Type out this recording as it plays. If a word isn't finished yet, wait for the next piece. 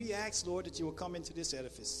We ask, Lord, that you will come into this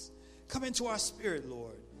edifice. Come into our spirit,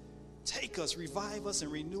 Lord. Take us, revive us,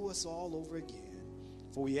 and renew us all over again.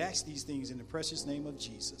 For we ask these things in the precious name of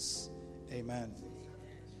Jesus. Amen.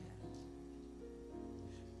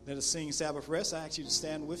 Let us sing Sabbath Rest. I ask you to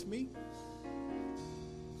stand with me.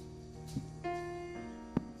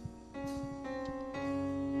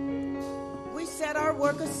 We set our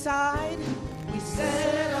work aside. We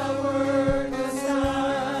set our work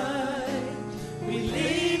aside. We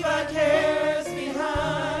leave our cares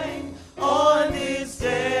behind on this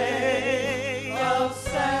day of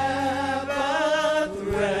Sabbath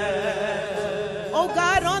rest. Oh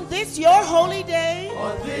God, on this your holy day.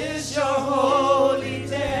 On this your holy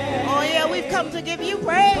day. Oh yeah, we've come to give you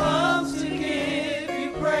praise. Come to give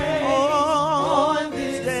you praise. On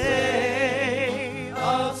this day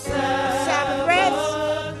of Sabbath rest.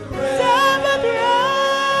 Sabbath rest.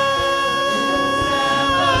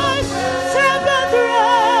 Sabbath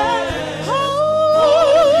rest.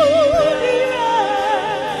 Holy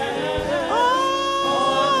rest.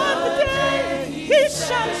 On the day he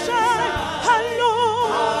shall shine.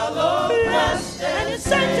 Hallowed, blessed, and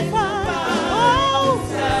sanctified. Oh,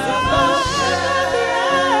 Sabbath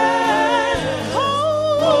rest.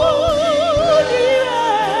 Holy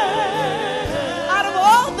rest. Out of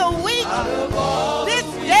all the week, this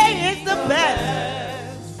day is the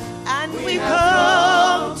best. And we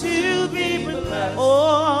come to be blessed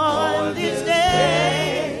on this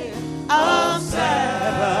day of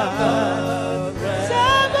Sabbath rest.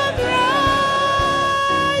 Sabbath rest.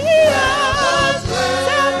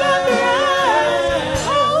 Sabbath rest.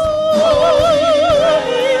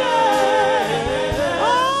 Holy rest.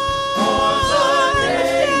 On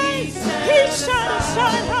this day he shall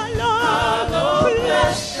shine. Hallowed,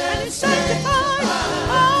 blessed, and sanctified.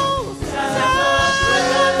 Oh,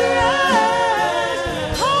 Sabbath rest.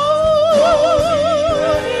 Holy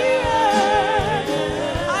rest.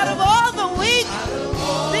 Out of all the week,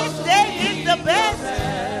 this day is the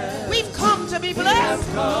best. We've come to be blessed.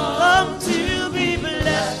 Come to be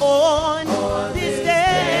blessed on this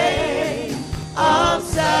day of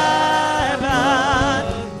Sabbath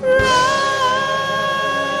rest.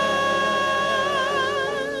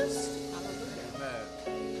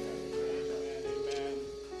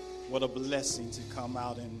 What a blessing to come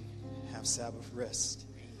out and have Sabbath rest.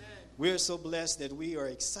 We're so blessed that we are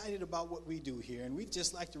excited about what we do here, and we'd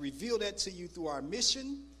just like to reveal that to you through our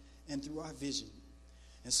mission and through our vision.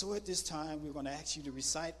 And so at this time, we're going to ask you to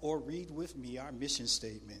recite or read with me our mission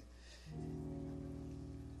statement.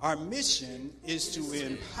 Our mission is to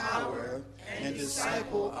empower and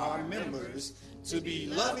disciple our members to be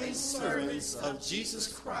loving servants of Jesus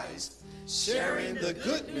Christ, sharing the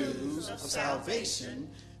good news of salvation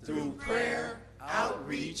through prayer,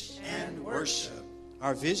 outreach, and worship.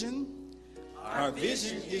 Our vision? Our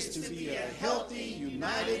vision is to be a healthy,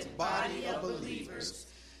 united body of believers,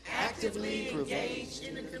 actively engaged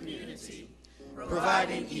in the community,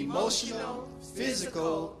 providing emotional,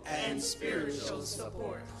 physical, and spiritual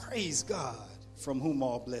support. Praise God, from whom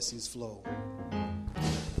all blessings flow.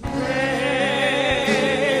 Praise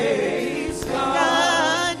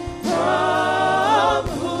God, from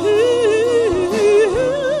whom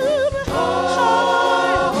blessings flow.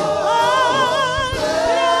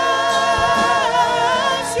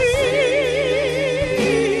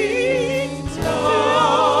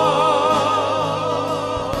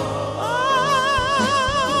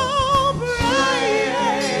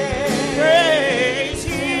 Praise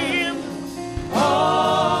him,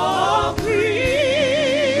 all creation.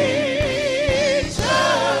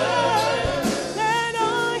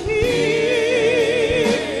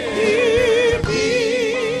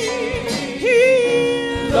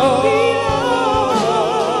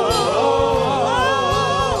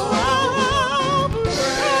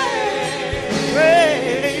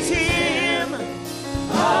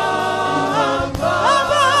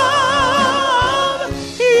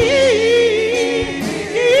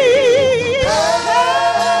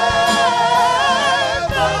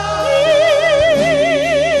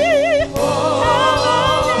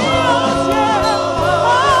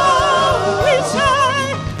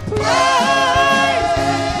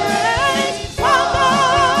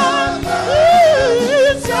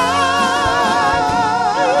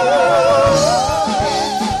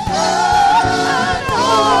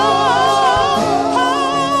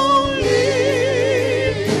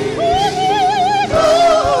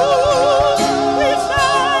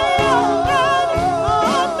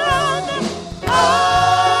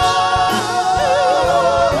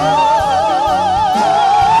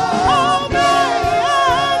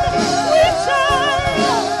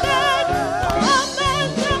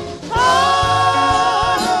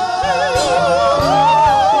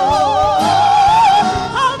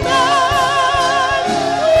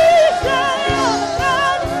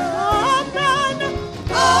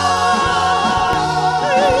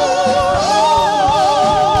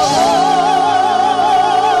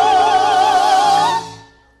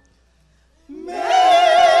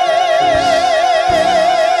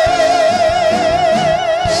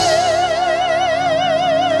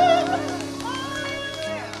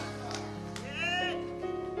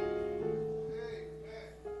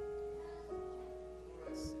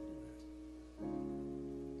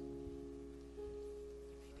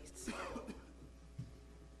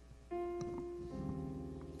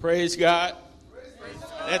 Praise God.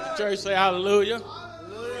 Let the church say hallelujah.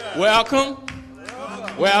 Welcome.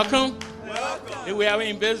 Welcome. Do we have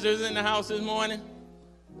any visitors in the house this morning?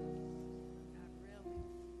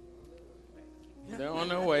 They're on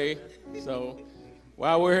their way. So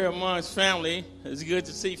while we're here amongst family, it's good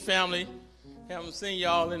to see family. Haven't seen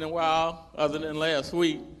y'all in a while other than last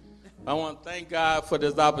week. I want to thank God for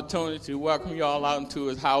this opportunity to welcome y'all out into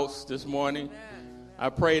his house this morning. I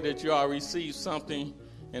pray that you all receive something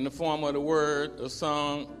in the form of the word, a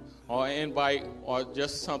song, or an invite, or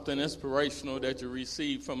just something inspirational that you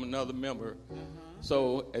receive from another member.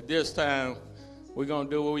 So at this time, we're going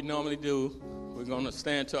to do what we normally do. We're going to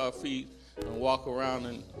stand to our feet and walk around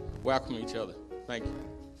and welcome each other. Thank you.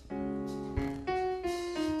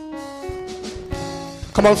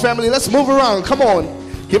 Come on, family, let's move around. Come on.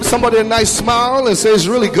 Give somebody a nice smile and say it's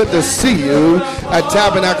really good to see you at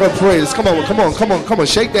Tabernacle of Praise. Come on, come on, come on, come on.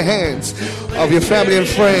 Shake the hands of your family and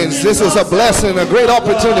friends. This is a blessing, a great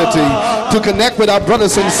opportunity to connect with our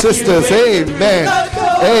brothers and sisters. Amen.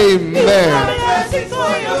 Amen.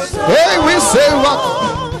 Hey, we say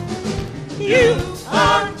welcome. You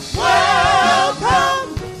are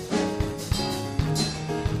welcome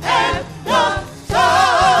at the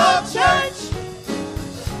Top Church.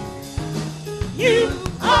 You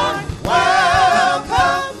are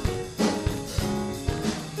welcome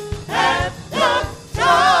at the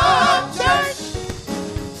Top Church.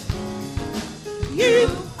 You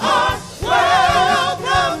are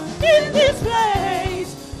welcome in this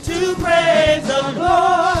place to praise the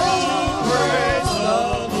Lord. Praise the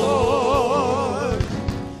Lord.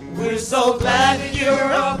 We're so glad that you're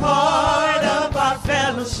a part of our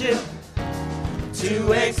fellowship,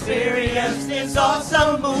 to experience this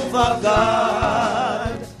awesome move of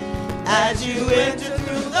God. As you enter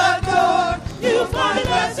through the door, you'll find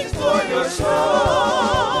blessings for your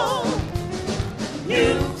soul.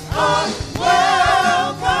 You are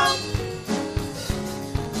welcome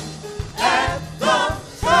at the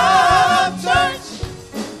Top Church.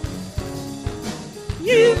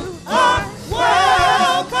 You are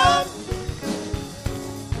welcome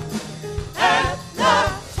at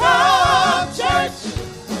the Top Church.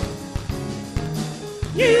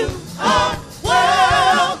 You are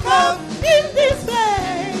welcome in this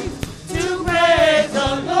place to praise the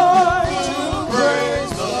Lord. To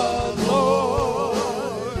praise the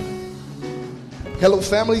Lord. Hello,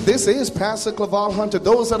 family. This is Pastor Claval Hunter.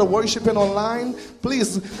 Those that are worshiping online,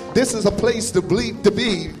 please, this is a place to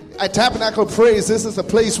be. At Tabernacle of Praise, this is a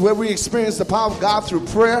place where we experience the power of God through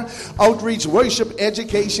prayer, outreach, worship,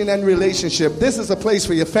 education, and relationship. This is a place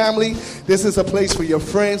for your family. This is a place for your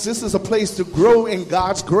friends. This is a place to grow in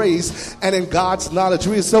God's grace and in God's knowledge.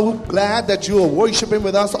 We are so glad that you are worshiping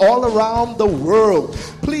with us all around the world.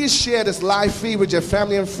 Please share this live feed with your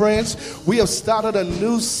family and friends. We have started a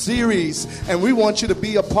new series, and we want you to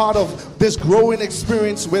be a part of this growing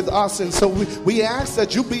experience with us. And so we ask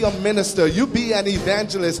that you be a minister, you be an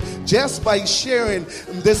evangelist, just by sharing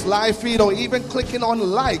this live feed or even clicking on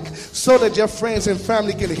like, so that your friends and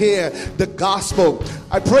family can hear the gospel.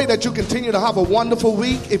 I pray that you continue to have a wonderful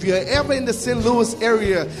week. If you're ever in the St. Louis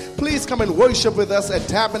area, please come and worship with us at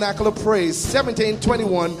Tabernacle of Praise,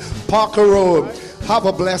 1721 Parker Road. Have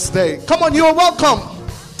a blessed day. Come on, you are welcome.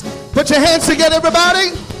 Put your hands together,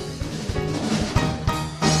 everybody.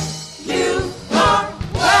 You are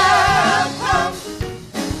welcome.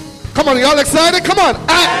 Come on, y'all excited? Come on.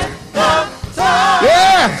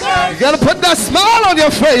 Yeah. You got to put that smile on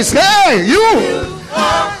your face. Hey, you.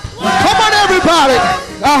 Come on, everybody.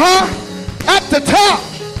 At the top.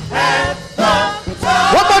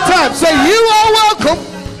 One more time. Say, you are welcome.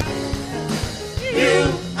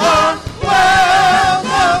 You are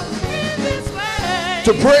welcome in this place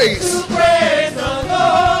To praise. to praise the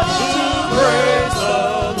Lord. To praise the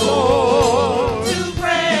Lord. To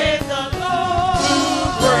praise the Lord. To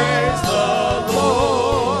praise the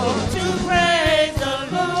Lord. To praise the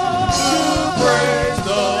Lord. To praise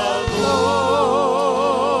the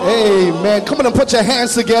Lord. Amen. Come on and put your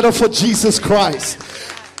hands together for Jesus Christ.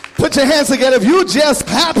 Put your hands together if you're just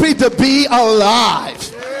happy to be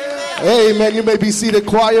alive. Amen. You may be seated,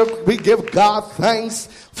 choir. We give God thanks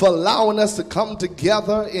for allowing us to come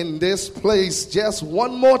together in this place just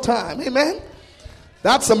one more time. Amen.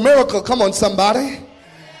 That's a miracle. Come on, somebody.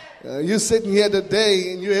 You're sitting here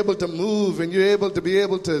today and you're able to move and you're able to be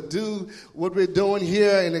able to do what we're doing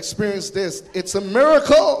here and experience this. It's a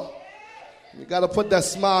miracle. You got to put that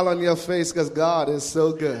smile on your face because God is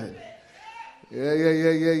so good.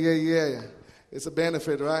 Yeah. It's a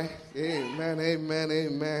benefit, right? Amen, amen,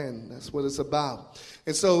 amen. That's what it's about.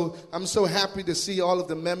 And so I'm so happy to see all of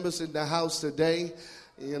the members in the house today.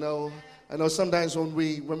 You know, I know sometimes when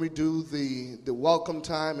we do the welcome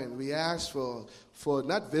time and we ask for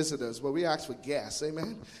not visitors, but we ask for guests,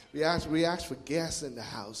 amen? We ask for guests in the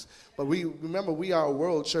house. But we remember we are a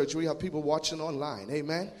world church. We have people watching online,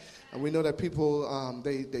 amen? And we know that people,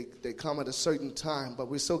 they come at a certain time, but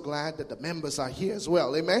we're so glad that the members are here as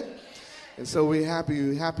well, amen? And so we're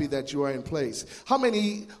happy that you are in place. How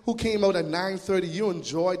many who came out at 9:30, you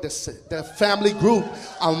enjoyed the family group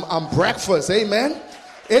breakfast, amen?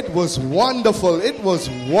 It was wonderful. It was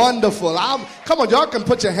wonderful. Come on, y'all can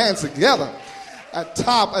put your hands together. At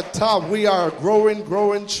top, we are a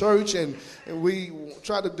growing church, and we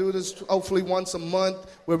try to do this hopefully once a month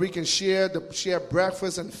where we can share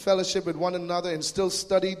breakfast and fellowship with one another and still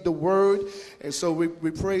study the Word. And so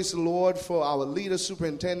we praise the Lord for our leader,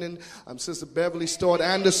 superintendent, Sister Beverly Stewart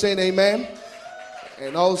Anderson, amen.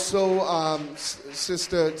 And also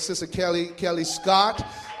Sister Kelly Scott,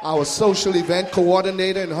 our social event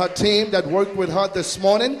coordinator, and her team that worked with her this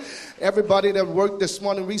morning. Everybody that worked this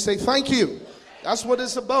morning, we say thank you. That's what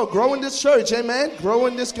it's about, growing this church, amen?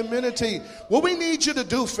 Growing this community. What we need you to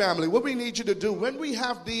do, family, what we need you to do, when we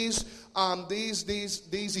have these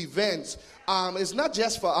events, it's not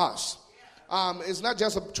just for us. It's not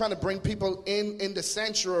just trying to bring people in the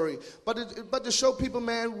sanctuary, but to show people,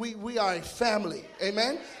 man, we are a family,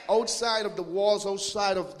 amen? Outside of the walls,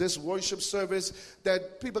 outside of this worship service,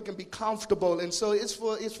 that people can be comfortable. And so it's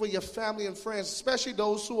for your family and friends, especially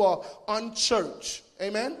those who are unchurched,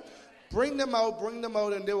 amen? Bring them out,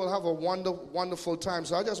 and they will have a wonderful time.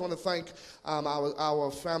 So I just want to thank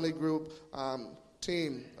our family group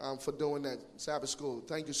team for doing that Sabbath school.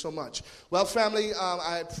 Thank you so much. Well, family,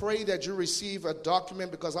 I pray that you receive a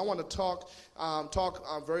document because I want to talk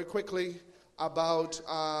very quickly about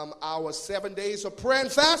our 7 days of prayer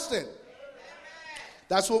and fasting.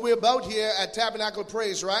 That's what we're about here at Tabernacle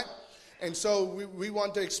Praise, right? And so we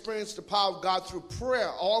want to experience the power of God through prayer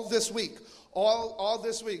all this week. All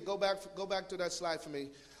this week. Go back to that slide for me.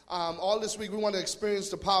 All this week we want to experience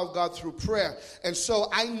the power of God through prayer. And so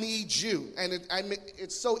I need you. And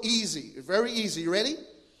it's so easy. Very easy. You ready?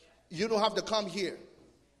 You don't have to come here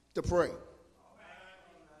to pray.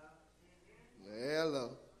 Hello.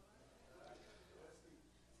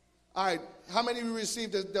 All right. How many of you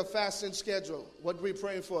received the fasting schedule? What are we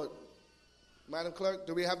praying for? Madam Clerk,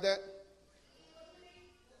 do we have that?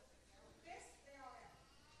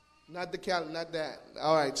 Not the calendar, not that.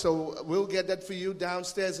 All right, so we'll get that for you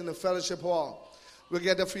downstairs in the fellowship hall. We'll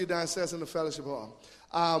get that for you downstairs in the fellowship hall.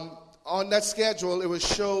 On that schedule, it will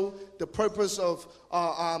show the purpose of,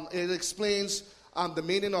 it explains the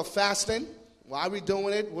meaning of fasting, why we're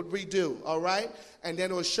doing it, what we do, all right? And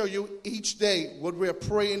then it will show you each day what we're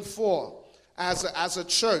praying for as a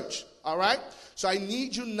church, all right? So I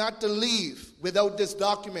need you not to leave without this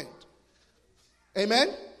document.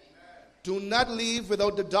 Amen? Do not leave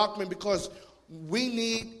without the document because we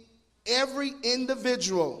need every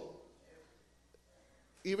individual,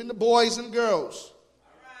 even the boys and girls,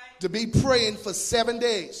 to be praying for 7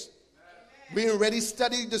 days. We already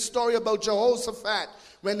studied the story about Jehoshaphat.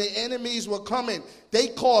 When the enemies were coming, they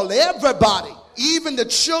called everybody, even the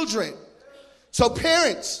children. So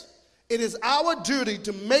parents, it is our duty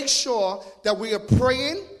to make sure that we are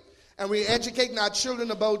praying and we're educating our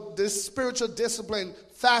children about this spiritual discipline,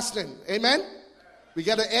 fasting. Amen? We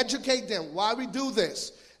got to educate them why we do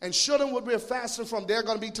this and show them what we're fasting from. There are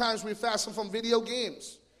going to be times we're fasting from video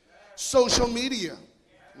games, social media.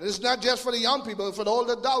 And it's not just for the young people, it's for the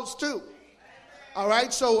older adults too. All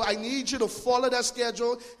right? So I need you to follow that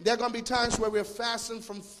schedule. There are going to be times where we're fasting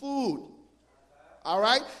from food. All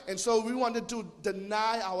right? And so we want to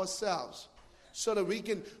deny ourselves so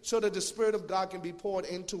that the Spirit of God can be poured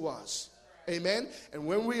into us. Amen? And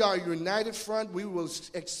when we are united front, we will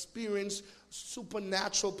experience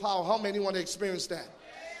supernatural power. How many want to experience that?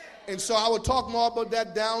 And so I will talk more about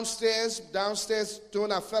that downstairs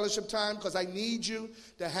during our fellowship time because I need you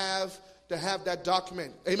to have that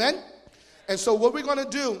document. Amen? And so what we're going to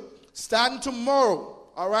do, starting tomorrow,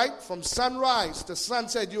 all right, from sunrise to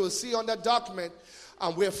sunset, you will see on that document,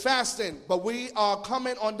 we're fasting, but we are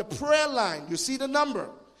coming on the prayer line. You see the number.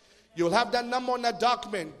 You'll have that number on that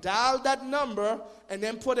document. Dial that number and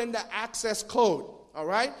then put in the access code. All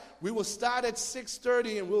right? We will start at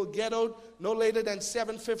 6:30 and we'll get out no later than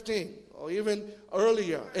 7:15 or even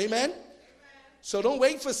earlier. Amen? So don't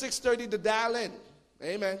wait for 6:30 to dial in.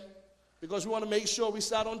 Amen? Because we want to make sure we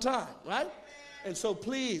start on time, right? And so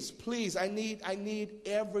please, I need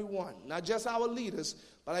everyone, not just our leaders,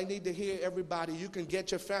 but I need to hear everybody. You can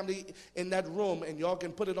get your family in that room and y'all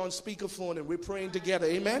can put it on speakerphone and we're praying together.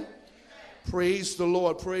 Amen? Praise the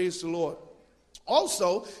Lord. Praise the Lord.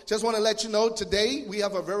 Also, just want to let you know, today we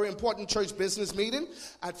have a very important church business meeting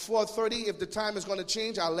at 4:30. If the time is going to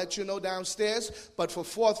change, I'll let you know downstairs. But for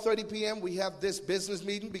 4:30 p.m., we have this business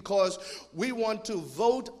meeting because we want to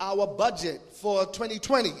vote our budget for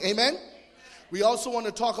 2020. Amen? We also want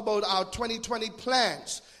to talk about our 2020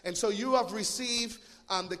 plans. And so you have received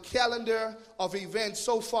the calendar of events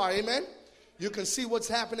so far. Amen? You can see what's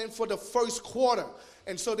happening for the first quarter.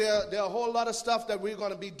 And so there are a whole lot of stuff that we're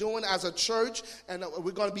going to be doing as a church, and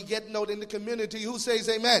we're going to be getting out in the community. Who says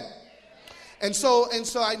amen? And so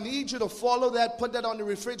I need you to follow that, put that on the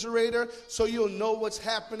refrigerator so you'll know what's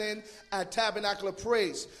happening at Tabernacle of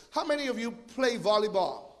Praise. How many of you play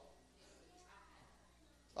volleyball?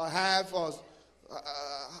 Or have? Or,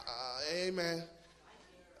 amen.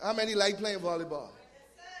 How many like playing volleyball?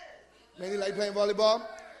 Many like playing volleyball?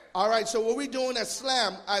 All right, so what we're doing at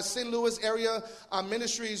SLAM, at St. Louis area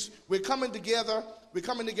ministries, we're coming together. We're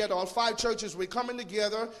coming together, all 5 churches. We're coming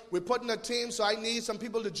together. We're putting a team, so I need some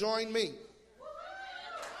people to join me.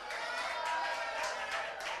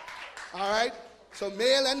 All right? So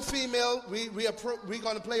male and female, we're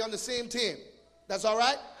going to play on the same team. That's all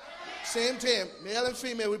right? Same team, male and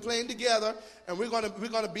female. We're playing together, and we're going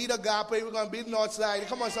to beat Agape. We're going to beat Northside.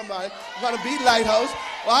 Come on, somebody. We're going to beat Lighthouse.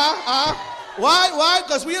 Why?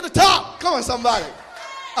 Because we're at the top. Come on, somebody.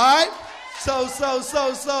 All right?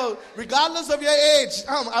 So, regardless of your age,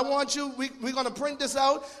 I want you, we're going to print this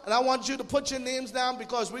out, and I want you to put your names down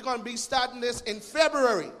because we're going to be starting this in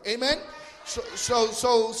February. Amen?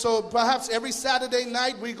 So perhaps every Saturday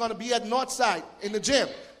night, we're going to be at Northside in the gym,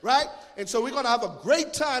 right? And so we're going to have a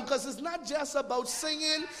great time because it's not just about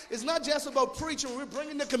singing. It's not just about preaching. We're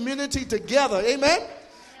bringing the community together. Amen?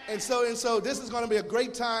 And so this is going to be a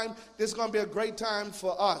great time. This is going to be a great time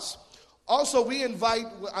for us. Also,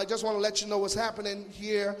 I just want to let you know what's happening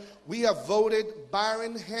here. We have voted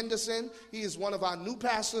Byron Henderson. He is one of our new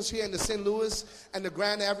pastors here in the St. Louis and the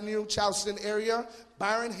Grand Avenue, Charleston area.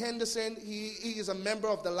 Byron Henderson, he is a member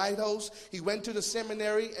of the Lighthouse. He went to the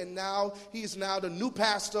seminary, and now he's the new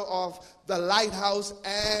pastor of the Lighthouse.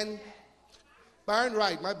 And Byron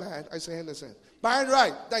Wright, my bad, I say Henderson. Byron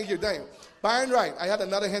Wright, thank you. Byron Wright, I had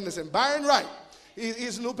another Henderson. Byron Wright,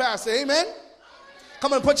 he's a new pastor, amen?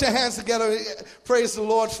 Come on, put your hands together. Praise the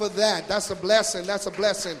Lord for that. That's a blessing.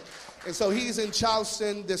 And so he's in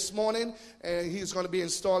Charleston this morning, and he's going to be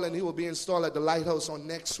installed, and he will be installed at the Lighthouse on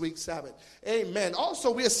next week's Sabbath. Amen. Also,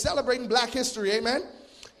 we are celebrating Black History. Amen.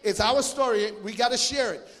 It's our story. We got to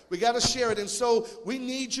share it. And so we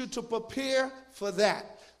need you to prepare for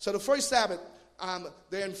that. So the first Sabbath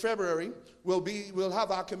there in February, we'll have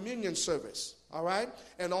our communion service. All right.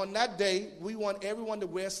 And on that day, we want everyone to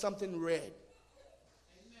wear something red.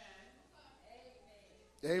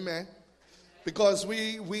 Amen. Because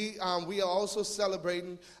we are also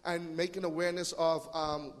celebrating and making awareness of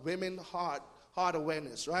women heart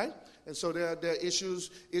awareness, right? And so there are issues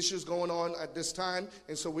going on at this time,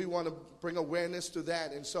 and so we want to bring awareness to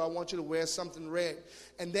that. And so I want you to wear something red.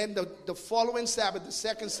 And then the following Sabbath, the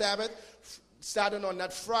second Sabbath, starting on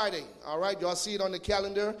that Friday, all right? Y'all see it on the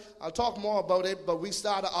calendar. I'll talk more about it, but we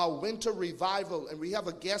started our winter revival, and we have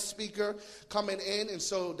a guest speaker coming in, and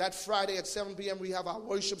so that Friday at 7 p.m. we have our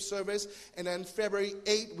worship service, and then February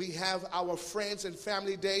 8th we have our Friends and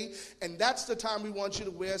Family Day, and that's the time we want you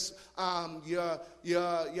to wear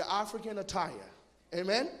your African attire,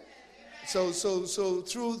 amen? So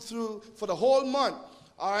through for the whole month.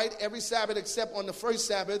 All right, every Sabbath except on the first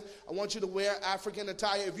Sabbath, I want you to wear African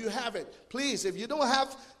attire. If you have it, please, if you don't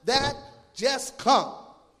have that, just come.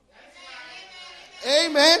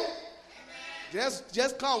 Amen.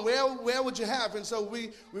 Just come. Where would you have? And so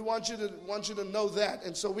we want you to know that.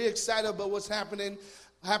 And so we're excited about what's happening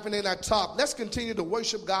at top. Let's continue to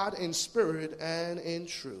worship God in spirit and in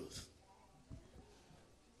truth.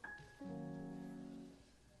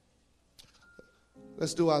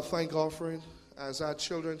 Let's do our thank offering. As our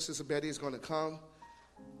children, Sister Betty is going to come.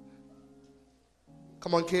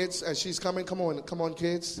 Come on, kids. As she's coming, come on,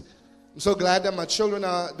 kids. I'm so glad that my children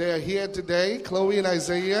they're here today. Chloe and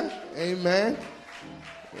Isaiah. Amen.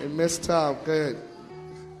 And Miss Tom. Good.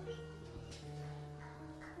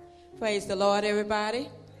 Praise the Lord, everybody.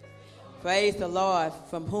 Praise the Lord,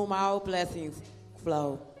 from whom all blessings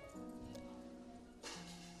flow.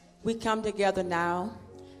 We come together now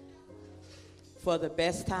for the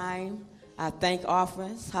best time. I thank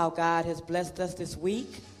offerings, how God has blessed us this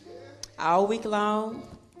week, all week long,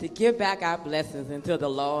 to give back our blessings unto the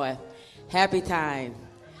Lord. Happy time.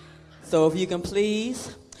 So if you can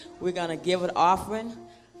please, we're going to give an offering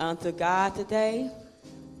unto God today.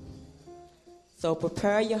 So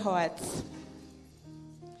prepare your hearts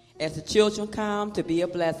as the children come to be a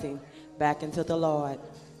blessing back into the Lord.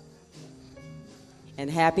 And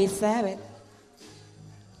happy Sabbath.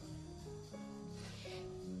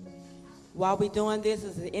 While we're doing this,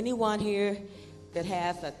 is there anyone here that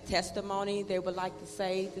has a testimony they would like to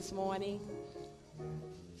say this morning?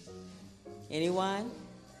 Anyone?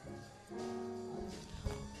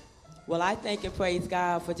 Well, I thank and praise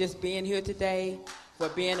God for just being here today, for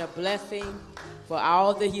being a blessing, for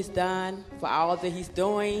all that he's done, for all that he's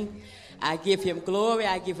doing. I give him glory.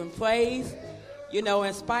 I give him praise. You know,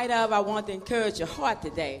 in spite of, I want to encourage your heart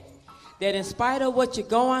today that in spite of what you're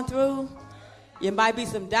going through, it might be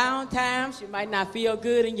some down times. You might not feel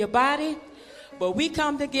good in your body, but we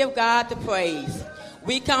come to give God the praise.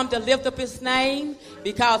 We come to lift up his name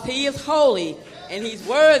because he is holy and he's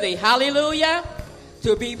worthy, hallelujah,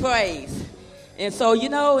 to be praised. And so, you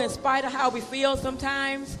know, in spite of how we feel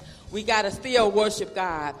sometimes, we got to still worship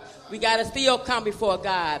God. We got to still come before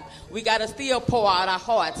God. We got to still pour out our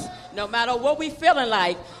hearts. No matter what we feeling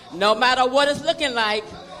like, no matter what it's looking like,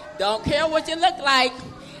 don't care what you look like.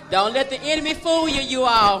 Don't let the enemy fool you, you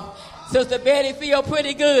all. Sister Betty feel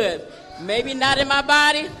pretty good. Maybe not in my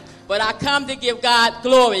body, but I come to give God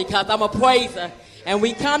glory because I'm a praiser. And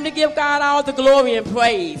we come to give God all the glory and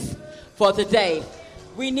praise for today.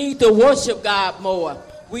 We need to worship God more.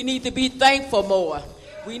 We need to be thankful more.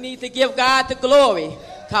 We need to give God the glory.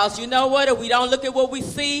 Because you know what? If we don't look at what we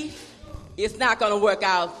see, it's not going to work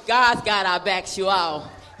out. God's got our backs, you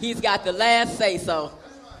all. He's got the last say so.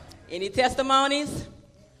 Any testimonies?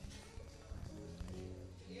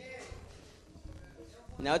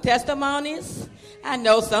 No testimonies? I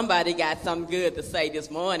know somebody got something good to say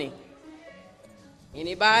this morning.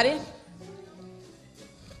 Anybody?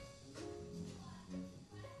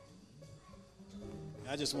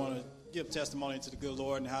 I just want to give testimony to the good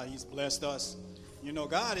Lord and how he's blessed us. You know,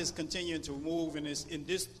 God is continuing to move in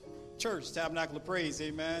this church, Tabernacle of Praise,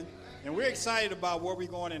 amen. And we're excited about where we're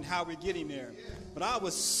going and how we're getting there. But I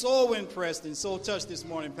was so impressed and so touched this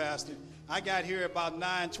morning, Pastor. I got here about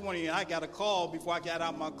 9:20 and I got a call before I got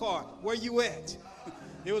out of my car. Where you at?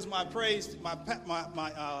 It was my prayer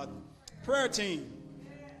team.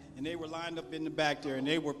 And they were lined up in the back there, and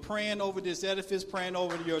they were praying over this edifice, praying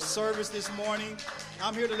over your service this morning.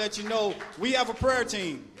 I'm here to let you know we have a prayer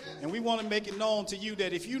team, and we want to make it known to you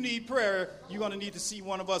that if you need prayer, you're going to need to see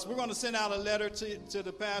one of us. We're going to send out a letter to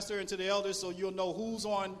the pastor and to the elders so you'll know who's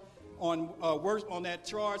on work on that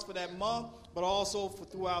charge for that month, but also for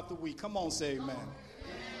throughout the week. Come on, say amen.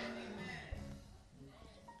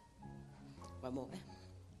 One more.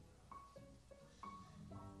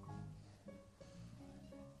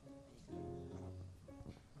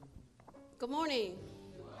 Good morning.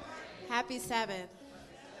 Happy Sabbath.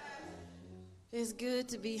 It's good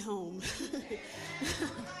to be home.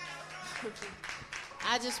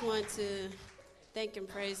 I just want to thank and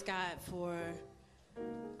praise God for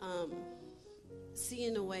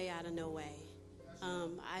seeing a way out of no way.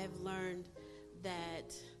 I have learned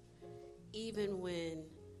that even when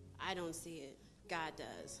I don't see it, God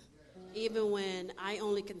does. Even when I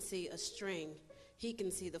only can see a string, he can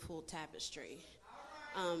see the full tapestry.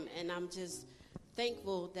 And I'm just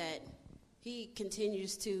thankful that he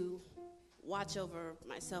continues to watch over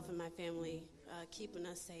myself and my family, keeping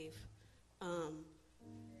us safe.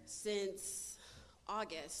 Since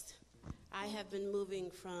August, I have been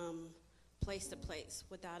moving from place to place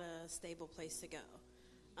without a stable place to go.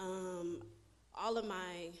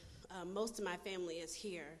 Most of my family is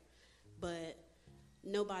here, but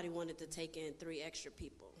nobody wanted to take in 3 extra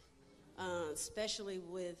people, especially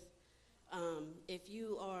with if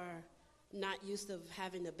you are not used to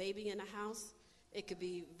having a baby in the house, it could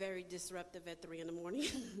be very disruptive at 3 a.m,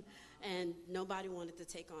 and nobody wanted to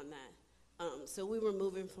take on that. So we were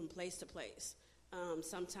moving from place to place,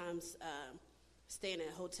 sometimes staying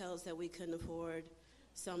at hotels that we couldn't afford,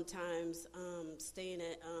 sometimes staying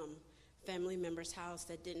at family members' house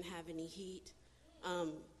that didn't have any heat.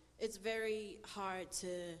 It's very hard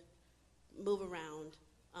to move around.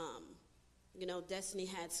 You know, Destiny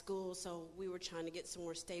had school, so we were trying to get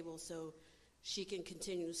somewhere stable so she can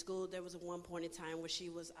continue school. There was one point in time where she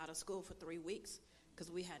was out of school for 3 weeks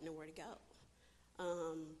because we had nowhere to go.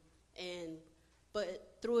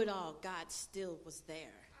 But through it all, God still was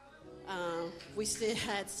there. We still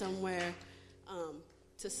had somewhere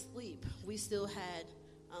to sleep. We still had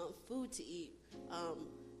food to eat.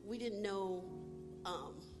 We didn't know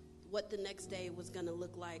what the next day was going to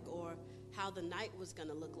look like or how the night was going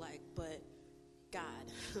to look like, but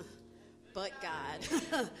God, but God,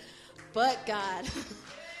 but God.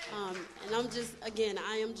 And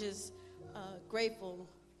I am just grateful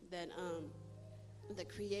that the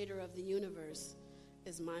creator of the universe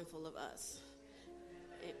is mindful of us.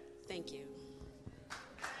 Thank you.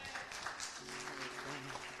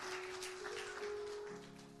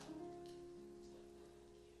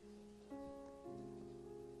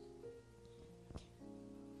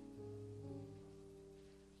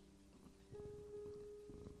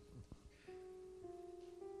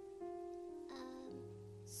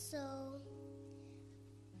 So,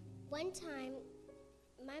 one time,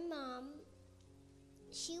 my mom,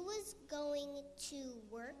 she was going to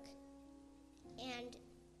work, and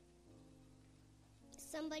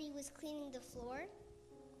somebody was cleaning the floor,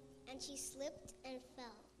 and she slipped and fell,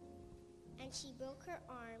 and she broke her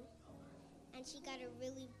arm, and she got a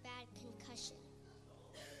really bad concussion.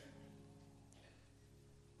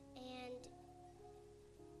 And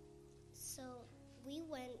so we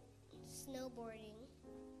went snowboarding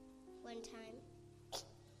one time,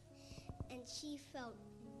 and she felt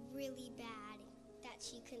really bad that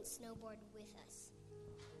she couldn't snowboard with us.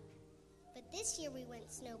 But this year we went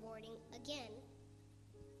snowboarding again,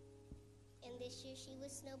 and this year she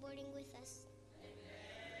was snowboarding with us.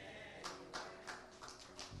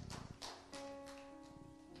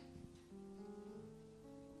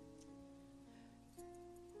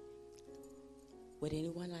 Would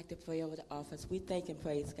anyone like to pray over the office? We thank and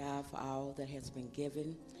praise God for all that has been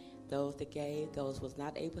given, those that gave, those was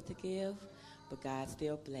not able to give, but God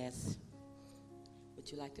still blessed.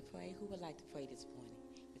 Would you like to pray? Who would like to pray this morning?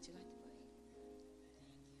 Would you like to pray?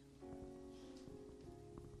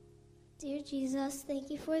 Dear Jesus,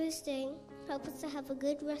 thank you for this day. Help us to have a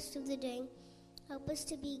good rest of the day. Help us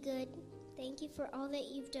to be good. Thank you for all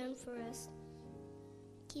that you've done for us.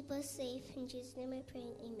 Keep us safe. In Jesus' name I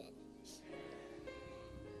pray, amen.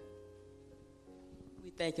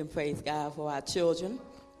 We thank and praise God for our children.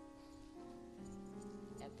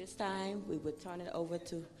 At this time, we would turn it over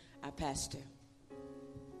to our pastor.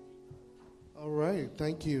 All right,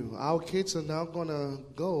 thank you. Our kids are now going to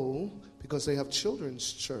go because they have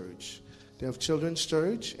children's church. They have children's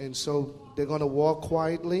church, and so they're going to walk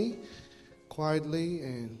quietly,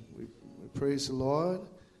 and we praise the Lord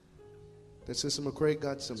that Sister McCray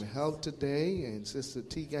got some help today, and Sister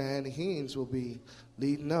Tika Ann Haynes will be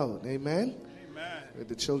leading out. Amen? Amen. At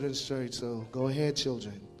the children's church, so go ahead,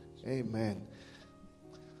 children. Amen.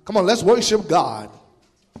 Come on, let's worship God.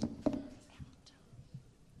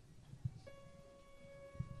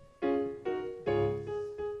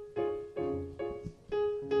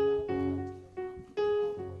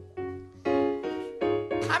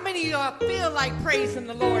 How many of y'all feel like praising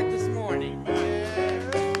the Lord this morning?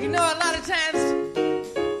 You know, a lot of times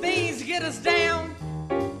things get us down,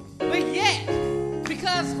 but yet,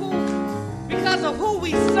 because of who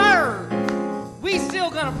we serve, we still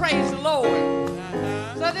gonna praise the Lord.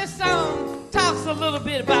 So this song talks a little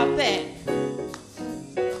bit about that.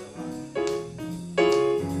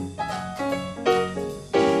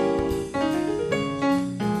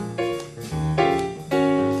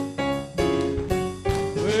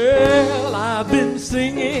 Well, I've been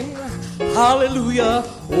singing hallelujah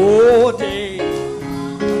all day.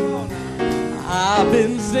 I've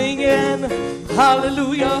been singing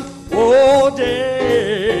hallelujah all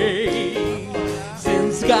day.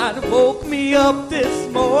 Since God woke me up this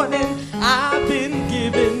morning, I've been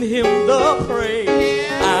giving him the praise.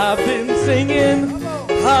 I've been singing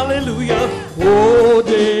hallelujah all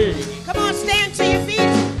day. Come on, stand to your feet.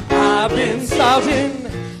 I've been shouting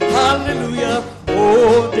hallelujah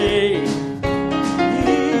all day.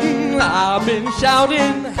 I've been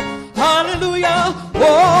shouting hallelujah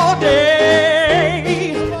all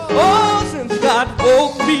day. Oh, since God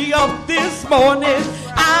woke me up this morning,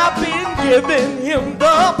 I've been giving him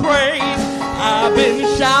the praise. I've been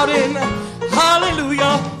shouting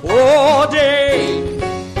hallelujah all day.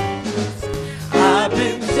 I've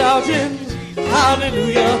been shouting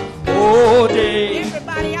hallelujah all day.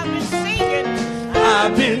 Everybody, I've been singing.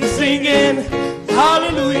 I've been singing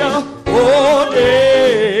hallelujah all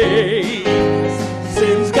day.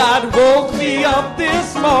 Since God woke me up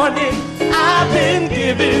this morning, I've been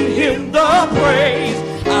giving him the praise.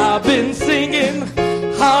 I've been singing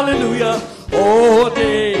hallelujah all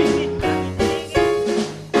day.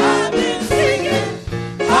 I've been singing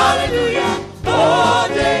hallelujah all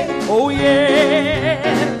day. Oh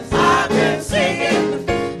yes, I've been singing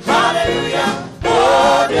hallelujah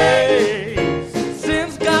all day.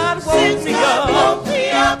 Since God woke me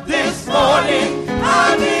up this morning,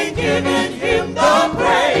 I've been giving him the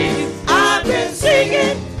praise. I've been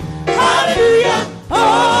singing hallelujah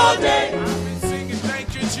all day. I've been singing,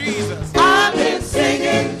 thank you, Jesus. I've been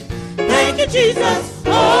singing thank you, Jesus,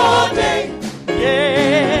 all day.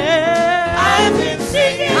 Yeah. I've been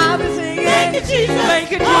singing thank you,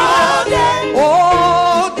 Jesus, all day.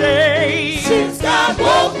 All day. Since God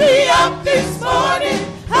woke me this morning.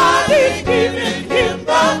 I've been giving him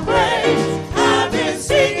the praise. I've been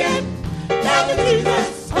singing, thank you,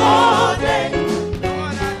 Jesus, all day.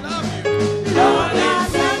 Lord, I love you. Lord, I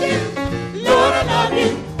love you. Lord, I love you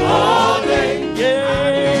all day. Yeah.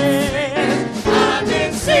 I've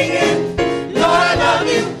been singing, Lord, I love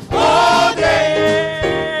you all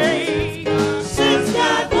day. Since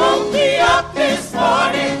God woke me up this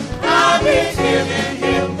morning, I've been giving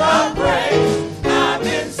him the praise. I've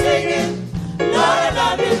been singing, Lord, I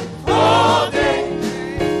love you all day.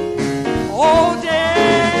 All day.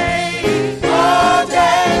 All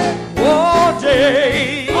day. All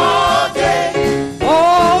day. All day.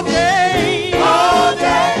 All day. All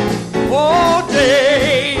day. All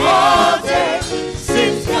day. All day.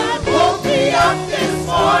 Since God woke me up this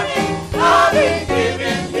morning, I've been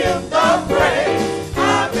giving him the praise.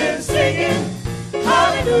 I've been singing,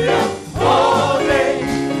 hallelujah, all day.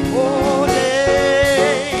 All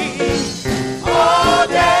day. All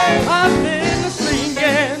day. I've been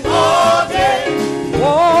singing all day.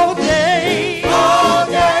 All day. All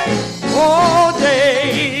day. All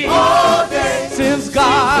day. All day. Since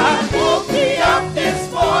God woke me up this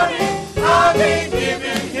morning, I've been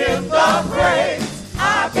giving him the praise.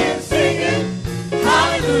 I've been singing,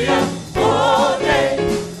 hallelujah, all day.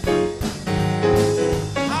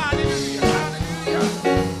 Hallelujah, hallelujah,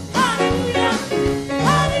 hallelujah,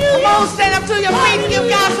 hallelujah. Come on, stand up to your feet and give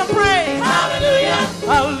God some praise. Hallelujah.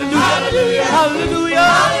 Hallelujah. Hallelujah. Hallelujah.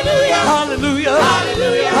 Hallelujah. Hallelujah.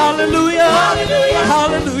 Hallelujah. Hallelujah.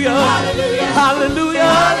 Hallelujah. Hallelujah. Hallelujah.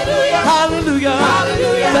 Hallelujah.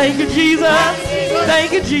 Hallelujah. Thank you, Jesus.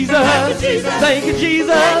 Thank you, Jesus. Thank you, Jesus.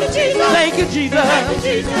 Thank you, Jesus.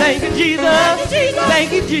 Thank you, Jesus.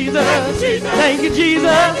 Thank you, Jesus. Thank you,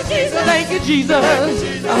 Jesus. Thank you, Jesus.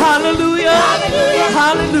 Hallelujah. Hallelujah.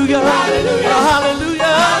 Hallelujah.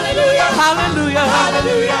 Hallelujah.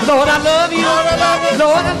 Lord, I love you. Lord, I love you.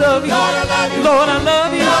 Lord, I love you. Lord, I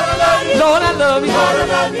love you. Lord, I love you.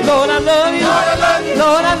 Lord, I love you.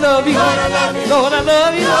 Lord, I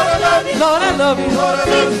love you. Lord, I love you.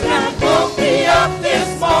 Since God woke me up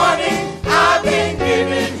this morning, I've been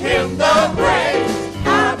giving him the praise.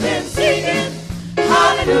 I've been singing,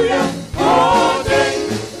 hallelujah, all day.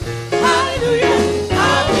 Hallelujah.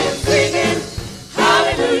 I've been singing,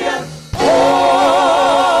 hallelujah,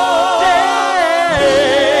 all day.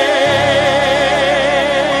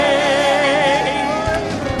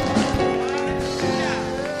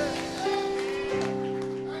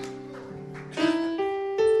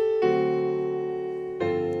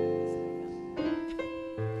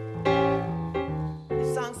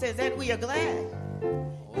 This song says that we are glad.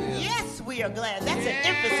 Yes, we are glad. That's an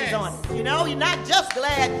emphasis on it. You know, you're not just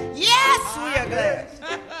glad. Yes, we are glad.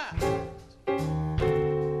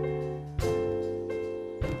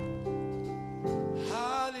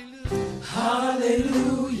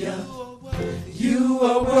 Hallelujah. You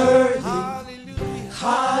are worthy.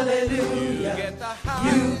 Hallelujah.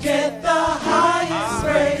 You get the highest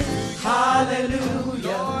praise.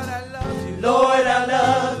 Hallelujah. Lord, I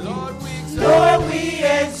love you. Lord, we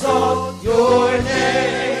exalt your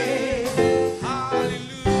name.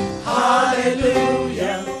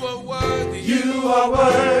 Hallelujah. You are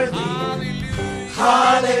worthy.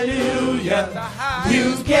 Hallelujah.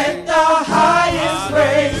 You get the highest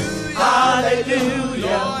praise.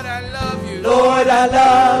 Hallelujah. Lord, I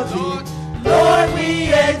love you. Lord,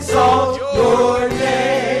 we exalt your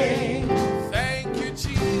name. Thank you,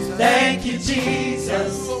 Jesus. Thank you,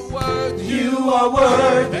 Jesus. You are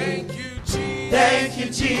worthy. Thank you,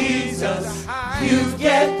 Jesus. You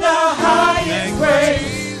get the highest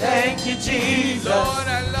praise. Thank you, Jesus. Lord,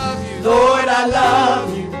 I love you. Lord, I love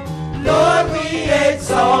you. Lord, we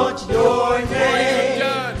exalt your name.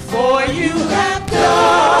 For you have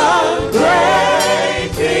done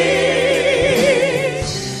great things.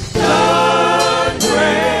 Done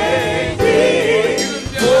great things.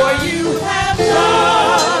 For you have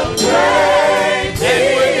done great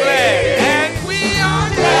things. And we are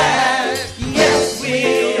glad. Yes,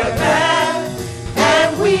 we are glad. And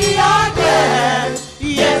we are glad.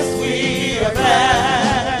 Yes, we are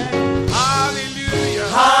glad. Hallelujah.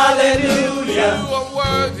 Hallelujah. You are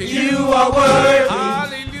worthy. You are worthy.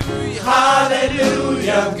 Hallelujah.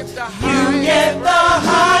 Hallelujah. You get the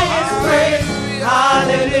highest praise.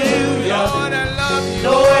 Hallelujah. Lord, I love you.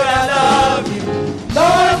 Lord, I love you.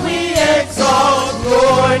 Lord, we exalt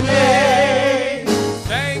your name.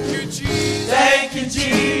 Thank you, Jesus. Thank you,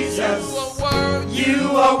 Jesus. You are worthy. You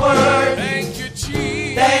are worthy. Thank you,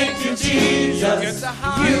 Jesus. Thank you, Jesus. You get the You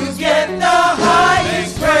highest get the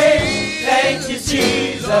highest praise. Thank you,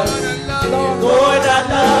 Jesus. Lord, I love you. Lord, I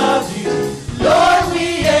love you. Lord, we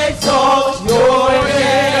exalt your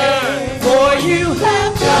name.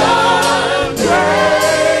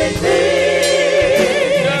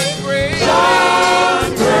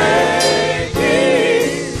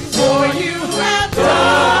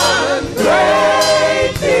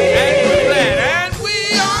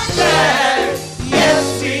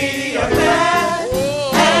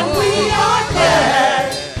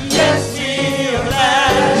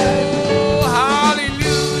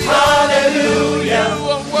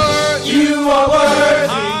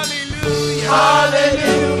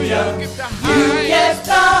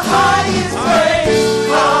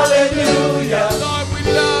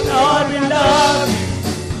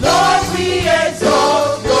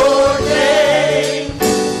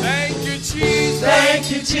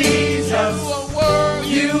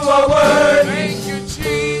 are worthy. Thank you,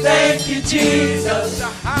 Jesus. Thank you, Jesus. The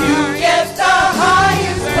You highest. get the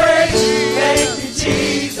highest praise. Thank you,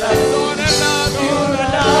 Jesus. Lord, I love you. Lord, I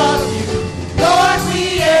love you. Lord, we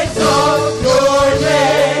exalt your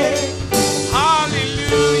name.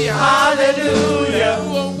 Hallelujah. Hallelujah.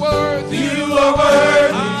 You are worthy. You are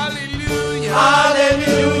worthy. Hallelujah.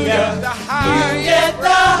 Hallelujah. The You highest. get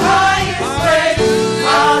the highest praise.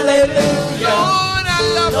 Hallelujah. Lord, I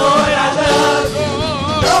love you. Lord, I love you.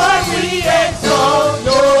 Lord, we exalt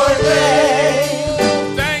your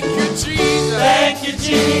name. Thank you, Jesus. Thank you, You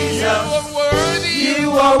Jesus. are worthy.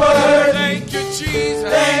 You are worthy. Thank you, Jesus.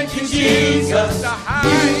 Thank you, Jesus. The You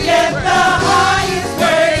highest. get the highest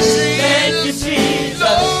praise. Thank you, Jesus.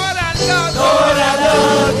 Lord, I love you. Lord, I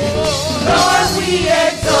love you. Lord, we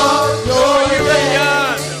exalt your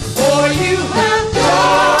name. For you have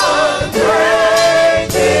done great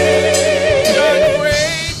things. Done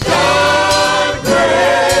great. Done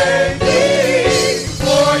great things.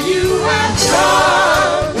 For you have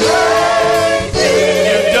done great things.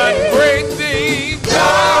 You've done great things.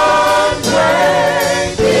 Done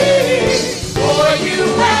great things. For you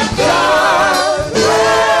have done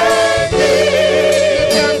great things.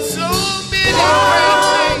 You've done so many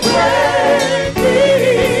Done great things. great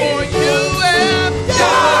things. For you have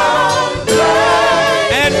Done great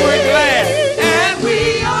and we're glad. And we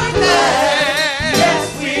are glad. Yes,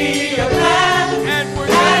 we are glad. And we're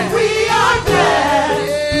And glad. we are glad.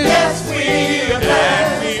 Yes, we are glad.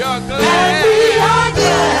 We are And glad. we are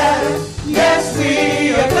glad. Yes, we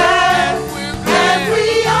are glad. We're And glad. we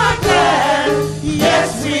are glad. Yes,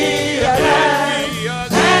 we are glad. We are And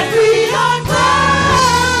glad. we are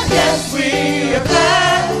glad. Yes, we are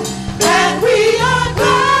glad. And we are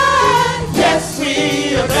glad. Yes, we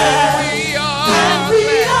are glad. We are And we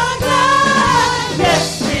glad. are glad. Yes,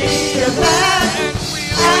 we are glad. And we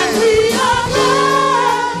And we are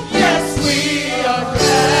glad. Yes, we are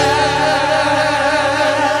glad.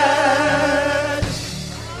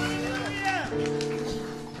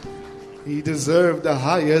 He deserved the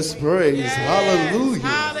highest praise. Hallelujah.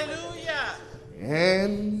 Hallelujah.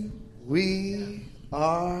 And we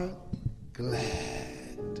are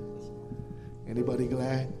glad. Anybody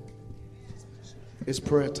glad? It's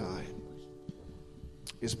prayer time.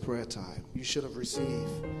 It's prayer time. You should have received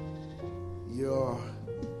your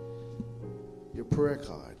prayer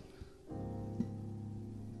card.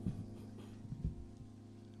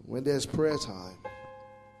 When there's prayer time,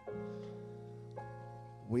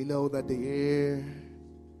 we know that the ear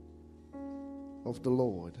of the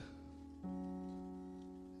Lord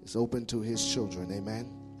is open to his children.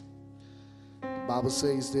 Amen. The Bible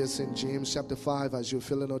says this in James chapter 5, as you're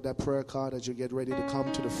filling out that prayer card, as you get ready to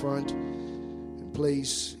come to the front and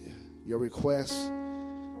place your request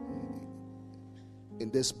in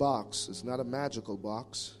this box. It's not a magical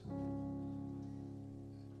box.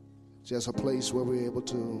 Just a place where we're able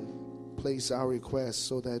to place our requests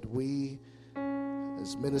so that we,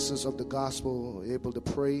 as ministers of the gospel, are able to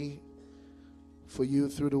pray for you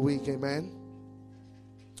through the week. Amen.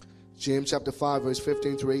 James chapter 5 verse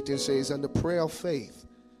 15 through 18 says, and the prayer of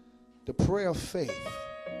faith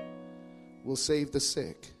will save the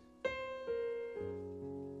sick,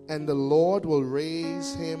 and the Lord will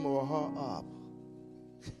raise him or her up.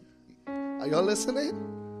 Are y'all listening?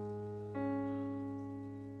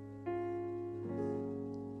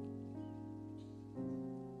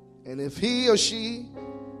 And if he or she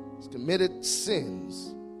has committed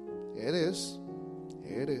sins, here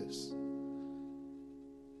it is,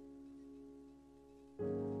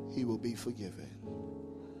 he will be forgiven.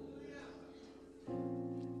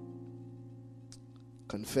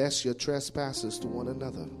 Confess your trespasses to one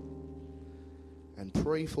another and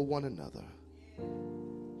pray for one another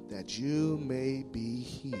that you may be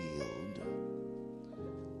healed.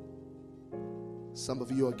 Some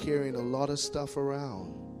of you are carrying a lot of stuff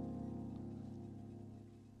around,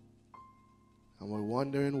 and we're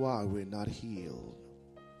wondering why we're not healed.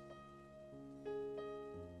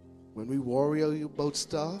 When we worry about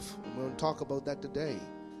stuff, and we're going to talk about that today,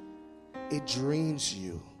 it drains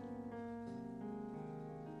you.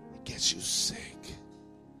 It gets you sick.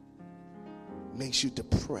 Makes you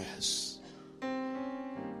depressed.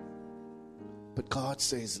 But God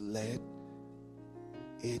says, let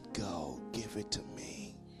it go. Give it to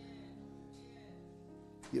me.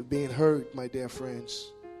 You're being hurt, my dear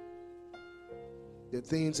friends. There are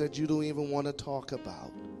things that you don't even want to talk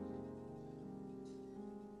about.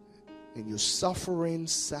 And you're suffering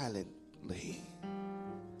silently.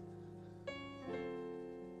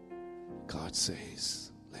 God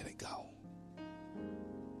says, let it go.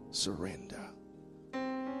 Surrender.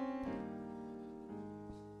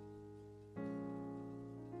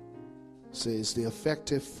 says, the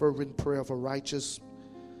effective, fervent prayer of a righteous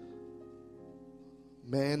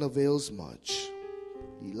man avails much.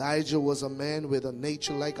 Elijah was a man with a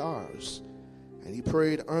nature like ours, and he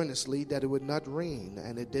prayed earnestly that it would not rain,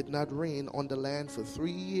 and it did not rain on the land for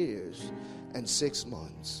 3 years and 6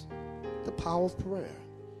 months. The power of prayer.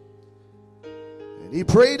 And he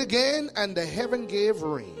prayed again, and the heaven gave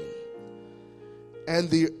rain, and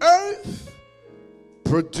the earth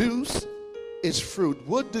produced its fruit.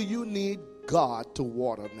 What do you need God to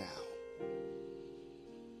water now?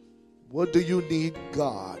 What do you need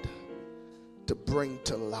God to bring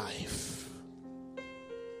to life?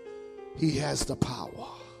 He has the power,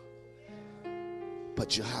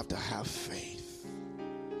 but you have to have faith.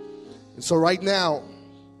 And so right now,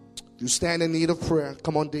 you stand in need of prayer.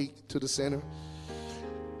 Come on, D, to the center.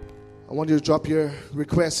 I want you to drop your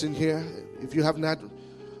request in here. If you have not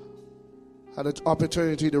had an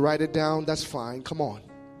opportunity to write it down, that's fine. Come on.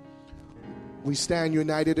 We stand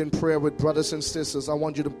united in prayer with brothers and sisters. I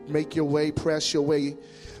want you to make your way, press your way.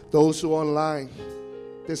 Those who are online,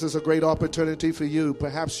 this is a great opportunity for you.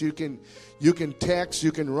 Perhaps you can text,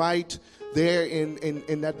 you can write there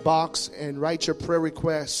in that box and write your prayer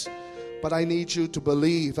requests. But I need you to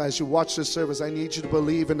believe as you watch this service. I need you to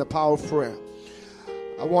believe in the power of prayer.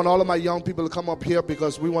 I want all of my young people to come up here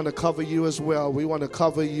because we want to cover you as well. We want to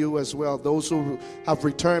cover you as well. Those who have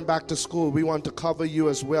returned back to school, we want to cover you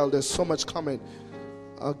as well. There's so much coming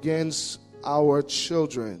against our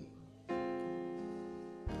children.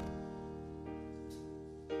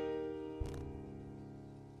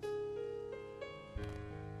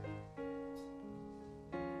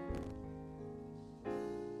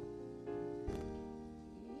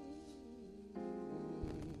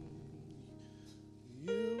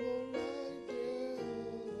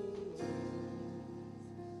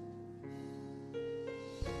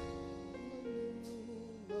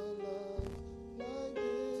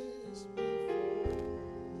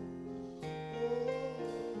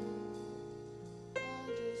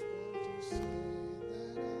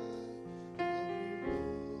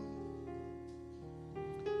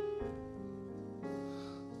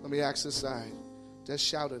 Let me ask this side. Just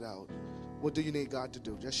shout it out. What do you need God to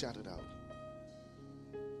do? Just shout it out.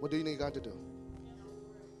 What do you need God to do?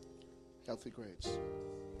 Healthy grades.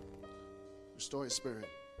 Restore His spirit.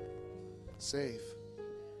 Save.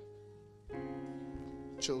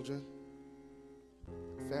 Children.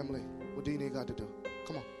 Family. What do you need God to do?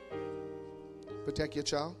 Come on. Protect your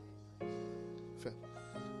child.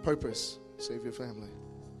 Purpose. Save your family.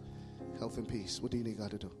 Health and peace. What do you need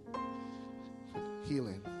God to do?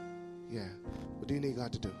 Healing. Yeah. What do you need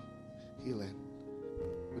God to do? Healing.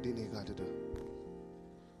 What do you need God to do?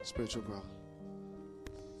 Spiritual growth.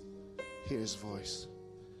 Hear His voice.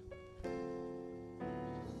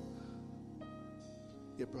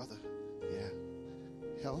 Your brother. Yeah.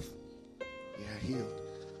 Health. Yeah. Healed.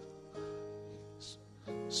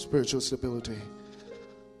 Spiritual stability.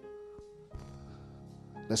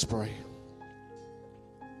 Let's pray.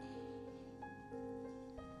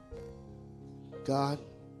 God,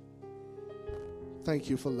 thank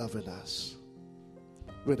you for loving us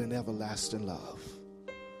with an everlasting love.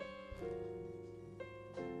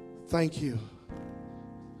 Thank you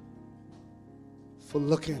for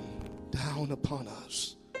looking down upon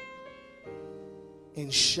us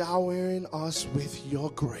and showering us with your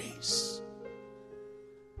grace.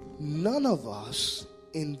 None of us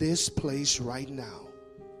in this place right now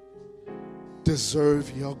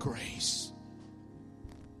deserve your grace.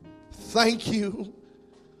 Thank you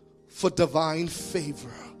for divine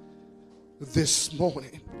favor this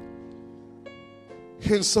morning.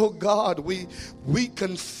 And so, God, we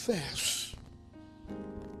confess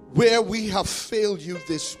where we have failed you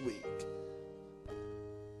this week.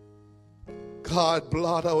 God,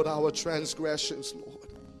 blot out our transgressions, Lord.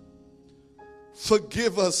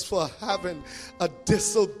 Forgive us for having a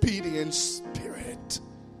disobedient spirit.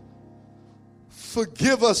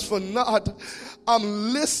 Forgive us for not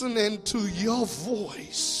listening to your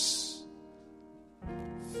voice.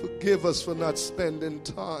 Forgive us for not spending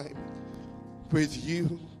time with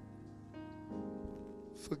you.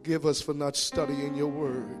 Forgive us for not studying your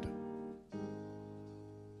word.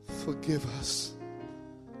 Forgive us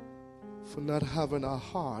for not having a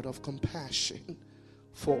heart of compassion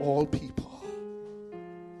for all people.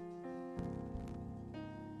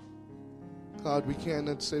 God, we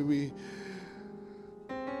cannot say we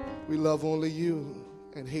love only you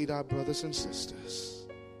and hate our brothers and sisters.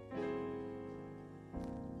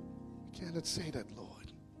 We cannot say that,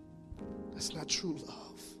 Lord. That's not true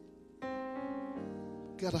love.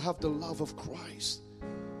 You gotta have the love of Christ,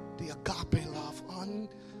 the agape love,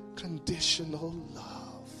 unconditional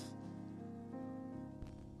love.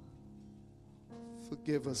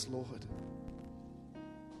 Forgive us, Lord,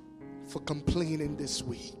 for complaining this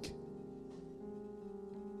week.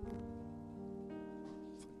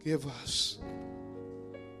 Forgive us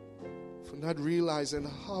for not realizing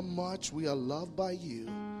how much we are loved by you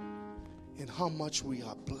and how much we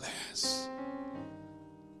are blessed.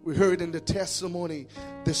 We heard in the testimony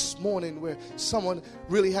this morning where someone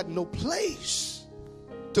really had no place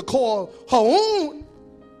to call her own,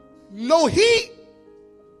 no heat.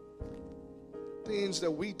 Things that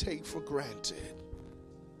we take for granted.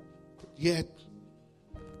 Yet,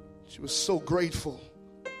 she was so grateful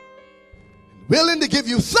and willing to give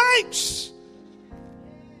you thanks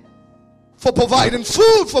for providing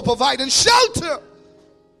food, for providing shelter.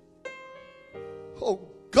 Oh,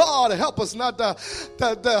 God, help us not to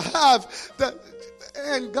have that,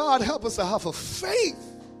 and God, help us to have a faith.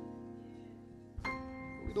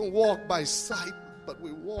 We don't walk by sight, but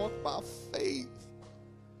we walk by faith,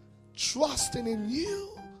 trusting in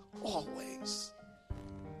you always.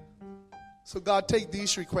 So God, take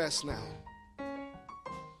these requests now.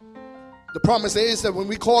 The promise is that when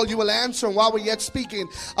we call, you will answer, and while we're yet speaking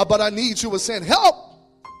about our needs, you will send help.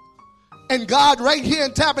 And God, right here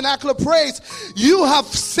in Tabernacle of Praise, you have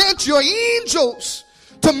sent your angels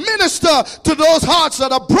to minister to those hearts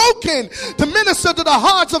that are broken, to minister to the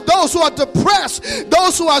hearts of those who are depressed,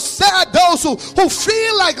 those who are sad, those who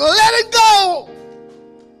feel like letting go.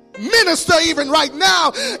 Minister even right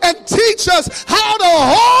now and teach us how to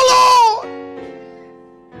hold on.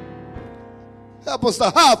 Help us to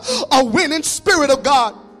have a winning spirit of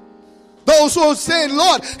God. Those who are saying,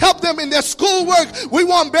 Lord, help them in their schoolwork. We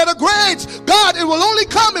want better grades. God, it will only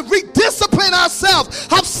come if we discipline ourselves,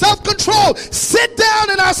 have self-control, sit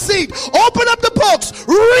down in our seat, open up the books,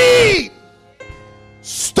 read,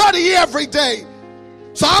 study every day.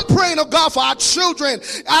 So I'm praying, oh God, for our children,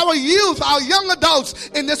 our youth, our young adults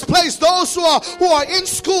in this place, those who are in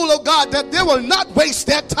school, oh God, that they will not waste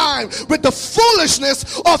their time with the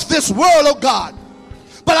foolishness of this world, oh God.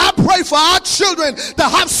 But I pray for our children to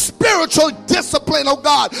have spiritual discipline, oh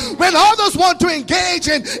God. When others want to engage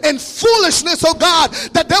in foolishness, oh God,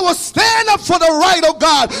 that they will stand up for the right, oh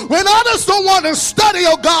God. When others don't want to study,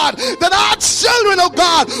 oh God, that our children, oh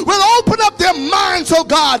God, will open up their minds, oh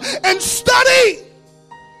God, and study.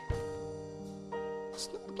 It's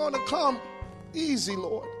not going to come easy,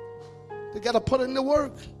 Lord. They got to put in the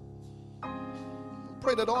work. I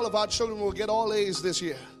pray that all of our children will get all A's this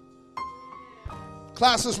year.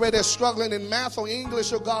 Classes where they're struggling in math or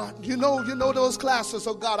English, oh God. You know those classes,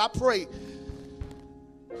 oh God. I pray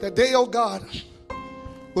that they, oh God,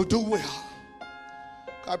 will do well.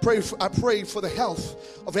 I pray for the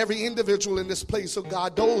health of every individual in this place, oh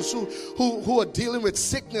God. Those who are dealing with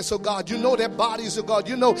sickness, oh God. You know their bodies, oh God.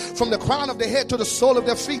 You know from the crown of their head to the sole of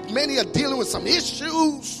their feet, many are dealing with some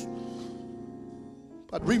issues.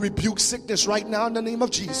 But we rebuke sickness right now in the name of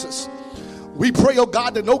Jesus. We pray, oh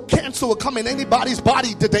God, that no cancer will come in anybody's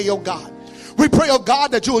body today, oh God. We pray, oh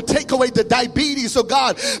God, that you will take away the diabetes, oh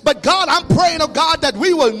God. But God, I'm praying, oh God, that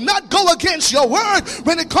we will not go against your word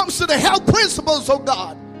when it comes to the health principles, oh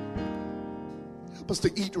God. Help us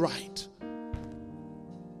to eat right.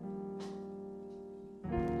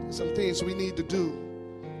 There's some things we need to do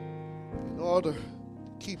in order to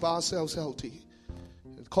keep ourselves healthy.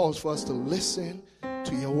 It calls for us to listen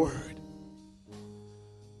to your word.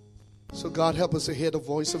 So God, help us to hear the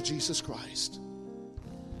voice of Jesus Christ.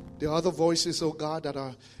 There are other voices, oh God, that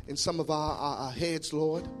are in some of our heads,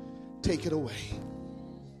 Lord. Take it away.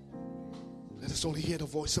 Let us only hear the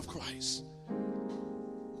voice of Christ.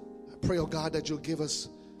 I pray, oh God, that you'll give us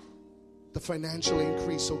the financial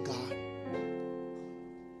increase, oh God.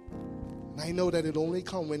 And I know that it'll only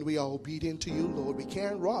come when we are obedient to you, Lord. We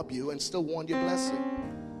can't rob you and still want your blessing.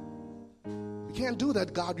 You can't do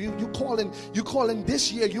that, God. You calling this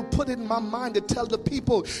year. You put it in my mind to tell the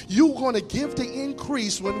people you're going to give the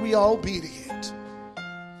increase when we are obedient.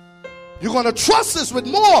 You're going to trust us with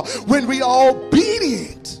more when we are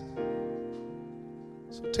obedient.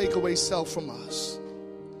 So take away self from us.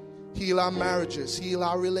 Heal our marriages. Heal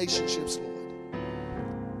our relationships, Lord.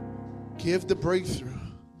 Give the breakthrough.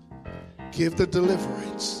 Give the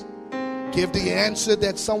deliverance. Give the answer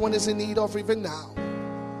that someone is in need of even now.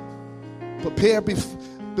 Prepare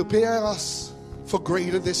us for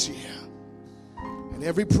greater this year. And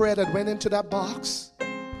every prayer that went into that box,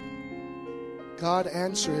 God,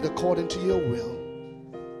 answer it according to your will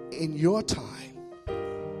in your time.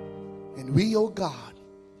 And we, oh God,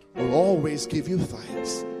 will always give you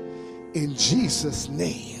thanks. In Jesus'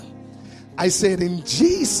 name. I said in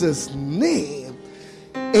Jesus' name.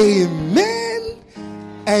 Amen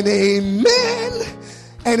and amen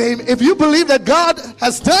and amen. If you believe that God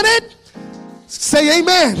has done it, Say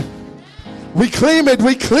amen. We claim it.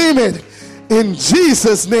 We claim it in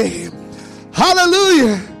Jesus' name.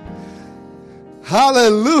 Hallelujah.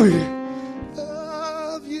 Hallelujah.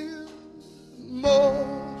 Love you more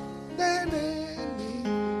than any.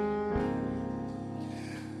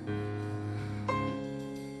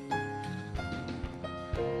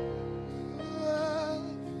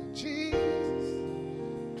 Love Jesus.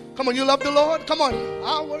 Come on, you love the Lord? Come on,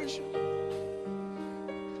 I'll worship.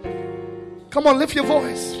 Come on, lift your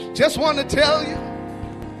voice. Just want to tell you.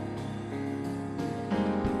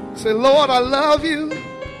 Say, Lord, I love you.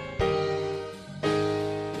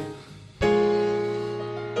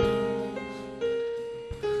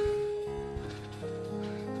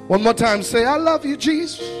 One more time, say, I love you,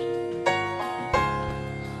 Jesus.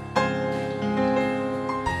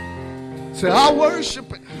 Say, I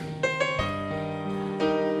worship it.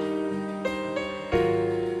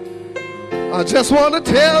 I just want to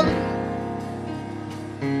tell you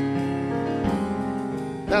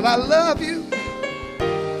that I love you.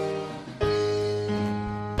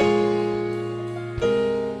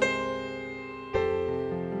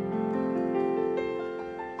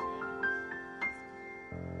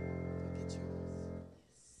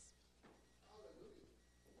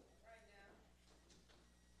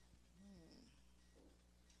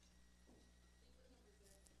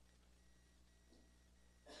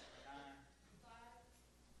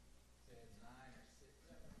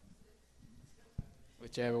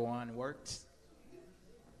 Whichever one works.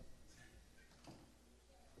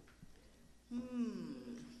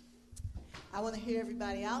 I want to hear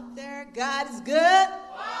everybody out there. God is good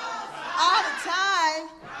all the time.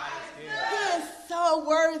 He is so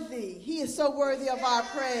worthy. He is so worthy of our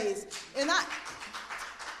praise. And I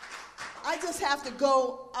just have to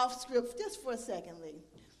go off script just for a second, Lee.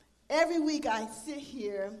 Every week I sit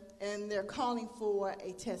here and they're calling for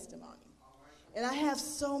a testimony. And I have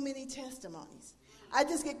so many testimonies. I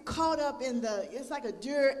just get caught up in it's like a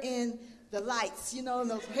deer in the lights, in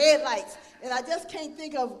those headlights. And I just can't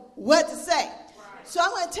think of what to say. So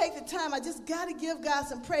I'm going to take the time. I just got to give God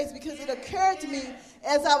some praise because it occurred to me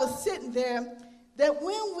as I was sitting there that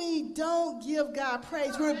when we don't give God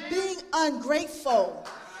praise, we're being ungrateful.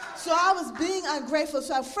 So I was being ungrateful.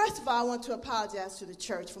 So first of all, I want to apologize to the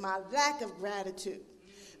church for my lack of gratitude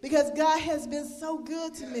because God has been so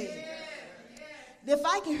good to me. If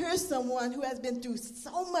I can hear someone who has been through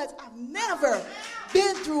so much, I've never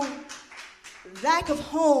been through lack of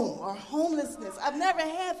home or homelessness. I've never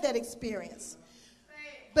had that experience.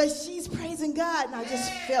 But she's praising God, and I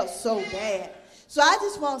just felt so bad. So I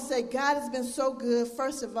just want to say God has been so good.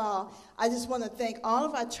 First of all, I just want to thank all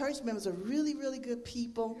of our church members are really, really good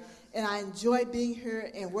people, and I enjoy being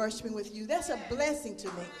here and worshiping with you. That's a blessing to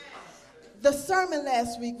me. The sermon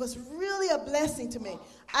last week was really a blessing to me.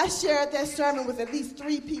 I shared that sermon with at least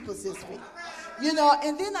 3 people this week.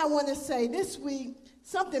 And then I want to say this week,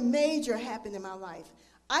 something major happened in my life.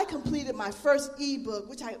 I completed my first ebook,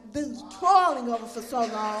 which I've been toiling over for so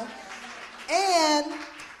long. And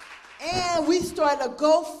we started a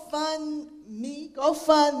GoFundMe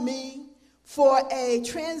for a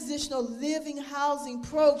transitional living housing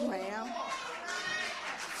program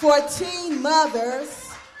for teen mothers.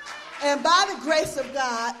 And by the grace of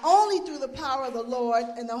God, only through the power of the Lord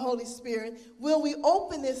and the Holy Spirit, will we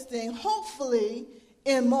open this thing, hopefully,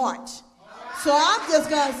 in March. So I'm just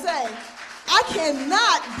going to say, I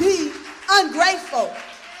cannot be ungrateful.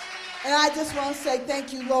 And I just want to say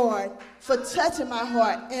thank you, Lord, for touching my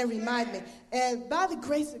heart and remind me. And by the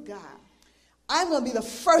grace of God, I'm going to be the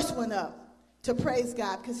first one up to praise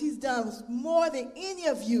God because he's done more than any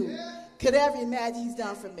of you could ever imagine he's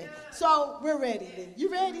done for me. So we're ready, Lee. You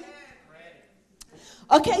ready?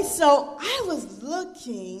 Okay, so I was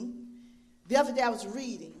looking, the other day I was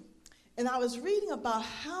reading, and I was reading about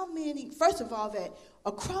how many, first of all, that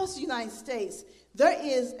across the United States, there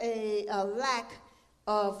is a lack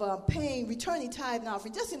of returning tithe and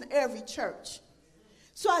offering just in every church.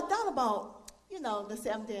 So I thought about, the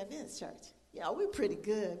Seventh-day Adventist church. We're pretty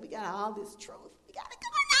good. We got all this truth. We got it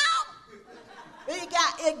going on. We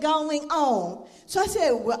got it going on. So I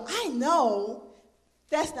said, well, I know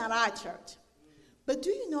that's not our church. But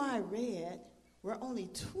do you know I read where only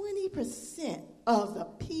 20% of the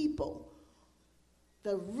people,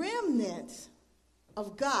 the remnant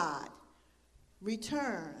of God,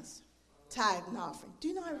 returns tithe and offering? Do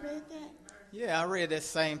you know I read that? Yeah, I read that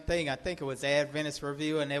same thing. I think it was Adventist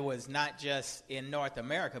Review, and it was not just in North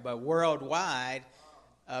America, but worldwide.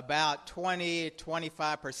 about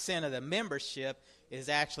 20-25% of the membership is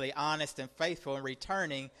actually honest and faithful in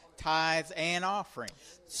returning tithes and offerings.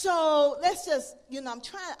 So let's just,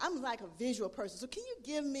 I'm like a visual person. So can you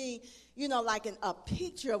give me, like a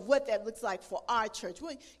picture of what that looks like for our church?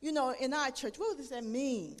 In our church, what does that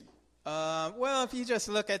mean? Well, if you just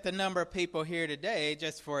look at the number of people here today,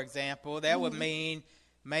 just for example, that would mean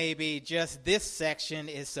maybe just this section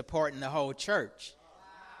is supporting the whole church.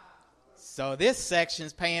 So this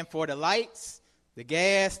section's paying for the lights, the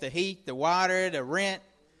gas, the heat, the water, the rent,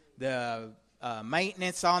 the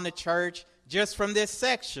maintenance on the church, just from this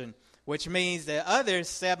section, which means the other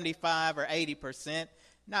 75 or 80%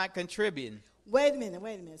 not contributing. Wait a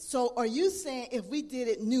minute. So are you saying if we did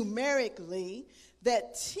it numerically,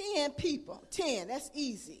 that 10 people, 10, that's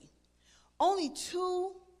easy, only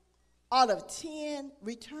 2 out of 10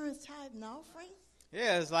 returns tithe and offering?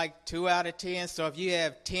 Yeah, it's like 2 out of 10. So if you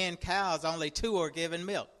have 10 cows, only 2 are giving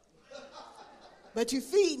milk. But you're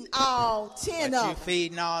feeding all 10 of them. You're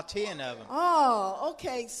feeding all 10 of them. Oh,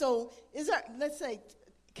 okay. So let's say,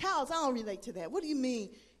 cows, I don't relate to that. What do you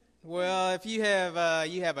mean? Well, if you have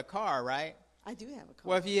a car, right? I do have a car.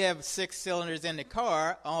 Well, if you have 6 cylinders in the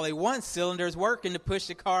car, only 1 cylinder is working to push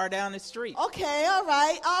the car down the street. Okay, all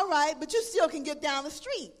right. But you still can get down the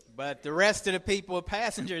street. But the rest of the people,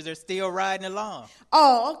 passengers, are still riding along.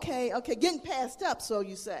 Oh, okay. Getting passed up, so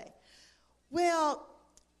you say. Well,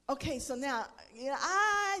 okay, so now,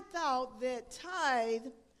 I thought that tithe,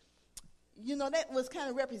 that was kind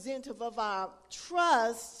of representative of our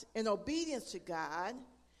trust and obedience to God.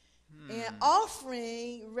 And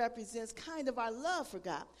offering represents kind of our love for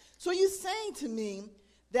God. So you're saying to me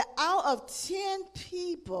that out of 10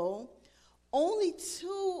 people, only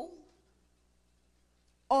 2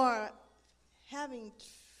 are having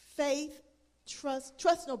faith, trust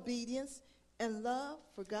and obedience, and love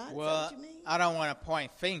for God? Well, is that what you mean? I don't want to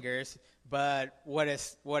point fingers, but what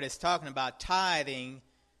it's talking about, tithing,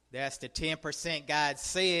 that's the 10% God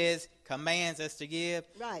says, commands us to give.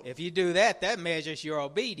 Right. If you do that, that measures your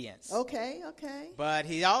obedience. Okay. But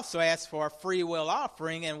he also asks for a free will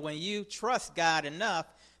offering, and when you trust God enough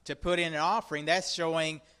to put in an offering, that's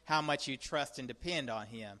showing how much you trust and depend on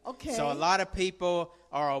him. Okay. So a lot of people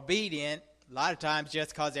are obedient, a lot of times just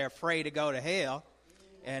because they're afraid to go to hell,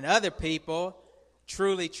 and other people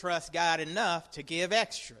truly trust God enough to give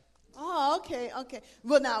extra. Oh, okay.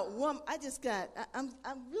 Well, now, I'm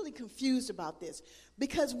really confused about this.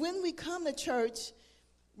 Because when we come to church,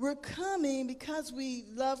 we're coming because we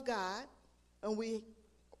love God and we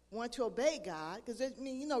want to obey God. Because,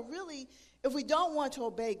 really, if we don't want to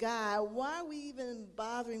obey God, why are we even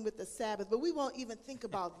bothering with the Sabbath? But we won't even think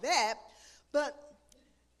about that. But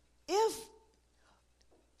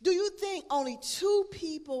do you think only 2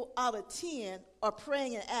 people out of 10 are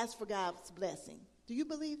praying and ask for God's blessing? Do you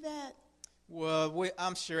believe that? Well,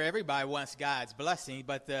 I'm sure everybody wants God's blessing,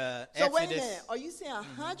 but the So Exodus, wait a minute. Are you saying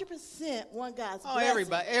 100% want God's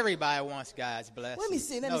blessing? everybody wants God's blessing. Let me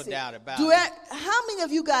see. No doubt about it. How many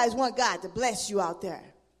of you guys want God to bless you out there?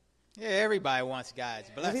 Yeah, everybody wants God's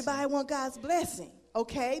blessing. Everybody want God's blessing.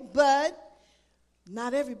 Okay, but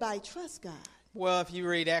not everybody trusts God. Well, if you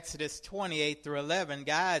read Exodus 28-11,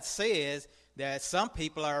 God says that some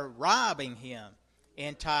people are robbing him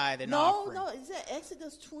in tithe and offering. No, is that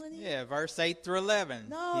Exodus 20? Yeah, verse 8-11.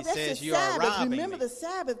 No, he that's says the you are Sabbath. robbing Remember me. the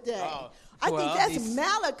Sabbath day. Oh, I well, think that's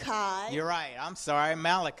Malachi. You're right. I'm sorry,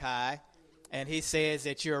 Malachi. And he says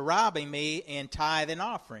that you're robbing me in tithe and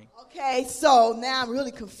offering. Okay, so now I'm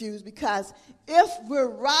really confused because if we're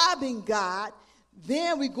robbing God,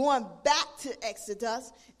 then we're going back to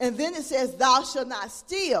Exodus, and then it says, thou shalt not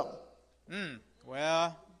steal.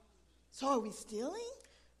 Well. So are we stealing?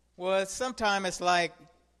 Well, sometimes it's like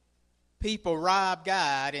people rob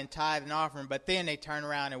God in tithe and offering, but then they turn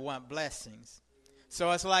around and want blessings.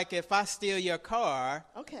 So it's like if I steal your car.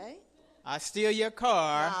 Okay. I steal your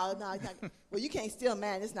car. No. Well, you can't steal,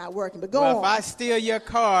 man. It's not working, but go on. If I steal your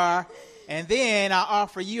car, and then I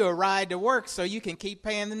offer you a ride to work so you can keep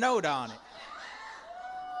paying the note on it.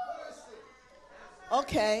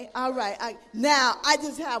 Okay, all right. Now, I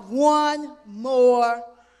just have one more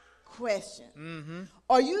question.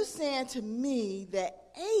 Are you saying to me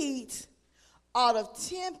that 8 out of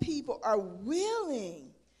 10 people are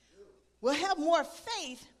willing, will have more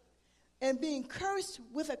faith in being cursed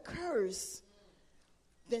with a curse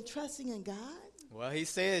than trusting in God? Well, he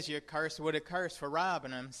says you're cursed with a curse for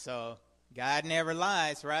robbing him, so God never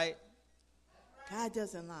lies, right? God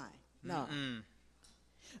doesn't lie. No.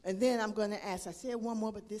 And then I'm going to ask, I said one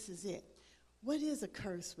more, but this is it. What is a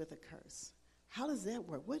curse with a curse? How does that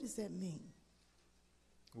work? What does that mean?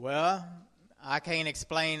 Well, I can't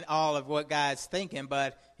explain all of what God's thinking,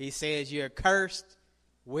 but he says you're cursed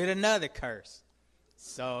with another curse.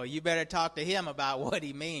 So you better talk to him about what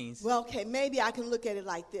he means. Well, okay, maybe I can look at it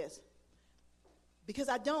like this. Because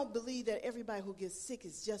I don't believe that everybody who gets sick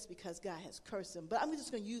is just because God has cursed them. But I'm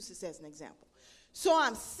just going to use this as an example. So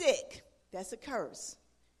I'm sick. That's a curse.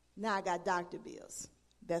 Now I got doctor bills.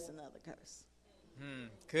 That's another curse.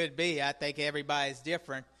 Could be. I think everybody's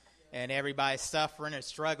different, and everybody's suffering or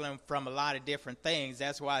struggling from a lot of different things.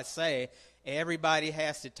 That's why I say everybody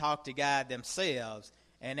has to talk to God themselves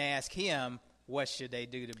and ask him what should they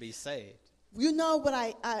do to be saved. You know what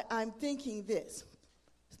I'm thinking this.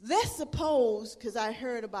 Let's suppose, because I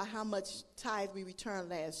heard about how much tithe we returned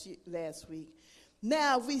last week.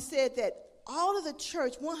 Now, if we said that all of the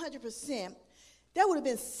church, 100%, that would have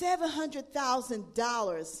been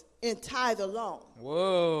 $700,000 in tithe alone.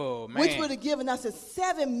 Whoa, man. Which would have given us a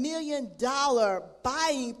 $7 million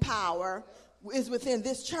buying power is within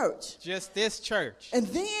this church. Just this church. And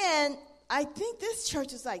then I think this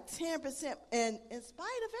church is like 10%, and in spite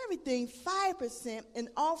of everything, 5% in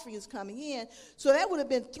offerings coming in. So that would have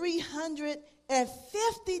been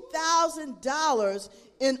 $350,000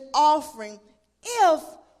 in offering if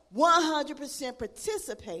 100%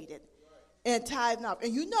 participated in tithe and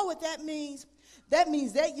offering. And you know what that means? That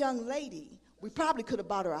means that young lady, we probably could have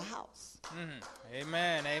bought her a house.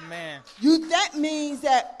 Amen, amen. That means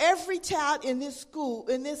that every child in this school,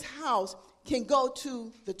 in this house, can go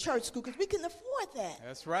to the church school because we can afford that.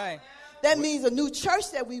 That's right. That means a new church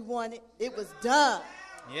that we wanted, it was done.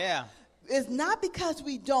 Yeah. It's not because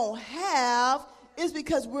we don't have, it's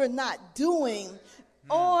because we're not doing,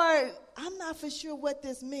 or I'm not for sure what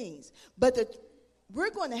this means. But we're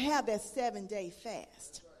going to have that 7-day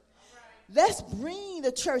fast. Let's bring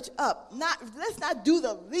the church up. Let's not do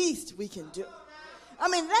the least we can do. I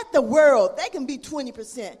mean, let the world, they can be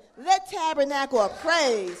 20%. Let Tabernacle of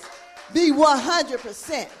Praise be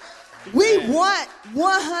 100%. We want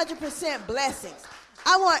 100% blessings.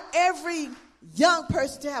 I want every young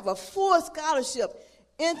person to have a full scholarship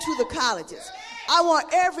into the colleges. I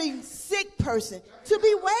want every sick person to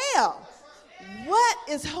be well. What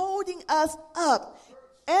is holding us up?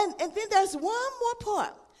 And then there's one more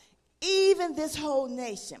part. Even this whole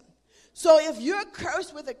nation. So if you're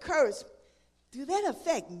cursed with a curse, do that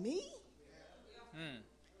affect me?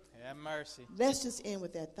 Have mercy. Let's just end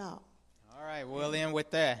with that thought. All right, we'll end with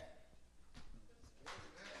that.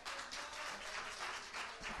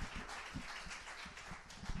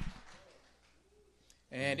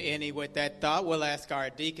 And ending with that thought, we'll ask our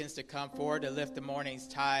deacons to come forward to lift the morning's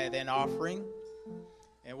tithe and offering.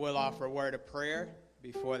 And we'll offer a word of prayer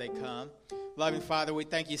before they come. Loving Father, we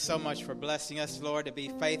thank you so much for blessing us, Lord, to be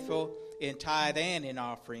faithful in tithe and in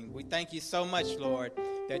offering. We thank you so much, Lord,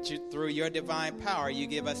 that through your divine power, you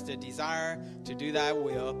give us the desire to do thy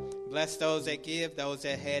will. Bless those that give, those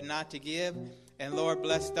that had not to give. And Lord,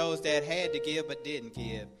 bless those that had to give but didn't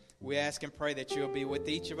give. We ask and pray that you'll be with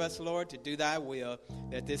each of us, Lord, to do thy will,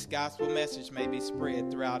 that this gospel message may be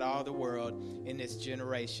spread throughout all the world in this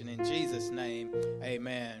generation. In Jesus' name,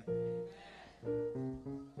 amen.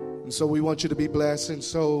 And so we want you to be blessed. And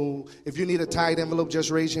so if you need a tithe envelope,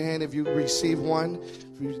 just raise your hand. If you receive one,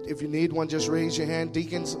 if you need one, just raise your hand.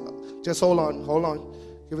 Deacons, just hold on.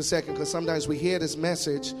 Give a second, because sometimes we hear this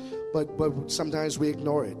message, but sometimes we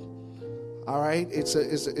ignore it. All right? It's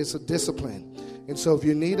a discipline. And so if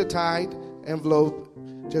you need a tithe envelope,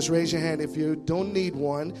 just raise your hand. If you don't need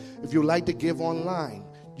one, if you like to give online,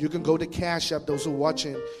 you can go to Cash App. Those who are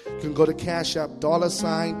watching, you can go to Cash App,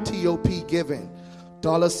 $TOP Giving.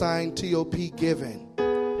 $TOP Giving.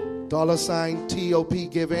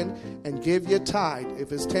 $TOP Giving. And give your tithe.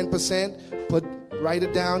 If it's 10%, write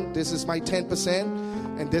it down. This is my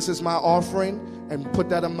 10%, and this is my offering. And put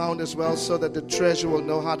that amount as well so that the treasurer will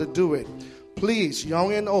know how to do it. Please,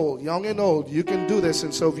 young and old, you can do this.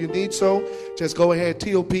 And so if you need so, just go ahead,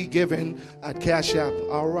 TOP Giving at Cash App.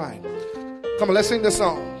 All right. Come on, let's sing the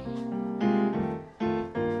song.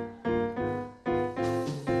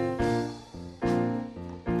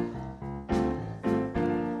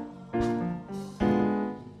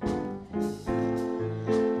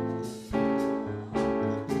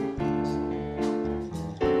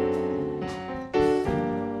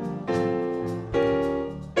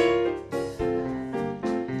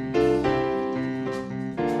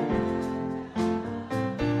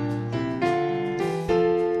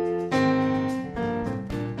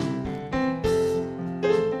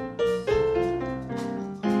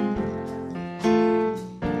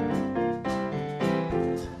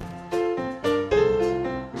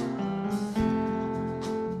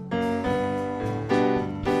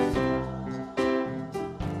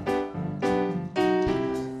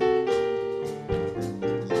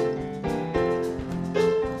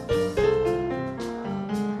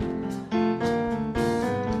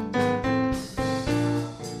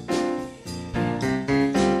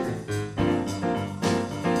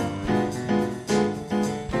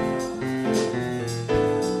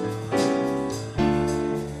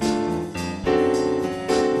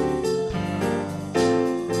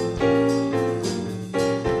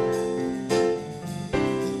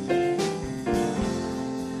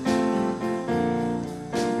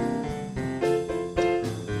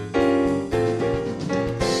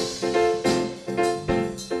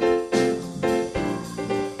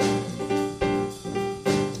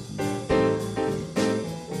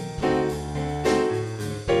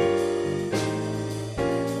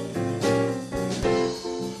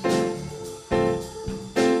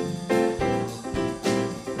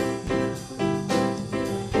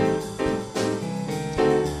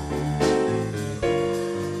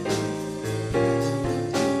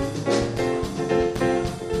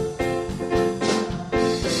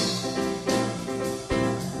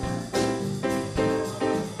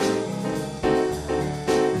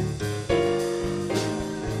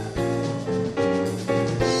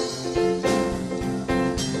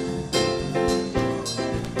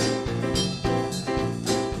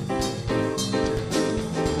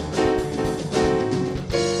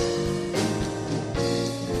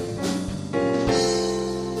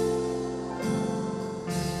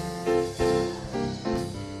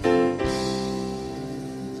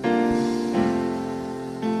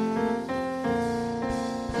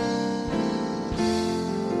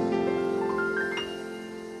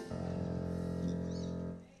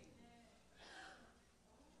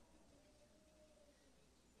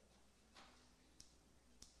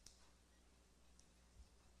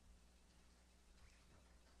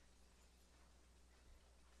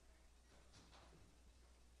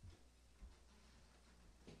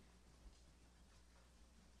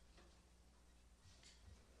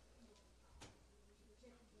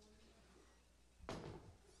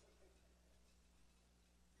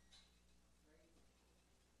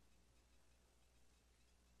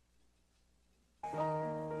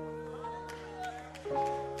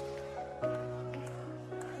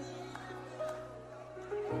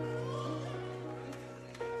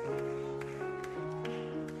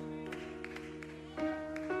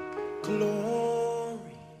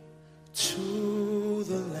 Glory to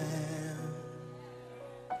the Lamb.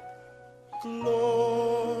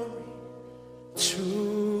 Glory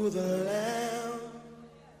to the Lamb.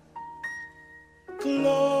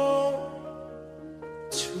 Glory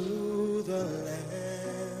to the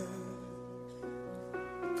Lamb.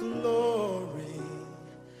 Glory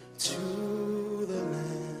to the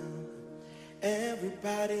Lamb.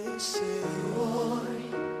 Everybody say glory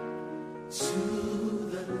to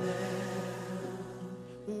the Lamb.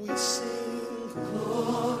 We sing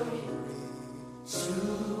glory to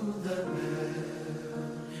the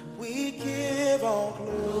Lamb. We give all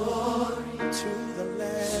glory to the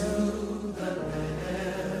Lamb.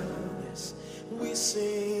 Yes, we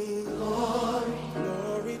sing glory,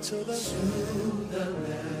 glory to the Lamb.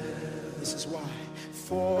 This is why.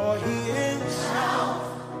 For he is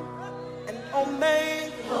Alpha and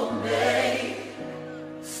Omega,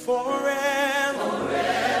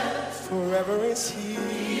 forever is he,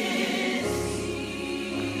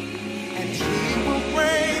 and he will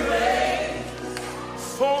reign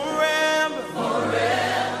forever.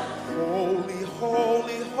 Holy,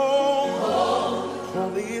 holy, holy,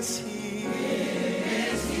 holy is he.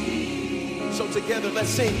 So together let's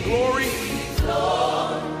sing glory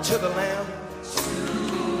to the Lamb.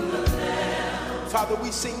 Father,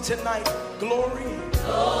 we sing tonight glory,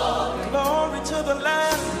 glory to the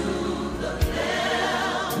Lamb.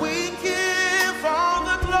 We give all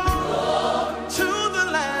the glory to the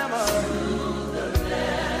Lamb.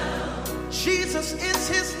 Jesus is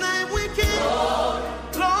his name. We give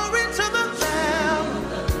glory to the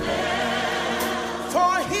Lamb.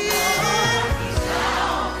 For he is,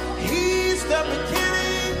 he's the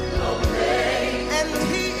beginning, and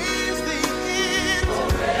he is the end.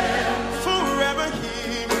 Forever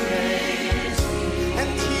he remains, and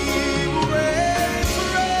he will reign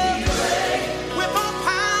forever with all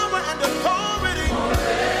power and authority.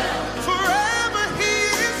 Forever he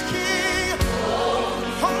is king.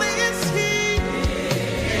 Holy is he,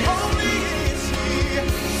 holy is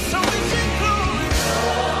he. So we sing glory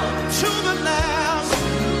to the Lamb.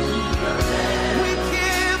 We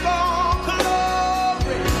give all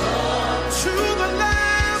glory to the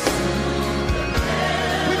Lamb.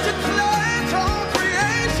 We declare to all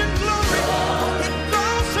creation glory. It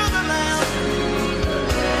goes to the Lamb.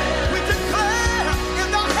 We declare in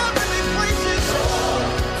the heavenly places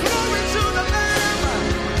glory to the Lamb.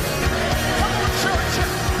 Come on, church.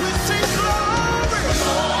 We sing glory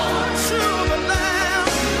to the Lamb.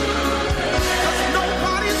 'Cause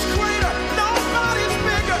nobody's greater, nobody's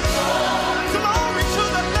bigger. Glory to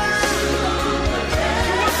the Lamb.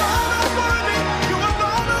 You alone are worthy. You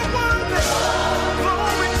alone are worthy.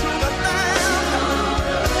 Glory to the Lamb.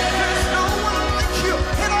 There's no one like you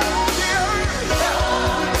in all the earth.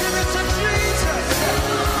 We give it to Jesus.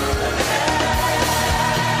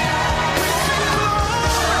 We sing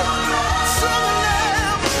glory to the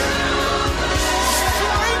Lamb.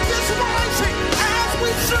 Strength is rising as we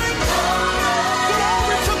sing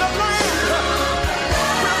glory to the Lamb.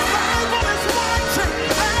 Revival is rising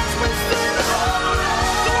as we sing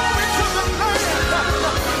glory to the Lamb.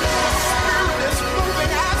 The Spirit is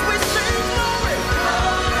moving as we sing glory.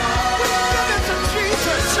 We give it to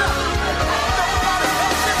Jesus. Nobody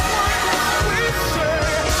else is worthy. We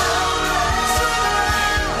sing to the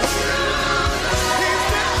Lamb. He's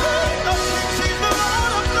the King of kings. He's the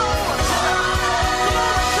Lord of lords.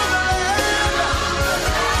 Glory to the Lamb.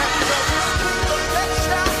 And of his kingdom there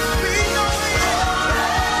shall be no end.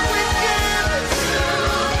 We give it.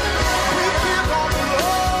 We give all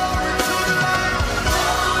glory to the Lamb.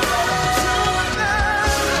 To the Lamb.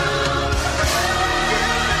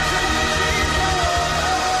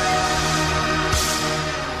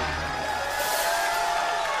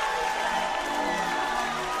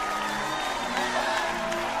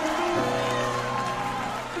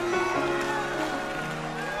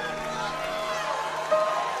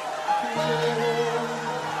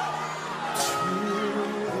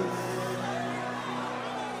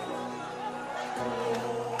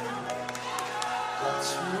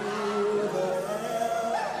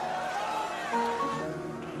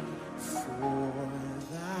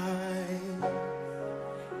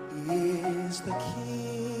 Is the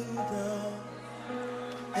kingdom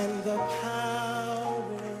and the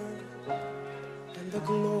power and the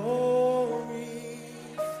glory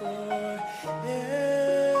forever.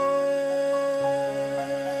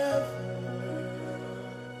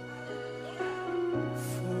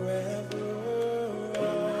 Forever.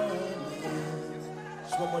 Amen.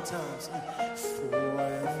 Just one more time. For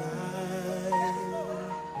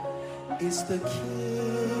thine is the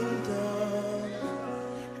kingdom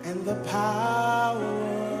and the power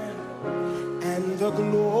the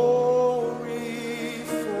glory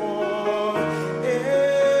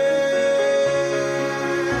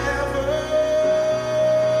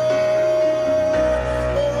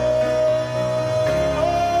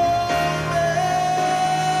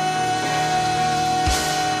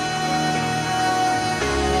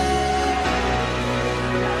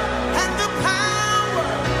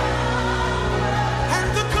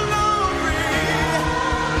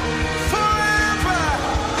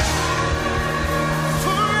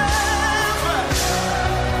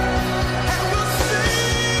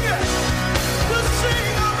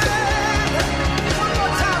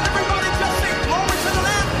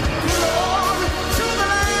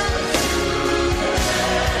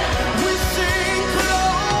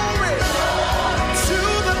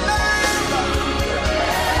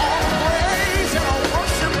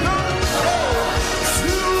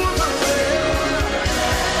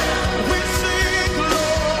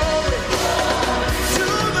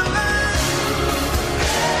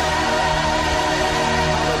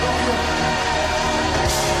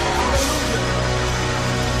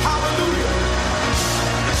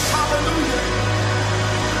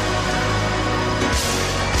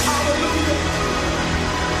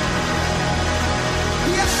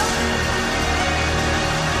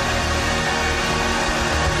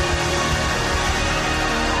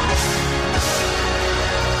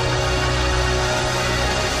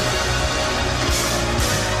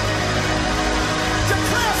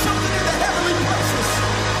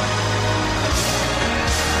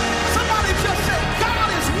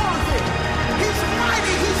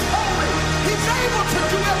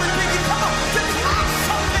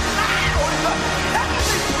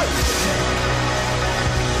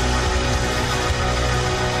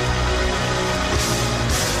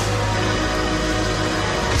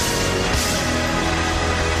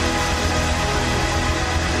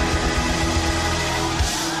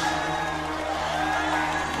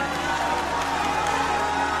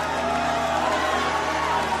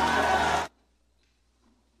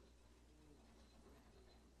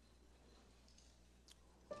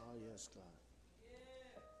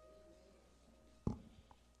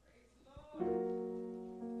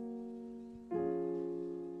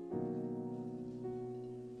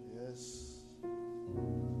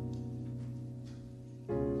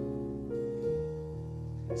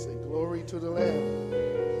Say glory to the Lamb.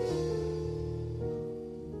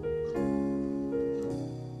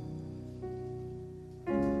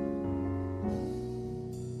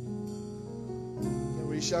 And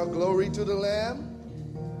we shout glory to the Lamb.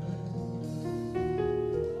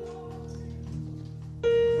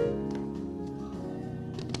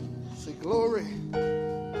 Say glory.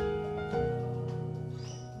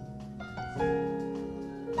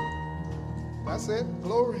 That's it,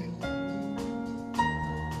 glory.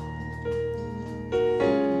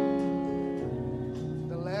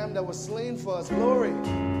 That was slain for us. Glory.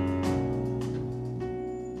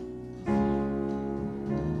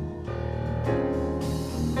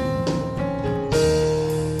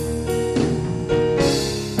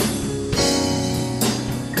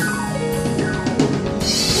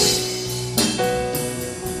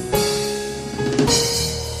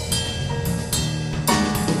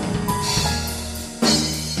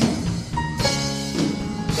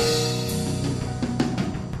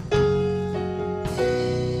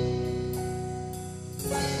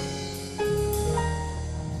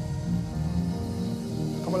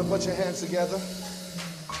 Put your hands together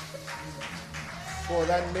for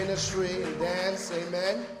that ministry and dance.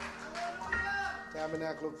 Amen.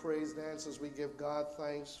 Tabernacle of Praise dancers, we give God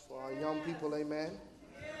thanks for our young people. Amen.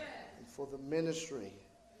 And for the ministry.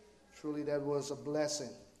 Truly, that was a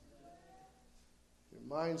blessing.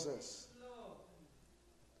 Reminds us,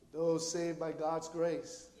 those saved by God's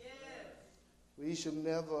grace, we should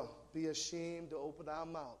never be ashamed to open our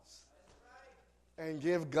mouths and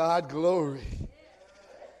give God glory.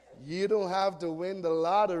 You don't have to win the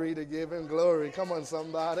lottery to give him glory. Come on,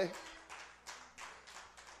 somebody.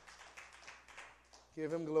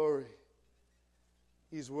 Give him glory.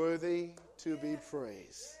 He's worthy to be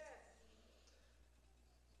praised.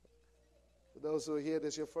 For those who are here,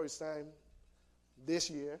 this is your first time this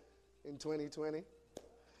year in 2020.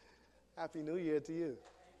 Happy New Year to you.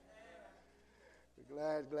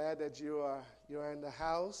 We're glad that you're in the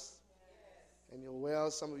house and you're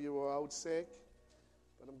well. Some of you are out sick.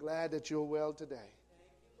 But I'm glad that you're well today. Thank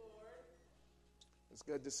you, Lord. It's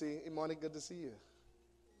good to see you. Imani, good to see you.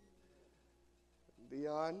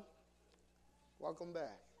 Dion, welcome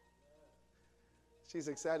back. She's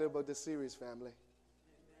excited about this series, family.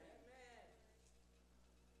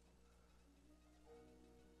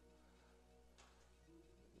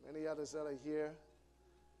 Many others that are here,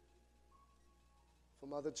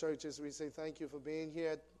 From other churches, we say thank you for being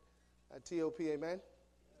here at TOP. Amen?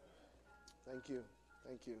 Thank you.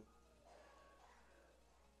 Thank you.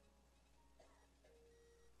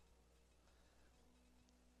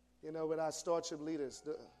 You know, with our stewardship leaders,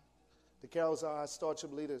 the carols are our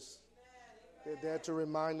stewardship leaders. They're there to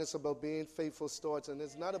remind us about being faithful stewards. And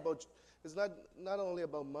it's not only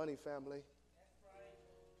about money, family.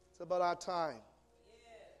 It's about our time.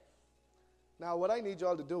 Now, what I need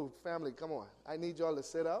y'all to do, family, come on. I need y'all to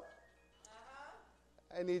sit up.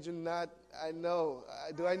 I need you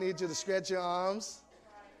do I need you to stretch your arms?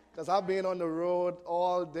 Because I've been on the road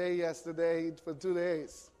all day yesterday for 2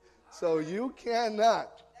 days. So you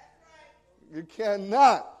cannot,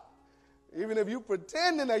 even if you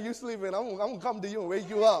pretending that you're sleeping, I'm going to come to you and wake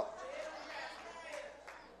you up.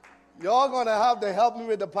 Y'all going to have to help me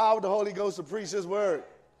with the power of the Holy Ghost to preach His word.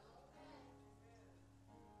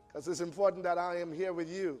 Because it's important that I am here with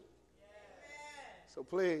you. So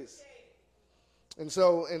please. And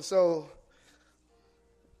so,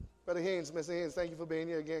 Brother Haynes, Mr. Haynes, thank you for being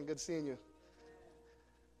here again. Good seeing you.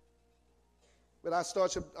 With our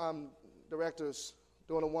stewardship directors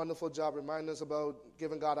doing a wonderful job reminding us about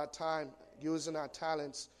giving God our time, using our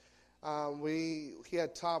talents. We here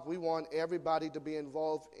at TOP, we want everybody to be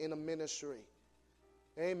involved in a ministry.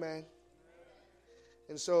 Amen.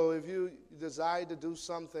 And so if you desire to do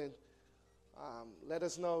something, let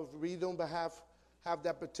us know. If we don't have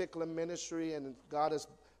that particular ministry and God has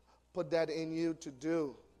put that in you to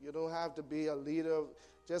do, you don't have to be a leader.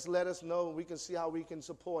 Just let us know. We can see how we can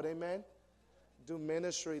support. Amen. Do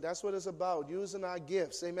ministry. That's what it's about, using our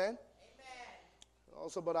gifts. Amen? Amen.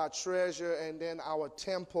 Also about our treasure and then our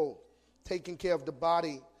temple, taking care of the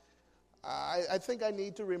body. I think I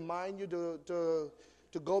need to remind you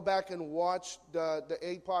to go back and watch the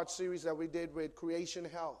 8-part series that we did with Creation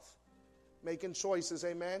Health. Making choices,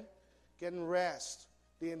 amen? Getting rest.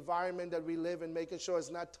 The environment that we live in, making sure it's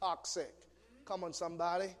not toxic. Come on,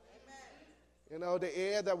 somebody. You know, the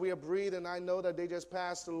air that we are breathing, I know that they just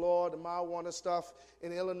passed the law, the marijuana stuff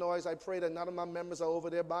in Illinois. I pray that none of my members are over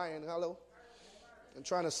there buying, hello, and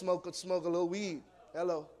trying to smoke a little weed,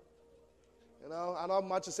 hello. You know, I don't have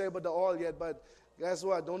much to say about the oil yet, but guess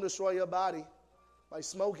what? Don't destroy your body by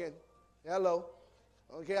smoking, hello.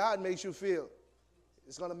 I don't care how it makes you feel.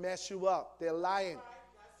 It's going to mess you up. They're lying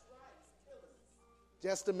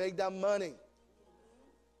just to make that money.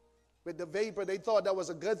 With the vapor, they thought that was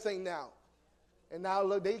a good thing now. And now,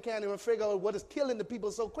 look, they can't even figure out what is killing the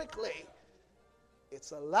people so quickly.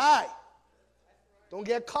 It's a lie. Don't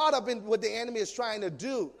get caught up in what the enemy is trying to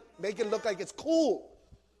do. Make it look like it's cool.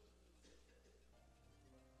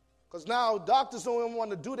 Because now doctors don't even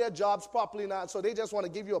want to do their jobs properly now, so they just want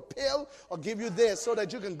to give you a pill or give you this so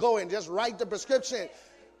that you can go and just write the prescription.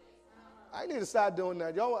 I need to start doing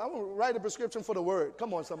that. Yo, I'm going to write a prescription for the word.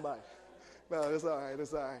 Come on, somebody. No, it's all right.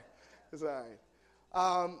 It's all right. It's all right.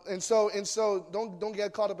 And so don't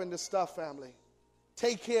get caught up in this stuff, family.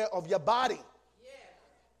 Take care of your body. Yeah.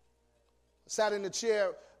 Sat in the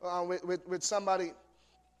chair with somebody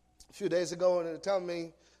a few days ago, and they tell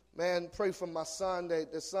me, man, pray for my son.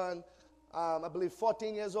 The son, I believe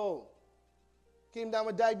 14 years old, came down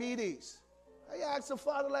with diabetes. I asked the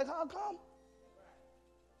father, like, how come?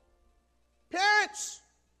 Parents,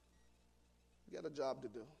 you got a job to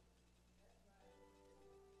do.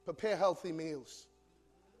 Prepare healthy meals.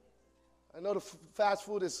 I know the fast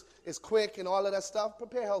food is quick and all of that stuff.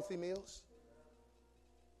 Prepare healthy meals.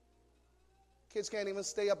 Kids can't even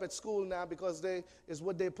stay up at school now because it's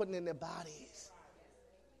what they're putting in their bodies.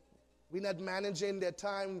 We're not managing their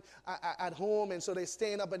time at home, and so they're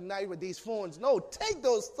staying up at night with these phones. No, take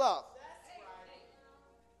those stuff.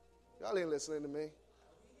 Y'all ain't listening to me.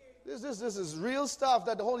 This is real stuff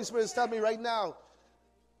that the Holy Spirit is telling me right now.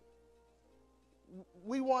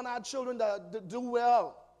 We want our children to do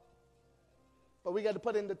well. But we got to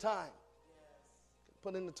put in the time.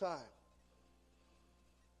 Put in the time.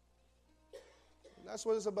 And that's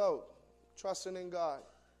what it's about. Trusting in God.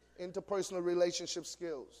 Interpersonal relationship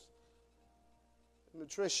skills.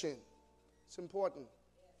 Nutrition. It's important.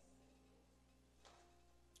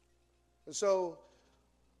 And so,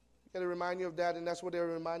 got to remind you of that, and that's what they're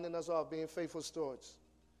reminding us of, being faithful stewards.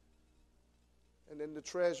 And then the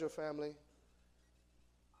treasure, family.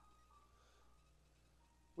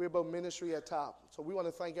 We're about ministry at TOP. So we want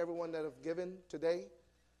to thank everyone that have given today.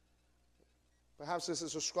 Perhaps this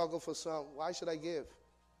is a struggle for some. Why should I give?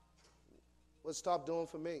 What's TOP doing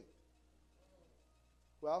for me?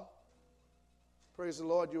 Well, praise the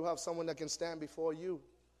Lord, you have someone that can stand before you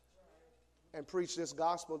and preach this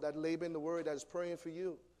gospel, that labor in the word, that is praying for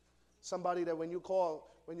you. Somebody that when you call,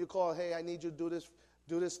 hey, I need you to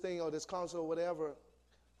do this thing or this counsel or whatever,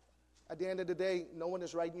 At the end of the day, no one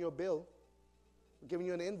is writing you a bill, giving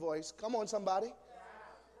you an invoice. Come on, somebody.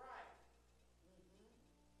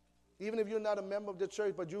 Even if you're not a member of the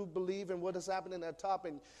church, but you believe in what is happening at top,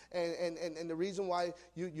 and the reason why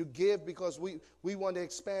you give, because we want to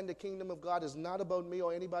expand the kingdom of God, is not about me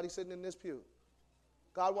or anybody sitting in this pew.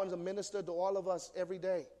 God wants to minister to all of us every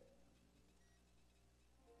day.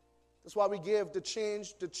 That's why we give, to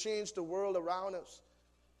change the world around us.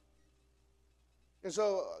 And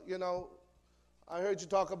so, I heard you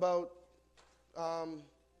talk about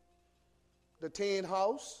the teen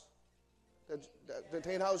house. The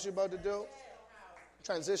teen house you're about to do,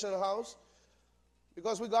 transitional house,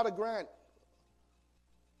 because we got a grant.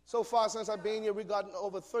 So far since I've been here, we got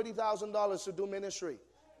over $30,000 to do ministry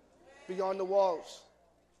beyond the walls.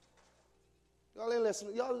 Y'all ain't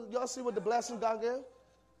listening. Y'all see what the blessing God gave?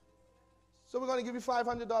 So we're going to give you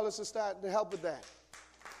 $500 to start to help with that.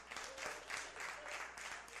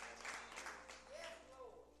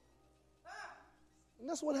 And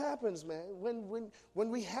that's what happens, man. When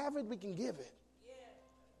we have it, we can give it.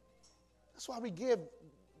 That's why we give.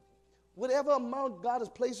 Whatever amount God has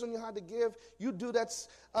placed on your heart to give, you do that,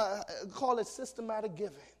 call it systematic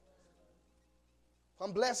giving. If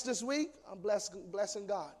I'm blessed this week, I'm blessing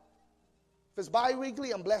God. If it's bi-weekly,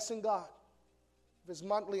 I'm blessing God. If it's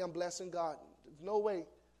monthly, I'm blessing God. There's no way.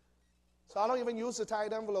 So I don't even use the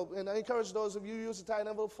tithe envelope. And I encourage those of you who use the tithe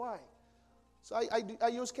envelope, fine. So I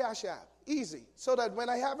use Cash App. Easy. So that when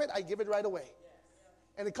I have it, I give it right away.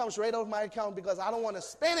 And it comes right out of my account because I don't want to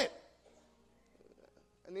spend it.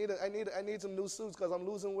 I need some new suits because I'm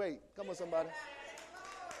losing weight. Come on, somebody.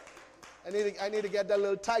 I need to get that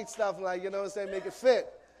little tight stuff, like, make it fit.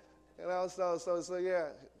 So yeah.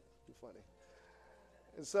 You're funny.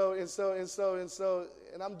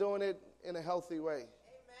 And I'm doing it in a healthy way.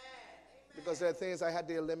 Because there are things I had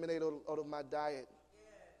to eliminate out of my diet.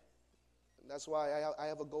 That's why I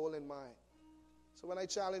have a goal in mind. So when I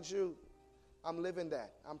challenge you, I'm living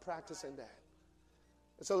that. I'm practicing that.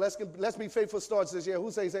 And so let's be faithful starts this year.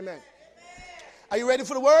 Who says amen? Are you ready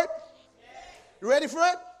for the word? You ready for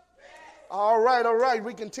it? All right.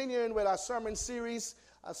 We're continuing with our sermon series.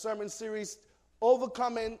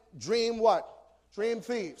 Overcoming dream what? Dream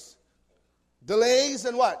thieves. Delays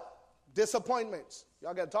and what? Disappointments.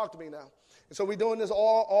 Y'all got to talk to me now. And so we're doing this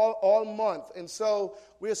all month. And so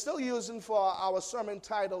we're still using for our sermon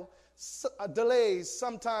title, Delays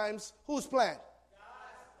Sometimes. Whose plan?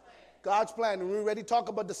 God's plan. And we already talked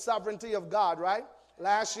about the sovereignty of God, right?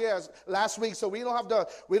 Last week. So we don't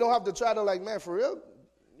have to try to, like, man, for real?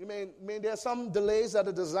 You mean there's some delays that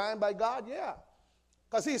are designed by God? Yeah.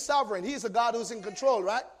 Because he's sovereign. He's a God who's in control,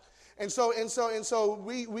 right? And so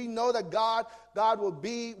we know that God will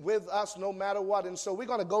be with us no matter what. And so we're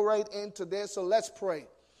going to go right into this. So let's pray.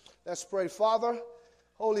 Let's pray. Father,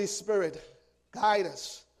 Holy Spirit, guide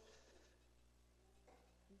us.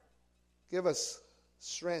 Give us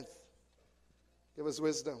strength. Give us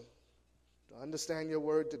wisdom to understand your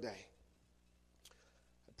word today.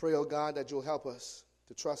 I pray, oh God, that you'll help us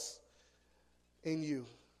to trust in you.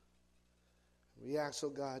 We ask, oh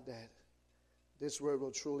God, that this word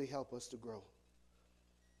will truly help us to grow.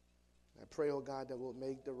 I pray, oh God, that we'll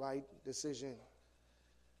make the right decision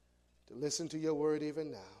to listen to your word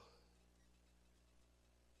even now.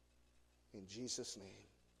 In Jesus' name,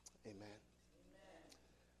 amen.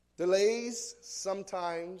 Delays,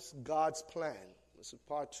 sometimes God's plan. This is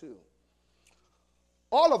part 2.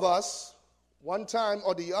 All of us, one time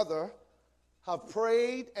or the other, have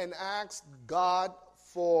prayed and asked God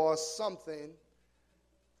for something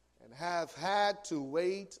and have had to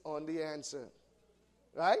wait on the answer.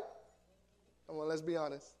 Right? Come on, let's be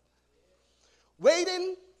honest.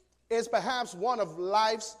 Waiting is perhaps one of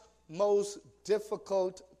life's most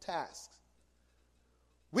difficult tasks.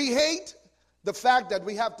 We hate the fact that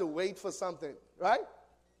we have to wait for something, right?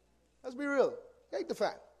 Let's be real. Hate the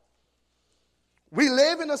fact. We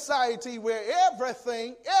live in a society where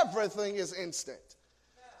everything is instant.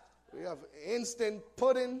 We have instant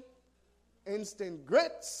pudding, instant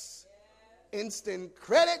grits, instant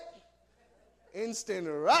credit, instant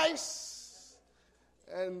rice,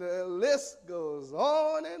 and the list goes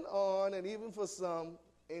on, and even for some,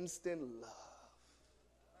 instant love.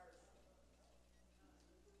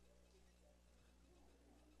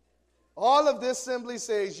 All of this simply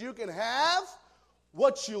says you can have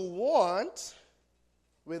what you want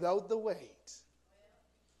without the wait.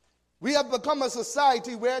 We have become a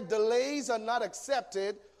society where delays are not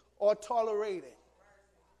accepted or tolerated.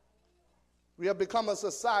 We have become a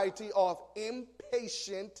society of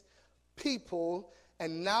impatient people,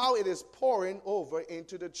 and now it is pouring over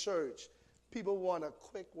into the church. People want a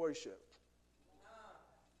quick worship.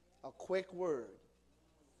 a quick word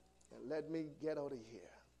and let me get out of here.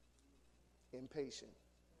 Impatient.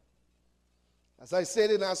 As I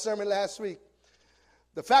said in our sermon last week,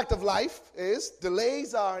 the fact of life is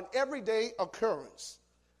delays are an everyday occurrence.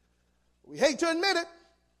 We hate to admit it,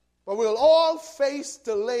 but we'll all face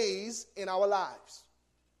delays in our lives.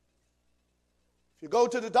 If you go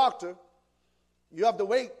to the doctor, you have to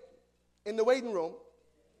wait in the waiting room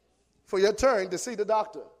for your turn to see the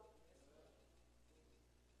doctor. If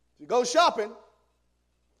you go shopping,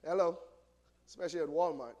 hello, especially at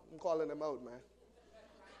Walmart, I'm calling them out, man.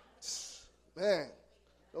 Man,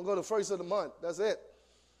 don't go the first of the month. That's it.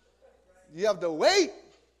 You have to wait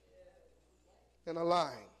in a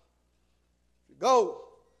line. If you go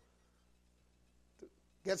to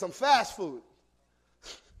get some fast food,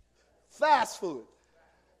 you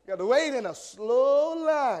got to wait in a slow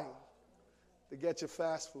line to get your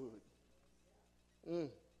fast food. When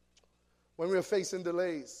we're facing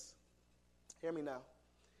delays, hear me now,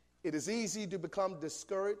 it is easy to become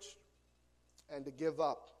discouraged and to give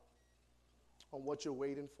up on what you're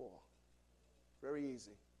waiting for. Very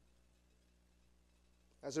easy.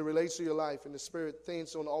 As it relates to your life in the spirit,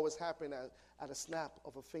 things don't always happen at a snap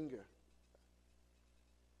of a finger.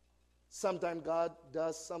 Sometimes God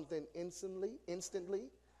does something instantly,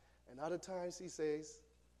 and other times he says,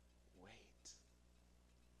 wait.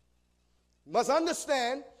 You must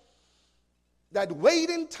understand that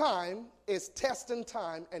waiting time is testing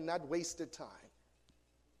time and not wasted time.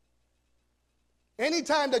 Any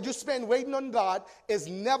time that you spend waiting on God is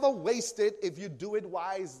never wasted if you do it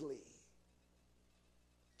wisely.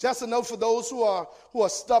 Just a note for those who are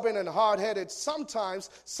stubborn and hard-headed, sometimes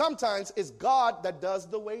it's God that does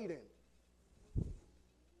the waiting.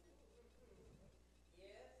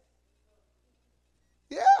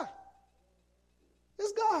 Yeah.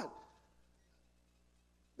 It's God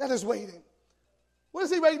that is waiting. What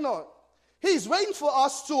is he waiting on? He's waiting for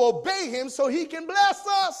us to obey him so he can bless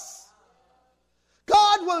us.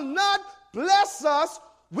 God will not bless us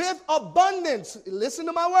with abundance. Listen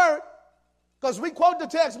to my word. Because we quote the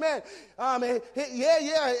text, man.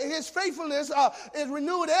 His faithfulness is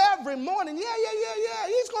renewed every morning. Yeah.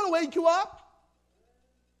 He's going to wake you up.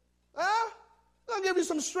 He's going to give you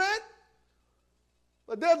some strength.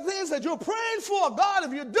 But there are things that you're praying for. God,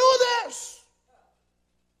 if you do this.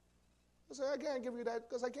 I say, I can't give you that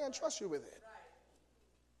because I can't trust you with it.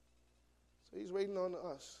 So he's waiting on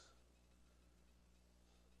us.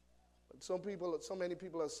 But so many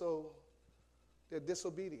people are they're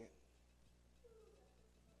disobedient.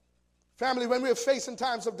 Family, when we're facing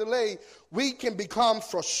times of delay, we can become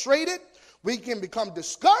frustrated, we can become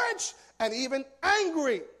discouraged, and even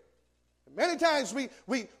angry. Many times we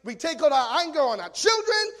take out our anger on our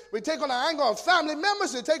children, we take out our anger on family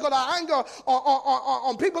members, we take out our anger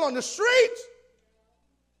on people on the street.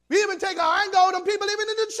 We even take our anger out on people even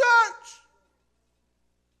in the church.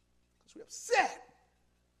 Because we're upset.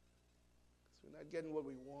 Because we're not getting what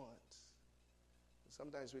we want. And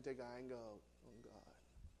sometimes we take our anger out on God.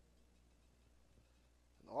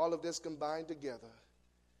 And all of this combined together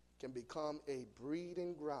can become a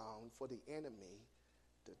breeding ground for the enemy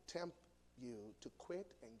to tempt you to quit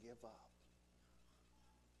and give up.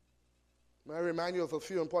 May I remind you of a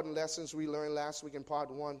few important lessons we learned last week in part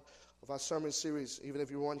 1 of our sermon series. Even if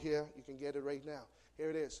you weren't here, you can get it right now. Here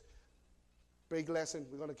it is. Big lesson.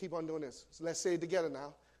 We're going to keep on doing this. So let's say it together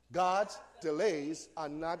now. God's delays are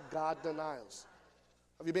not God denials.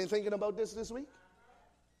 Have you been thinking about this week?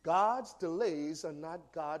 God's delays are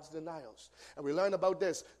not God's denials. And we learned about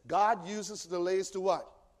this. God uses delays to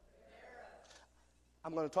what?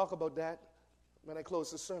 I'm going to talk about that when I close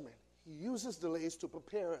the sermon. He uses delays to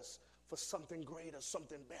prepare us for something greater,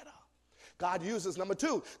 something better. God uses, number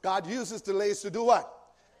 2, God uses delays to do what?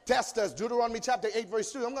 Test us. Deuteronomy chapter 8,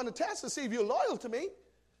 verse 2. I'm going to test to see if you're loyal to me,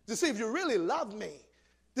 to see if you really love me,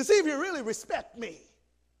 to see if you really respect me.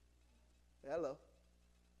 Hello.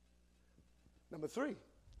 Number 3.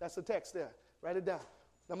 That's the text there. Write it down.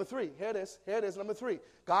 Number 3. Here it is. Number 3.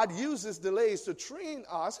 God uses delays to train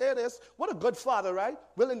us. Here it is. What a good father, right?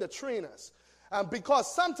 Willing to train us.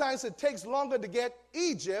 Because sometimes it takes longer to get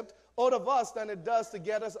Egypt out of us than it does to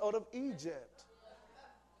get us out of Egypt.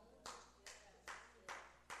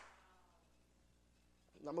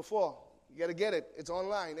 Number 4. You got to get it. It's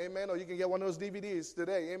online. Amen. Or you can get one of those DVDs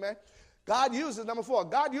today. Amen. God uses, number 4.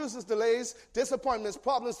 God uses delays, disappointments,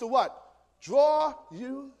 problems to what? Draw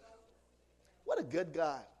you. What a good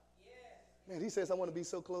God. Man, he says, I want to be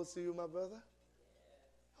so close to you, my brother.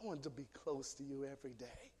 I want to be close to you every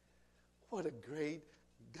day. What a great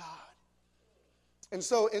God. And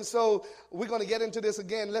so we're going to get into this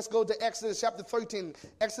again. Let's go to Exodus chapter 13.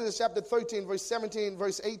 Exodus chapter 13, verse 17,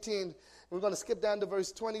 verse 18. We're going to skip down to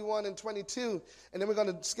verse 21 and 22. And then we're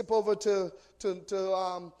going to skip over to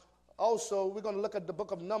also, we're going to look at the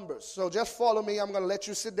book of Numbers. So just follow me. I'm going to let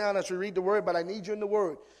you sit down as we read the word, but I need you in the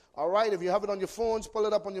word. All right? If you have it on your phones, pull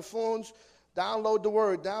it up on your phones. Download the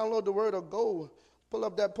word. Download the word, or go pull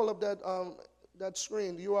up that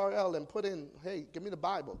screen, the URL, and put in, hey, give me the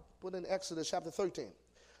Bible. Put in Exodus chapter 13.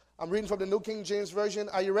 I'm reading from the New King James Version.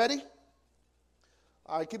 Are you ready?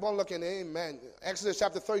 All right, keep on looking. Amen. Exodus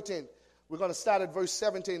chapter 13. We're going to start at verse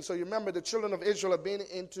 17. So you remember the children of Israel have been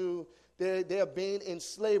they have been in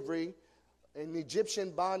slavery, in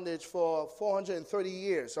Egyptian bondage for 430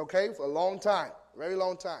 years, okay? For a long time, very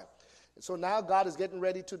long time. And so now God is getting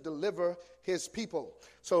ready to deliver his people.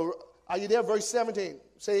 So are you there? Verse 17.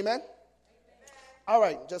 Say amen. All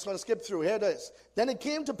right, just going to skip through. Here it is. Then it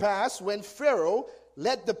came to pass when Pharaoh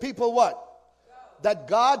let the people what? Go. That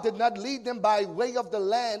God did not lead them by way of the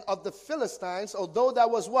land of the Philistines, although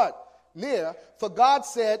that was what? Near. For God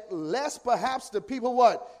said, lest perhaps the people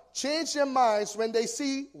what? Change their minds when they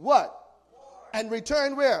see what? War. And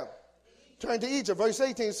return where? Turn to Egypt. Verse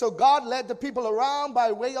 18. So God led the people around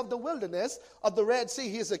by way of the wilderness of the Red Sea.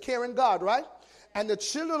 He is a caring God, right? And the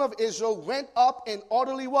children of Israel went up in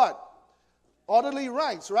orderly what? Orderly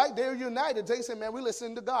ranks, right? They're united. They say, man, we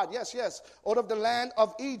listen to God. Yes, yes. Out of the land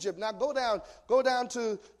of Egypt. Now go down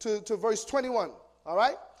to verse 21. All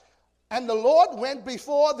right? And the Lord went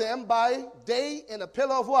before them by day in a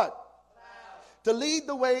pillar of what? Cloud. To lead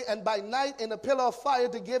the way, and by night in a pillar of fire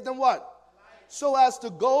to give them what? Light. So as to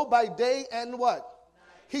go by day and what? Night.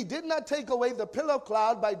 He did not take away the pillar of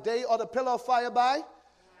cloud by day or the pillar of fire by night.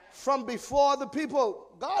 From before the people.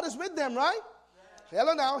 God is with them, right?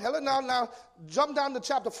 Hello now. Now jump down to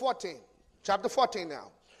chapter 14. Chapter 14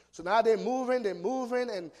 now. So now they're moving,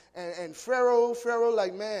 and Pharaoh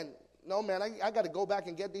like, man, no man, I got to go back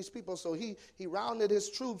and get these people. So he rounded his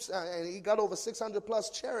troops, and he got over 600 plus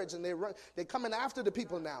chariots, and they're coming after the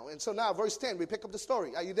people now. And so now verse 10, we pick up the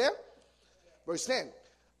story. Are you there? Verse 10.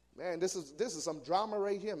 Man, this is some drama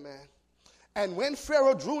right here, man. And when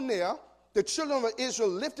Pharaoh drew near, the children of Israel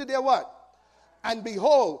lifted their what? And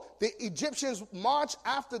behold, the Egyptians marched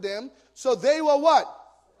after them. So they were what?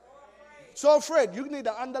 So afraid. You need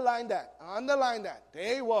to underline that. Underline that.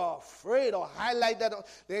 They were afraid, or highlight that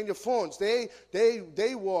there in your phones. They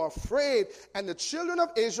were afraid. And the children of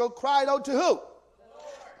Israel cried out to who?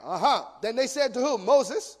 Then they said to who?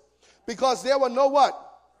 Moses. Because there were no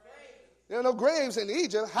what? There were no graves in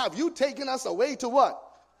Egypt. Have you taken us away to what?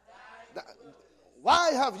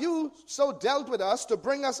 Why have you so dealt with us to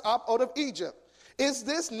bring us up out of Egypt? Is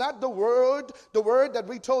this not the word that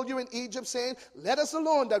we told you in Egypt, saying, let us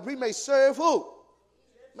alone that we may serve who?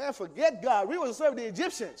 Man, forget God. We want to serve the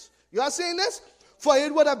Egyptians. You are seeing this? For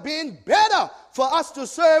it would have been better for us to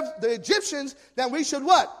serve the Egyptians than we should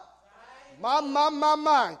what?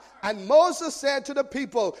 My. And Moses said to the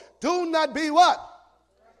people, do not be what?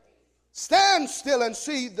 Stand still and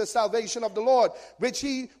see the salvation of the Lord, which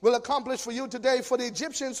he will accomplish for you today. For the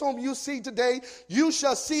Egyptians whom you see today, you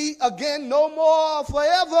shall see again no more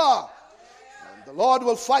forever. And the Lord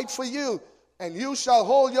will fight for you, and you shall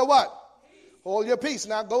hold your what? Hold your peace.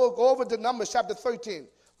 Now go over to Numbers chapter 13.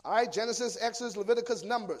 All right, Genesis, Exodus, Leviticus,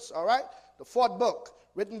 Numbers. All right, the fourth book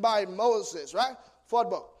written by Moses, right? Fourth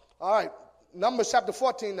book. All right, Numbers chapter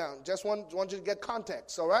 14 now. Just want you to get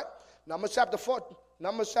context, all right? Numbers chapter 14.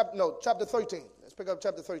 Chapter 13. Let's pick up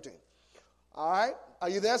chapter 13. All right. Are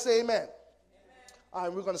you there? Say amen. All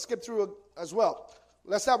right, we're going to skip through as well.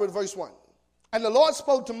 Let's start with verse 1. And the Lord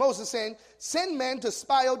spoke to Moses, saying, send men to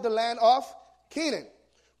spy out the land of Canaan,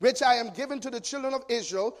 which I am given to the children of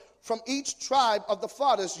Israel. From each tribe of the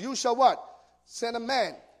fathers you shall what? Send a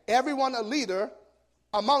man, everyone a leader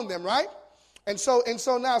among them, right? And so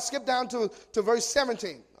now skip down to verse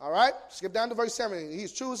 17. All right? Skip down to verse 17.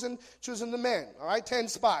 He's choosing the men. All right? 10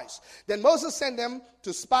 spies. Then Moses sent them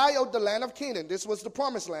to spy out the land of Canaan. This was the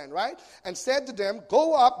promised land, right? And said to them,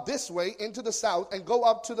 go up this way into the south and go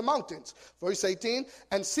up to the mountains. Verse 18.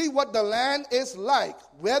 And see what the land is like.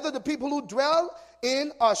 Whether the people who dwell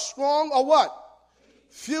in are strong or what?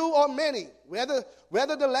 Few or many, whether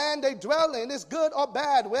the land they dwell in is good or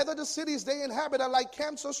bad, whether the cities they inhabit are like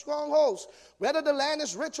camps or strongholds, whether the land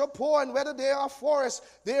is rich or poor, and whether there are forests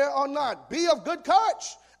there or not. Be of good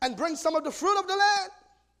courage and bring some of the fruit of the land.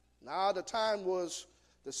 Now the time was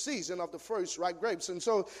the season of the first ripe grapes. And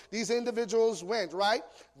so these individuals went, right?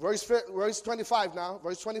 Verse 25 now,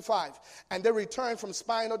 verse 25. And they returned from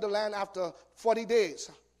spying out the land after 40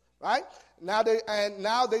 days. Right? Now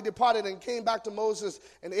they departed and came back to Moses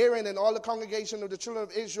and Aaron and all the congregation of the children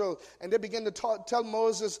of Israel, and they began to tell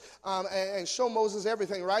Moses and show Moses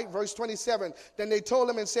everything. Right? Verse 27. Then they told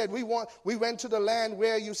him and said, we went to the land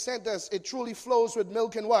where you sent us. It truly flows with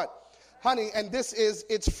milk and what? Honey, and this is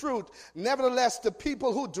its fruit. Nevertheless, the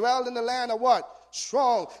people who dwell in the land are what?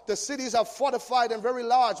 Strong. The cities are fortified and very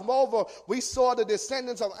large. Moreover, we saw the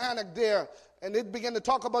descendants of Anak there. And it began to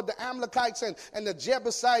talk about the Amalekites and the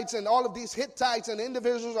Jebusites and all of these Hittites and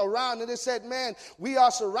individuals around. And they said, man, we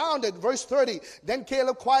are surrounded. Verse 30. Then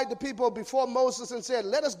Caleb quieted the people before Moses and said,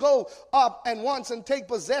 let us go up at once and take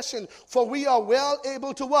possession, for we are well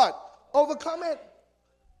able to what? Overcome it.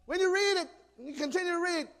 When you read it, you continue to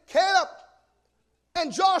read, Caleb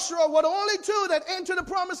and Joshua were the only two that entered the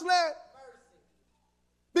promised land.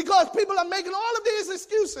 Because people are making all of these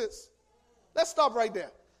excuses. Let's stop right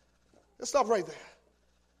there. Let's stop right there.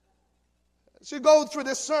 As you go through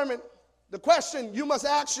this sermon, the question you must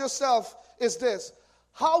ask yourself is this: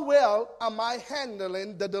 how well am I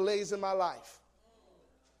handling the delays in my life?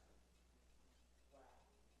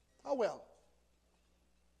 How well?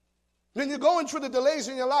 When you're going through the delays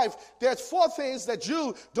in your life, there's 4 things that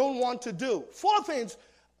you don't want to do. 4 things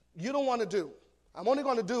you don't want to do. I'm only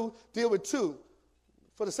going to deal with 2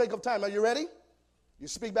 for the sake of time. Are you ready? You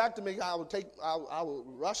speak back to me. I will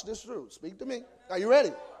rush this through. Speak to me. Are you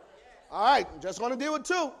ready? All right. I'm just going to deal with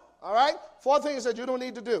 2. All right. 4 things that you don't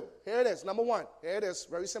need to do. Here it is. Number 1. Here it is.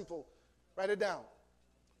 Very simple. Write it down.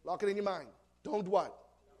 Lock it in your mind. Don't what?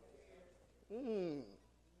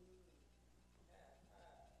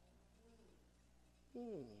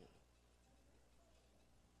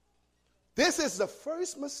 This is the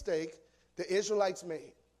first mistake the Israelites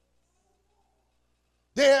made.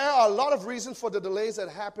 There are a lot of reasons for the delays that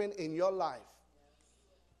happen in your life.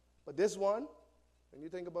 But this one, when you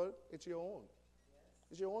think about it, it's your own.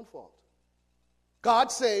 It's your own fault.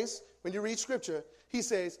 God says, when you read Scripture, He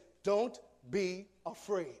says, don't be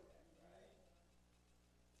afraid.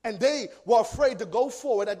 And they were afraid to go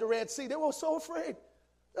forward at the Red Sea. They were so afraid.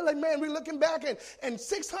 They're like, man, we're looking back and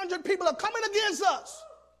 600 people are coming against us.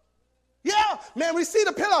 Yeah, man, we see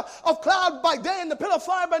the pillar of cloud by day and the pillar of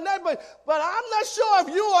fire by night, but I'm not sure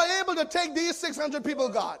if you are able to take these 600 people,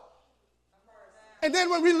 God. And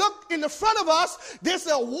then when we look in the front of us, there's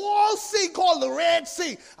a wall sea called the Red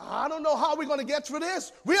Sea. I don't know how we're going to get through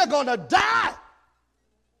this. We are going to die.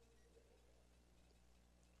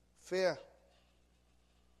 Fear.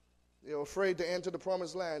 They were afraid to enter the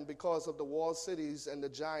promised land because of the walled cities and the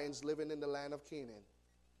giants living in the land of Canaan.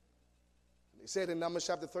 He said in Numbers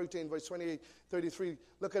chapter 13, verse 28, 33,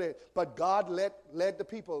 look at it. But God led the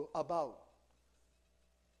people about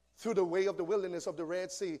through the way of the wilderness of the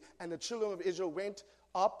Red Sea, and the children of Israel went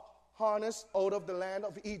up, harnessed out of the land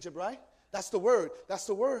of Egypt, right? That's the word. That's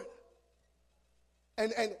the word.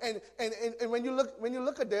 And when you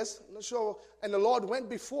look at this, I'm not sure, and the Lord went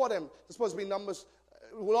before them. It's supposed to be Numbers.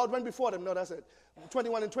 The Lord went before them. No, that's it.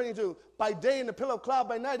 21 and 22. By day in the pillar of cloud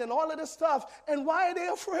by night, and all of this stuff. And why are they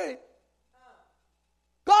afraid?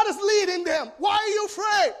 God is leading them. Why are you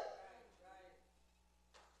afraid?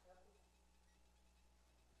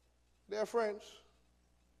 They're friends.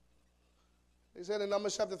 He said in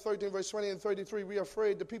Numbers chapter 13, verse 20 and 33, we are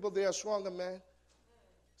afraid. The people there are stronger, man.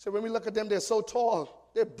 So when we look at them, they're so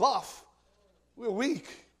tall. They're buff. We're weak.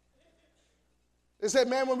 They said,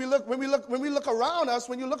 man, when we look around us,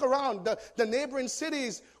 when you look around the neighboring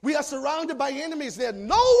cities, we are surrounded by enemies. There's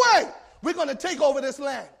no way we're going to take over this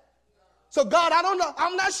land. So God, I don't know.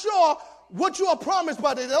 I'm not sure what you are promised,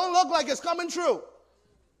 but it don't look like it's coming true.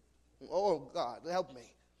 Oh, God, help me.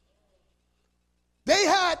 They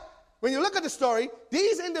had, when you look at the story,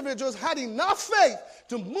 these individuals had enough faith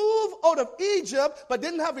to move out of Egypt, but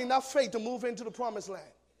didn't have enough faith to move into the promised land.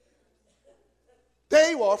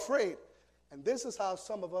 They were afraid. And this is how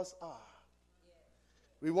some of us are.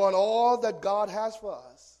 We want all that God has for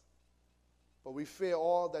us, but we fear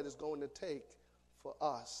all that it's going to take for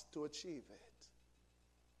us to achieve it.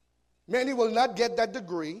 Many will not get that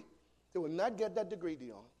degree. They will not get that degree,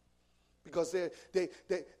 Dion, because they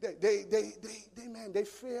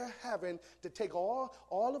fear having to take all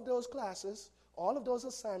of those classes, all of those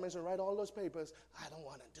assignments, and write all those papers. I don't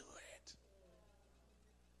want to do it.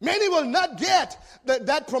 Many will not get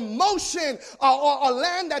that promotion or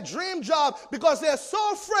land that dream job because they're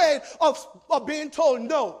so afraid of being told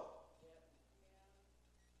no.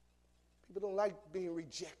 People don't like being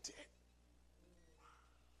rejected.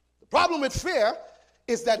 The problem with fear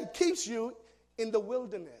is that it keeps you in the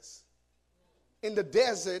wilderness, in the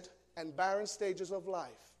desert and barren stages of life.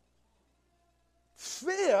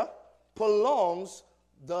 Fear prolongs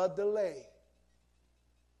the delay.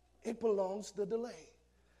 it belongs to delay.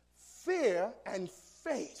 Fear and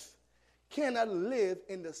faith cannot live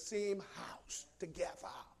in the same house together.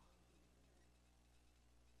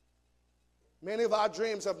 Many of our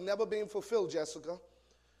dreams have never been fulfilled, Jessica.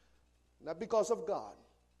 Not because of God,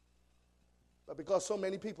 but because so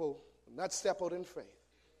many people not step out in faith.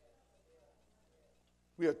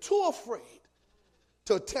 We are too afraid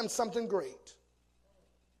to attempt something great.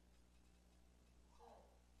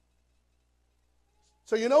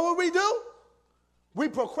 So you know what we do? We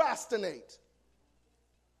procrastinate.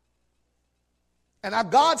 And our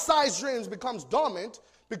God-sized dreams becomes dormant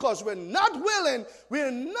because we're not willing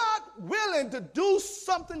to do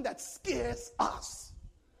something that scares us.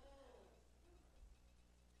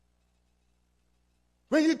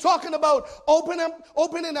 When you're talking about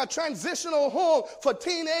opening a transitional home for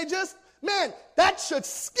teenagers, man, that should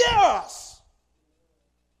scare us.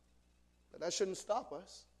 But that shouldn't stop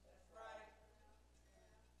us.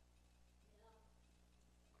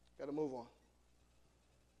 Got to move on.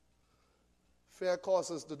 Fear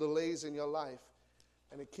causes the delays in your life,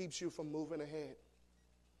 and it keeps you from moving ahead.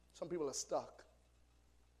 Some people are stuck.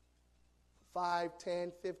 5,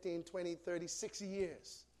 10, 15, 20, 30, 60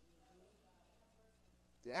 years.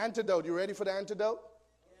 The antidote, you ready for the antidote?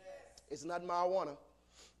 Yes. It's not marijuana.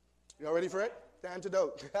 You all ready for it? The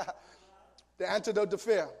antidote. The antidote to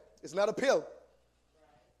fear. It's not a pill.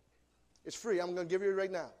 It's free. I'm going to give you it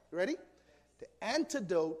right now. You ready? The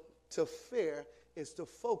antidote to fear is to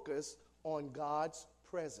focus on God's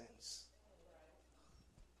presence.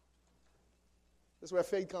 This is where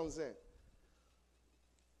faith comes in.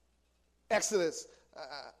 Exodus,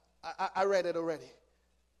 I read it already.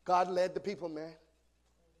 God led the people, man.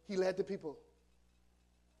 He led the people.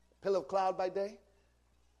 Pillar of cloud by day,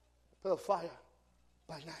 pillar of fire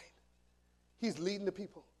by night. He's leading the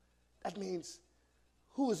people. That means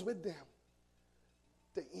who is with them?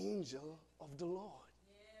 The angel of the Lord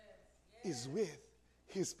is with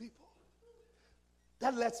his people.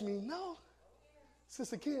 That lets me know,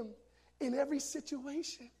 Sister Kim, in every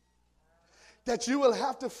situation that you will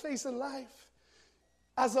have to face in life,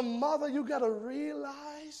 as a mother, you got to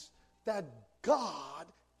realize that God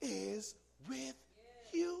is with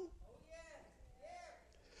you.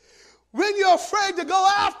 When you're afraid to go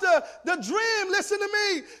after the dream, listen to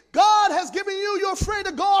me. God has given you, you're afraid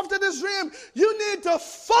to go after this dream. You need to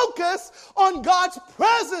focus on God's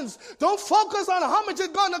presence. Don't focus on how much it's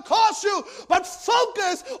going to cost you, but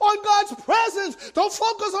focus on God's presence. Don't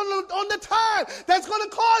focus on the time that's going to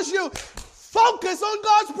cost you. Focus on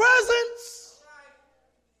God's presence.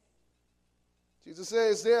 Jesus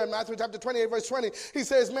says there in Matthew chapter 28, verse 20, he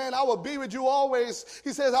says, man, I will be with you always.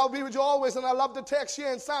 He says, I will be with you always. And I love the text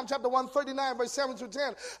here in Psalm chapter 139, verse 7 through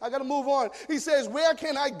 10. I got to move on. He says, where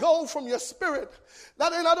can I go from your spirit?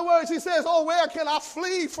 That, in other words, he says, oh, where can I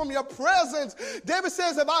flee from your presence? David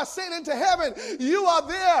says, if I ascend into heaven, you are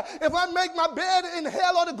there. If I make my bed in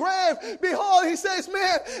hell or the grave, behold, he says,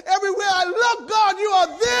 man, everywhere I look, God, you are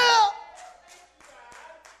there.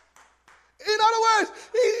 In other words,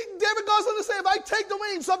 David goes on to say, if I take the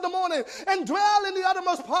wings of the morning and dwell in the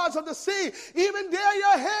uttermost parts of the sea, even there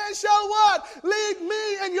your hand shall what? Lead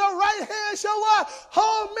me, and your right hand shall what?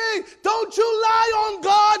 Hold me. Don't you lie on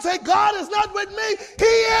God. Say, God is not with me. He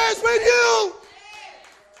is with you.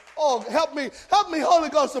 Oh, help me, Holy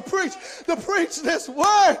Ghost, to preach this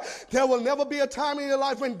word. There will never be a time in your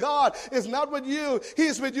life when God is not with you. He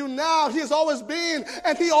is with you now. He has always been,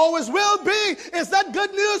 and he always will be. Is that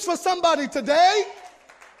good news for somebody today?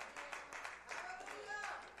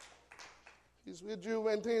 He's with you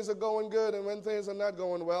when things are going good and when things are not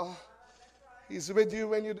going well. He's with you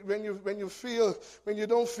when you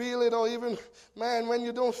don't feel it, or even, man, when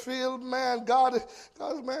you don't feel, man, God, I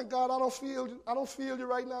don't feel you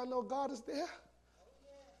right now. No, God is there.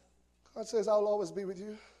 God says, I'll always be with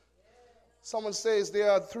you. Someone says there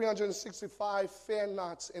are 365 fear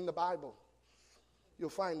nots in the Bible. You'll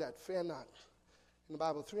find that, fear not, in the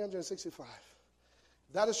Bible, 365.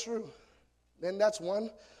 If that is true, then that's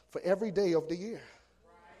one for every day of the year.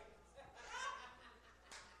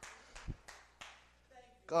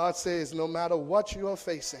 God says, no matter what you are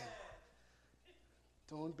facing,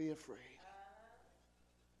 don't be afraid.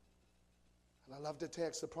 And I love the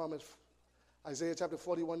text, the promise, Isaiah chapter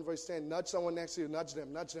 41, verse 10. Nudge someone next to you, nudge them.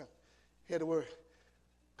 Hear the word.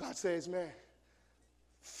 God says, man,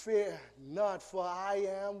 fear not, for I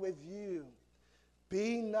am with you.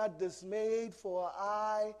 Be not dismayed, for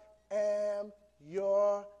I am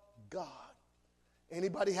your God.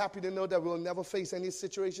 Anybody happy to know that we'll never face any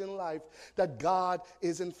situation in life that God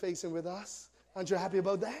isn't facing with us? Aren't you happy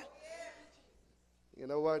about that? You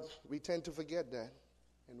know what? We tend to forget that.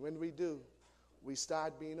 And when we do, we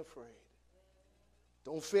start being afraid.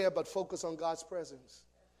 Don't fear, but focus on God's presence.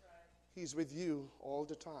 He's with you all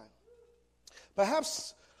the time.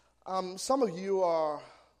 Perhaps some of you are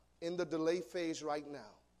in the delay phase right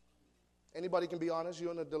now. Anybody can be honest?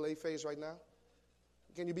 You're in the delay phase right now?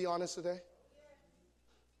 Can you be honest today?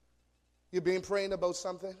 You've been praying about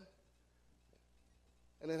something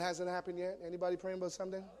and it hasn't happened yet? Anybody praying about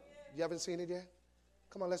something? You haven't seen it yet?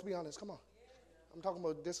 Come on, let's be honest. Come on. I'm talking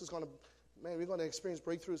about this is going to, man, we're going to experience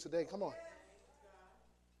breakthroughs today. Come on.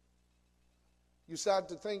 You start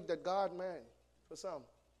to think that God, man, for some,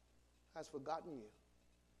 has forgotten you.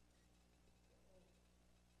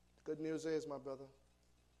 The good news is, my brother,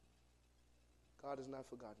 God has not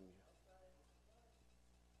forgotten you.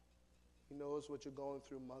 He knows what you're going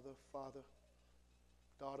through, mother, father,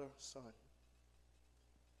 daughter, son.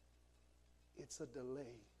 It's a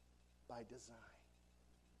delay by design.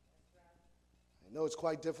 I know it's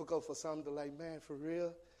quite difficult for some to like, man, for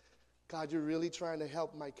real? God, you're really trying to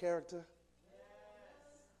help my character?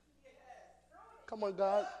 Come on,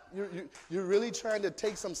 God. You're really trying to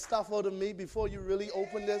take some stuff out of me before you really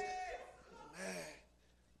open this?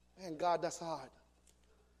 Man, God, that's hard.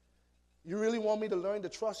 You really want me to learn to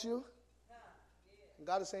trust you? And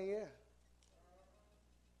God is saying, yeah.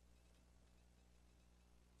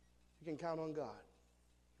 You can count on God.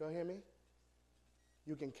 You all hear me?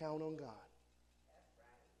 You can count on God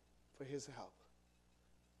for his help.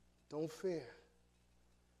 Don't fear.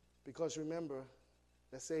 Because remember,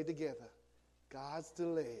 let's say it together, God's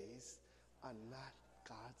delays are not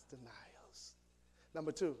God's denials.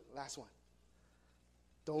 Number 2, last one.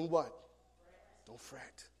 Don't what? Don't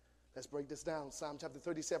fret. Let's break this down. Psalm chapter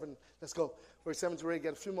 37. Let's go. Verse 7 to 8.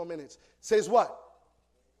 Get a few more minutes. Says what?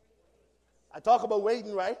 I talk about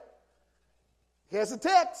waiting, right? Here's the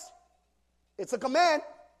text. It's a command.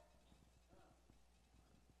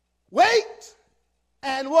 Wait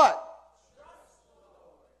and what?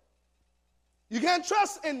 You can't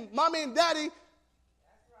trust in mommy and daddy.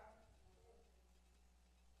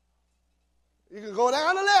 You can go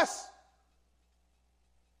down the list.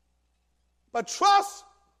 But trust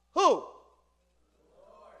who?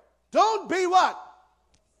 Don't be what?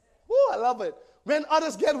 Woo, I love it. When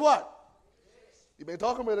others get what? You been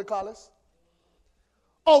talking about it, Carlos.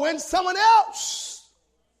 Or when someone else.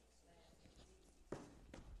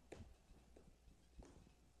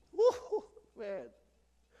 Woo, man.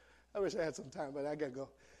 I wish I had some time, but I got to go.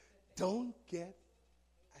 Don't get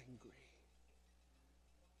angry.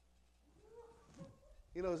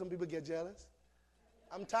 You know, some people get jealous.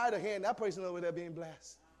 I'm tired of hearing that person over there being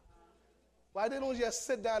blessed. Why they don't just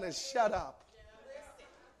sit down and shut up?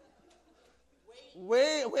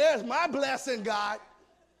 Where's my blessing, God?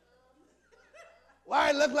 Why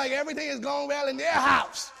it look like everything is going well in their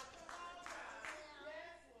house?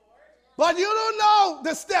 But you don't know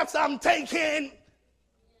the steps I'm taking.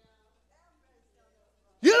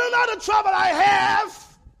 You don't know the trouble I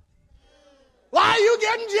have. Why are you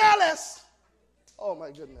getting jealous? Oh,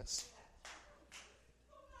 my goodness.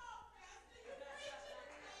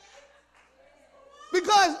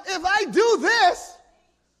 Because if I do this,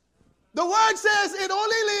 the word says it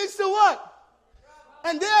only leads to what?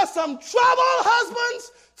 And there are some troubled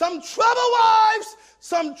husbands, some troubled wives,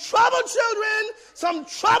 some troubled children, some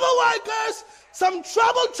troubled workers, some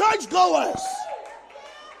troubled churchgoers.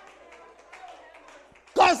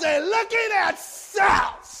 Because they're looking at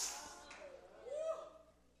self.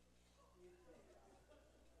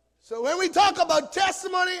 So when we talk about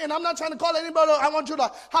testimony, and I'm not trying to call anybody, I want you to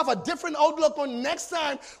have a different outlook on next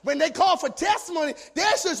time. When they call for testimony,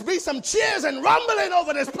 there should be some cheers and rumbling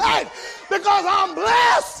over this place. Because I'm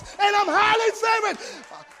blessed and I'm highly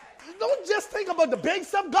favored. Don't just think about the big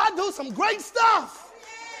stuff. God does some great stuff.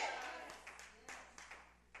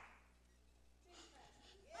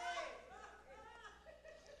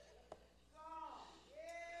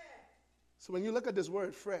 So when you look at this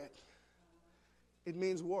word, fret, it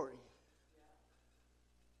means worry.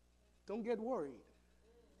 Don't get worried.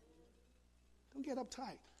 Don't get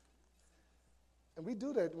uptight. And we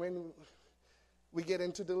do that when we get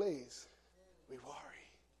into delays. We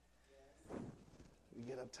worry. We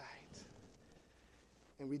get uptight.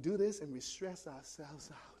 And we do this and we stress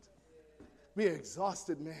ourselves out. We are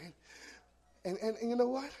exhausted, man. And you know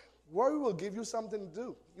what? Worry will give you something to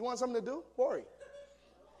do. You want something to do? Worry.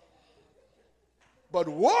 But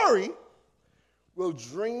worry will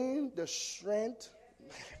drain the strength.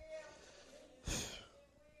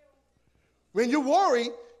 When you worry,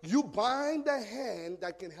 you bind the hand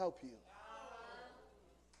that can help you.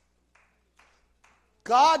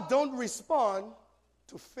 God don't respond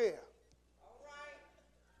to fear.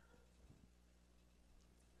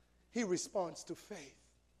 he responds to faith.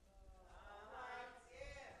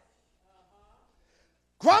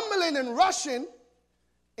 Grumbling and rushing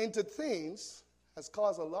into things has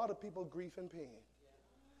caused a lot of people grief and pain.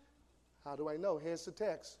 How do I know? Here's the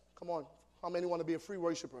text. Come on. How many want to be a free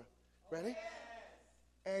worshiper? Ready?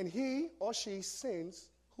 And he or she sins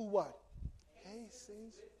who what? He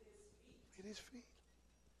sins with his feet.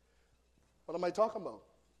 What am I talking about?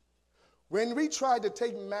 When we try to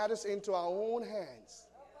take matters into our own hands,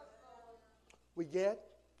 we get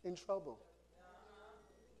in trouble.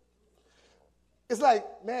 It's like,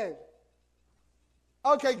 man,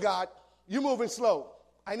 okay, God, you're moving slow.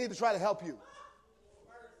 I need to try to help you.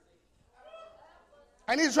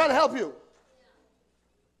 I need to try to help you.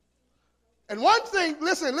 And one thing,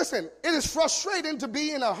 listen, it is frustrating to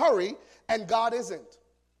be in a hurry and God isn't.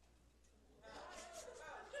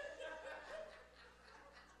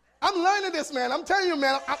 I'm learning this, man. I'm telling you,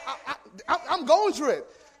 man, I'm going through it.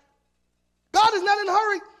 God is not in a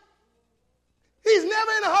hurry. He's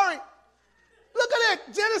never in a hurry. Look at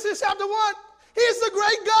it, Genesis chapter 1. He's the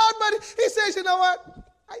great God, but he says, you know what?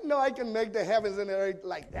 I know I can make the heavens and the earth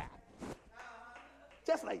like that.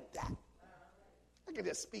 Just like that. I can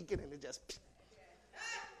just speak it and it just...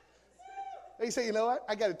 They say, you know what?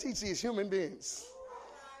 I got to teach these human beings.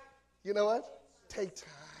 You know what? Take time.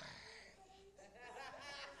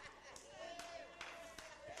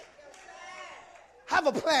 Have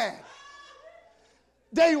a plan.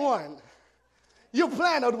 Day one. You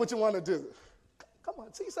plan out what you want to do. Come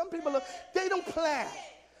on. See, some people, they don't plan.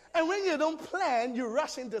 And when you don't plan, you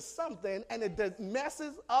rush into something and it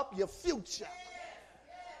messes up your future.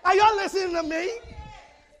 Are y'all listening to me?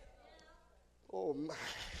 Oh, my.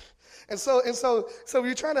 And so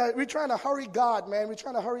we're trying to hurry God, man. We're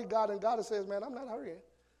trying to hurry God, and God says, man, I'm not hurrying.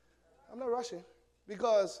 I'm not rushing.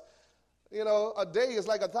 Because, you know, a day is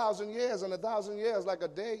like 1,000 years, and 1,000 years like a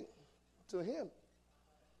day to him.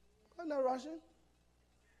 I'm not rushing.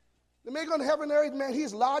 The maker of heaven and earth, man,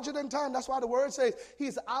 he's larger than time. That's why the word says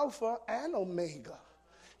he's Alpha and Omega.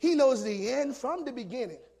 He knows the end from the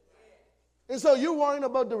beginning. And so you're worrying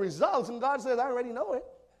about the results, and God says, I already know it.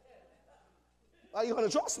 Are you going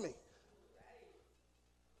to trust me?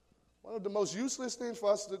 One of the most useless things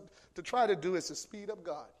for us to try to do is to speed up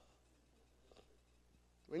God.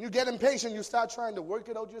 When you get impatient, you start trying to work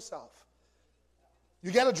it out yourself.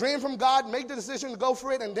 You get a dream from God, make the decision to go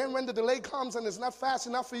for it, and then when the delay comes and it's not fast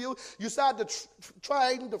enough for you, you start to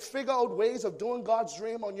trying to figure out ways of doing God's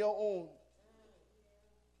dream on your own.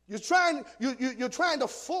 You're trying to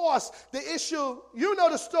force the issue. You know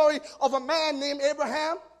the story of a man named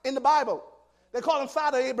Abraham in the Bible. They call him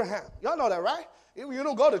Father Abraham. Y'all know that, right? You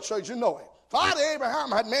don't go to church, you know it. Father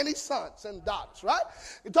Abraham had many sons and daughters, right?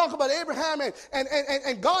 You talk about Abraham,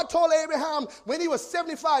 and God told Abraham when he was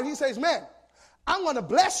 75, he says, man, I'm going to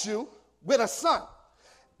bless you with a son.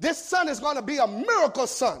 This son is going to be a miracle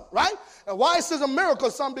son, right? And why is this a miracle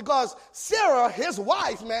son? Because Sarah, his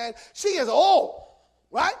wife, man, she is old,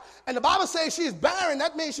 right? And the Bible says she's barren.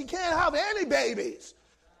 That means she can't have any babies.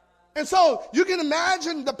 And so you can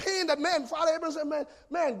imagine the pain that Father Abraham said,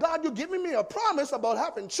 man, God, you're giving me a promise about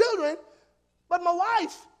having children, but my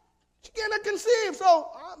wife, she cannot conceive. So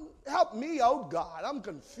help me out, God. I'm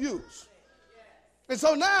confused. And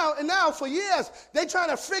so now for years, they're trying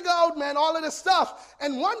to figure out, man, all of this stuff.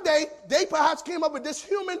 And one day, they perhaps came up with this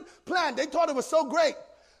human plan. They thought it was so great.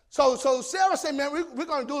 So Sarah said, man, we're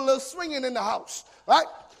going to do a little swinging in the house, right?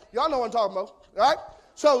 Y'all know what I'm talking about, right?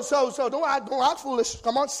 So don't act foolish.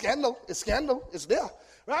 Come on, scandal. It's there,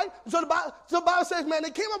 right? So the Bible says, man,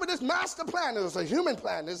 they came up with this master plan. It was a human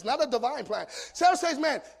plan. It's not a divine plan. Sarah says,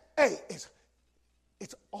 man, hey,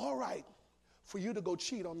 it's all right for you to go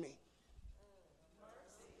cheat on me.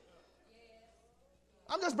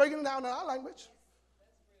 I'm just breaking it down in our language.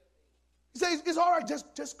 He says, it's all right,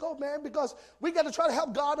 just go, man, because we got to try to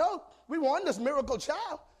help God out. We want this miracle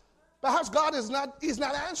child. Perhaps God is not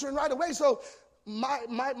answering right away. So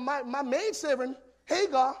my maidservant,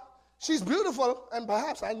 Hagar, she's beautiful, and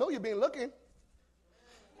perhaps I know you've been looking.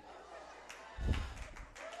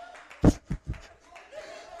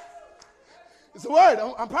 It's a word.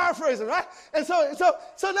 I'm paraphrasing, right? And so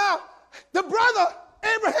now the brother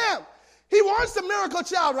Abraham, he wants the miracle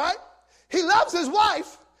child, right? He loves his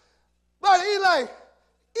wife, but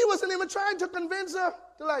he wasn't even trying to convince her.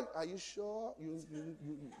 They're like, are you sure?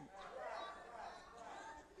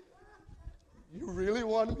 You really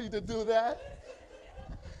want me to do that?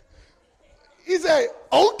 He said,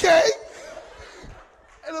 okay.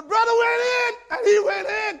 And the brother went in, and he went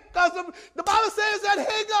in. Because the Bible says that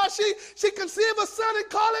Hagar, she conceived a son and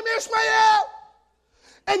called him Ishmael.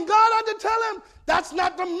 And God had to tell him, that's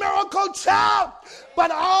not the miracle child.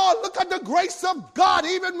 But oh, look at the grace of God.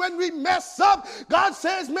 Even when we mess up, God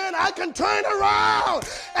says, man, I can turn around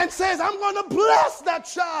and says, I'm going to bless that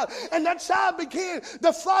child. And that child became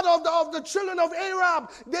the father of the children of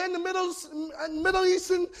Arab. They're in the Middle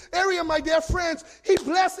Eastern area, my dear friends. He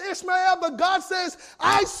blessed Ishmael, but God says,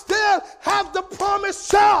 I still have the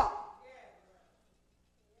promised child.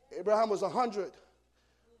 Abraham was 100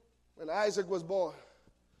 when Isaac was born.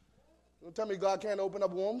 Don't tell me God can't open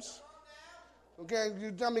up wombs. Okay,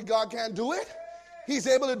 you tell me God can't do it. He's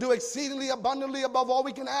able to do exceedingly abundantly above all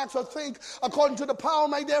we can ask or think, according to the power,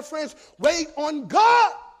 my dear friends. Wait on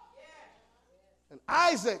God. And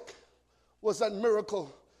Isaac was that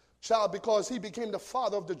miracle child because he became the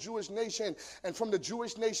father of the Jewish nation. And from the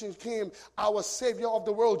Jewish nation came our Savior of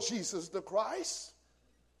the world, Jesus the Christ.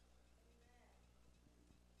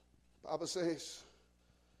 The Bible says,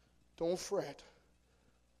 don't fret,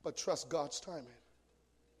 but trust God's timing.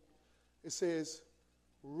 It says,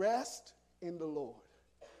 rest in the Lord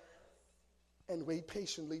and wait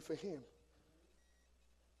patiently for him.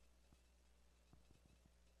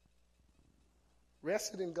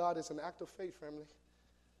 Resting in God is an act of faith, family.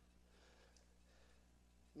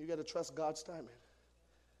 You got to trust God's timing.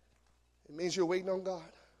 It means you're waiting on God.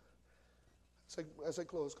 As I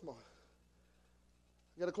close, come on.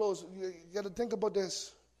 You got to close. You got to think about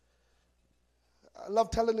this. I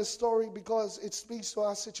love telling this story because it speaks to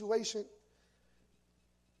our situation.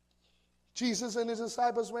 Jesus and his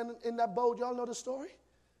disciples went in that boat. Y'all know the story?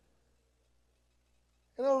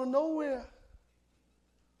 And out of nowhere,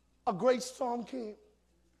 a great storm came.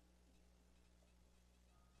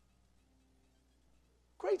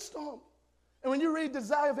 Great storm. And when you read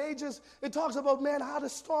Desire of Ages, it talks about, man, how the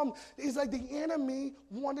storm is like the enemy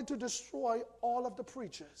wanted to destroy all of the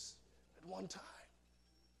preachers at one time.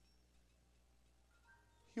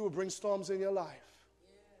 He will bring storms in your life.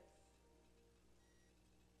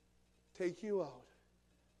 Take you out.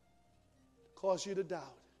 Cause you to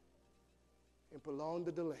doubt. And prolong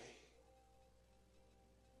the delay.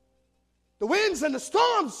 The winds and the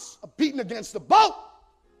storms are beating against the boat.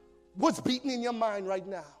 What's beating in your mind right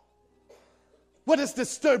now? What is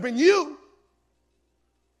disturbing you?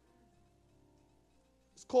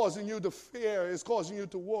 It's causing you to fear. It's causing you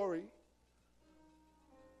to worry.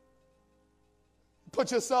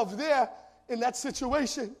 Put yourself there in that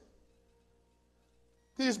situation.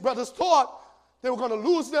 These brothers thought they were going to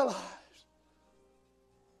lose their lives.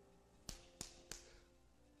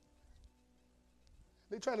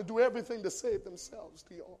 They're trying to do everything to save themselves,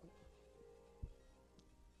 Dion.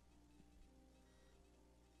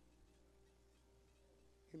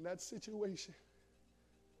 In that situation,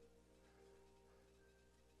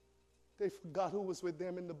 they forgot who was with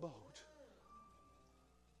them in the boat.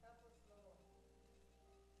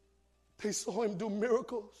 They saw him do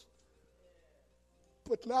miracles.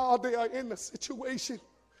 But now they are in a situation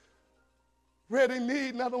where they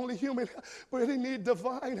need not only human help, but they need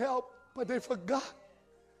divine help. But they forgot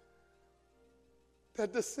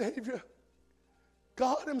that the Savior,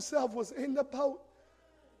 God himself, was in the boat.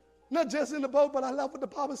 Not just in the boat, but I love what the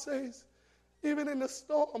Bible says. Even in the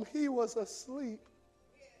storm, he was asleep.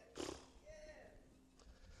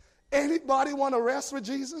 Anybody want to rest with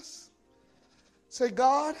Jesus? Say,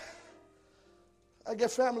 God, I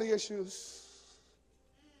get family issues.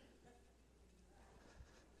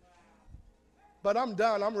 But I'm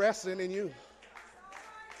done. I'm resting in you.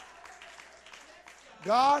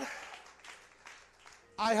 God,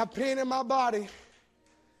 I have pain in my body,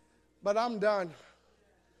 but I'm done.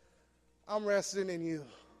 I'm resting in you.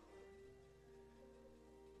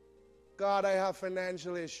 God, I have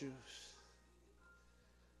financial issues.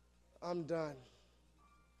 I'm done.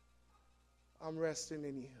 I'm resting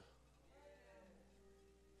in you.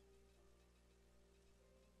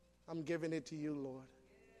 I'm giving it to you, Lord.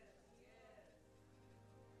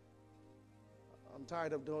 I'm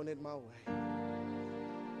tired of doing it my way.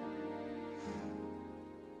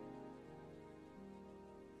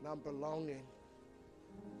 And I'm prolonging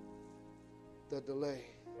the delay.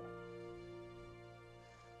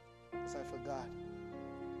 Because I forgot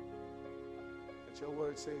that your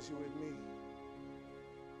word says you with me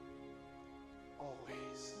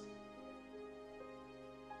always.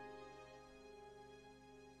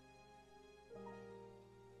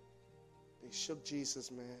 They shook Jesus,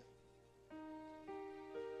 man.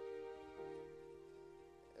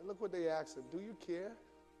 And look what they asked him. Do you care?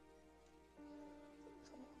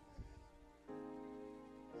 Come on, man.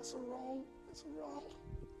 That's a wrong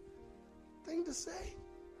thing to say.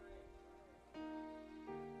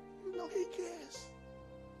 You know he cares.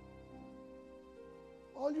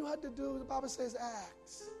 All you had to do, the Bible says,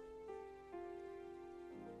 ask.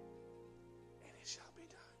 And it shall be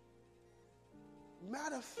done.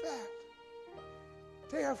 Matter of fact,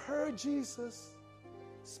 they have heard Jesus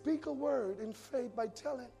speak a word in faith by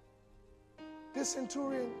telling this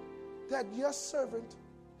centurion that your servant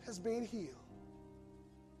has been healed.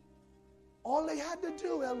 All they had to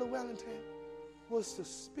do, Elder Wellington, was to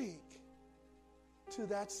speak to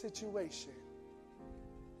that situation,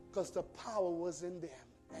 because the power was in them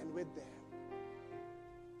and with them.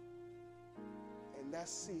 And that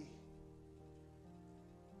sea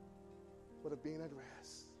would have been at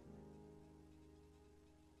rest.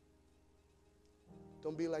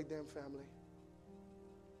 Don't be like them, family.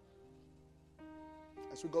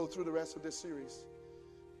 As we go through the rest of this series,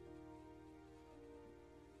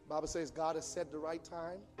 the Bible says God has set the right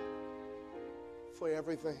time for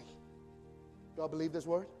everything. Do y'all believe this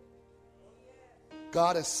word?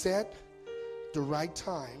 God has set the right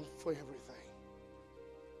time for everything.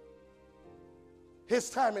 His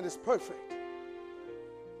timing is perfect.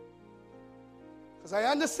 Because I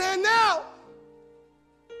understand now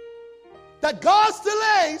that God's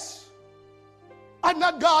delays are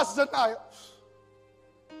not God's denials.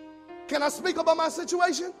 Can I speak about my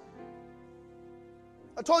situation?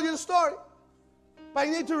 I told you the story, but I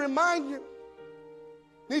need to remind you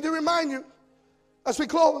as we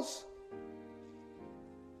close.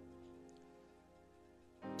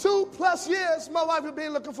 2+ years, my wife has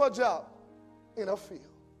been looking for a job in her field,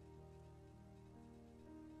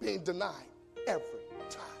 being denied every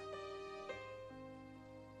time.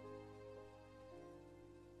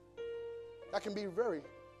 That can be very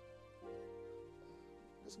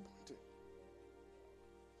disappointing.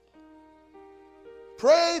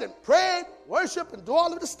 Prayed, worship, and do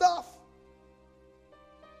all of the stuff.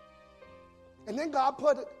 And then God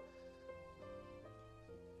put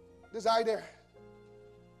this idea.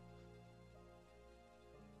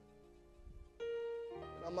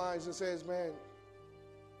 In our minds, and says, man,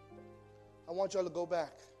 I want y'all to go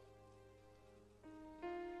back.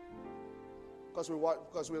 Because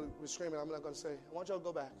we're screaming, I'm not going to say. I want y'all to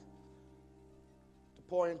go back to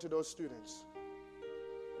pour into those students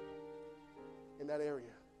in that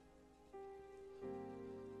area.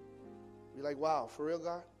 Be like, wow, for real,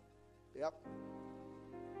 God? Yep.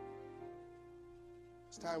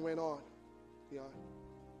 As time went on,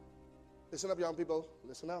 listen up, young people.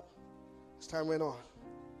 Listen up. As time went on,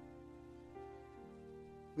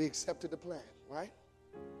 we accepted the plan, right?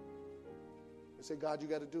 We said, God, you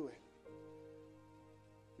got to do it.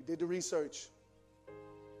 We did the research.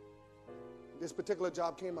 This particular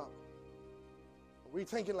job came up. We're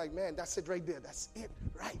thinking like, man, that's it right there. That's it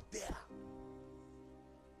right there.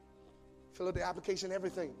 Fill out the application,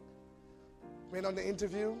 everything. Went on the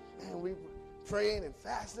interview, and we praying and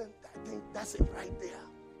fasting. I think that's it right there.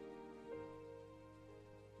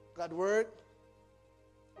 Got word.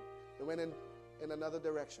 It went in another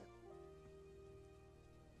direction.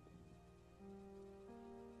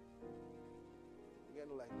 Again,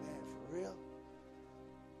 like, man, for real?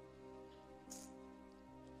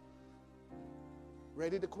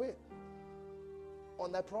 Ready to quit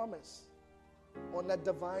on that promise, on that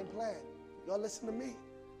divine plan. Y'all listen to me.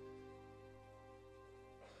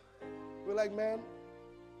 We're like, man,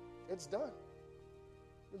 it's done.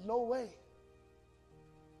 There's no way.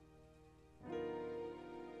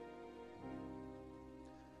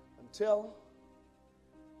 Until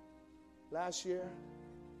last year,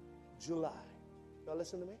 July. Y'all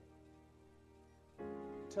listen to me?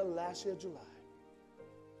 Until last year, July.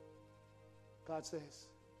 God says,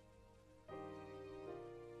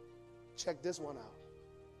 check this one out.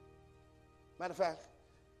 Matter of fact,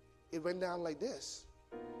 it went down like this,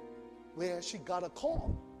 where she got a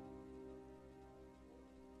call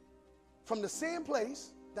from the same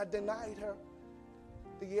place that denied her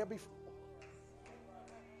the year before.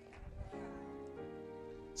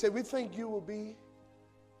 Say, we think you'll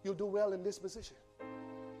do well in this position.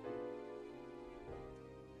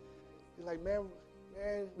 You're like, man,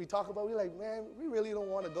 we talk about, we're like, man, we really don't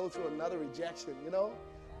want to go through another rejection, you know?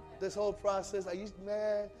 This whole process,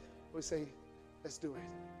 we say, let's do it.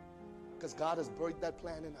 Because God has birthed that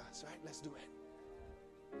plan in us, right? Let's do it.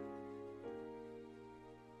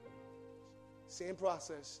 Same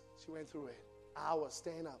process, she went through it. Hours,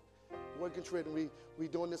 staying up, working through it, and we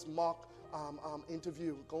doing this mock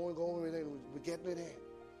interview, going with it, and we're getting it in.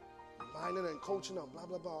 Reminding and coaching them, blah,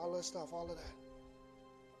 blah, blah, all that stuff, all of that.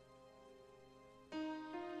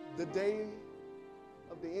 The day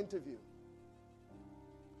of the interview,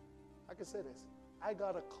 I can say this, I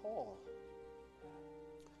got a call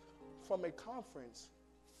from a conference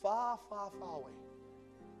far, far, far away.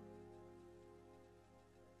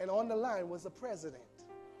 And on the line was the president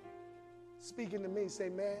speaking to me, say,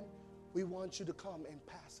 man, we want you to come and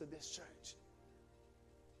pastor this church.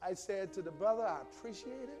 I said to the brother, I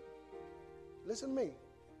appreciate it. Listen to me.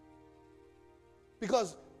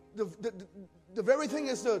 Because the very thing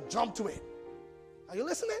is to jump to it. Are you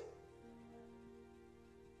listening?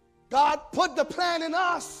 God put the plan in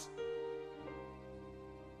us.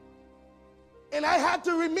 And I had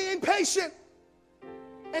to remain patient.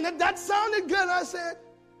 And if that sounded good, I said,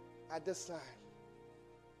 at this time,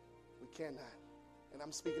 we cannot. And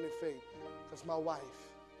I'm speaking in faith because my wife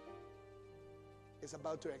is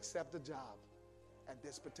about to accept a job at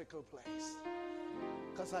this particular place.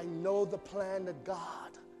 Because I know the plan that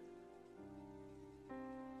God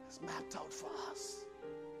has mapped out for us.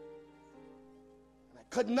 And I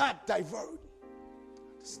could not divert.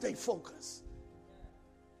 Stay focused.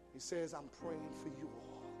 He says, I'm praying for you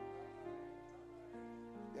all.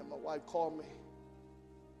 Then my wife called me.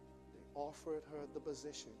 They offered her the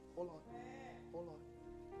position. Hold on.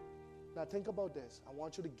 Now think about this. I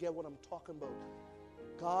want you to get what I'm talking about.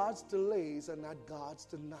 God's delays are not God's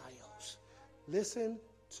denials. Listen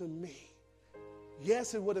to me.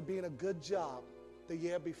 Yes, it would have been a good job the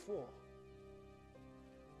year before.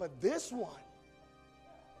 But this one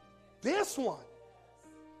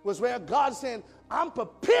was where God said, I'm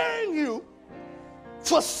preparing you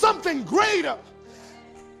for something greater.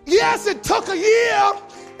 Yes, it took a year.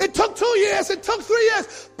 It took 2 years. It took 3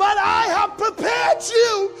 years. But I have prepared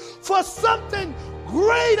you for something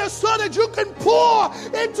greater so that you can pour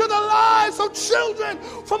into the lives of children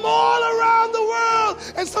from all around the world.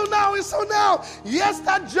 And so now, yes,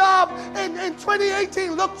 that job in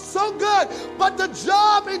 2018 looked so good, but the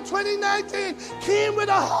job in 2019 came with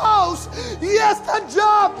a house. Yes, that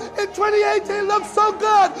job in 2018 looked so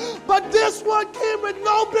good, but this one came with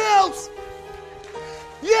no bills.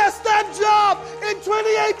 Yes, that job in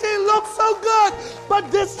 2018 looked so good,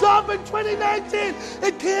 but this job in 2019,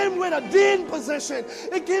 it came with a dean position.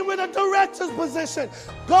 It came with a director's position.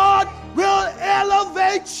 God will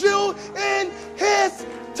elevate you in His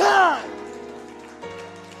time.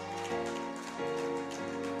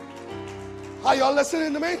 Are y'all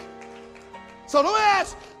listening to me? So don't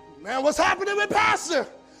ask, man, what's happening with Pastor?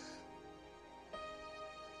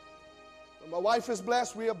 When my wife is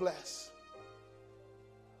blessed, we are blessed.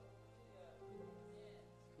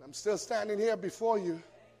 I'm still standing here before you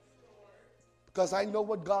because I know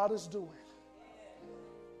what God is doing.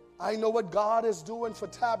 I know what God is doing for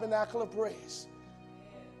Tabernacle of Praise.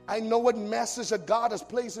 I know what message that God has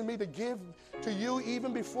placed in me to give to you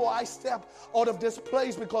even before I step out of this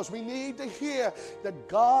place, because we need to hear that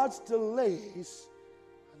God's delays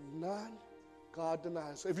are not God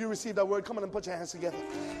denies. So if you receive that word, come on and put your hands together.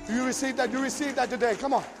 If you receive that, you receive that today.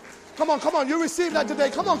 Come on. Come on. You receive that today.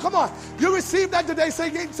 Come on. You receive that today. Say,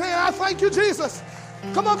 I thank you, Jesus.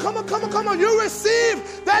 Come on. You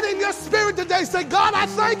receive that in your spirit today. Say, God, I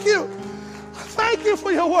thank you. I thank you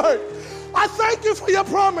for your word. I thank you for your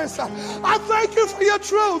promise. I thank you for your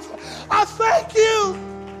truth. I thank you.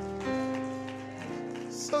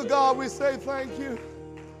 So, God, we say thank you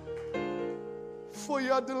for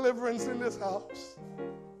your deliverance in this house.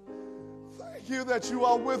 Thank you that you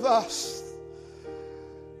are with us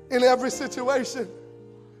in every situation.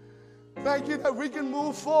 Thank you that we can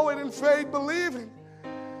move forward in faith, believing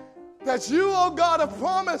that you, oh God, have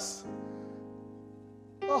promised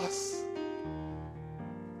us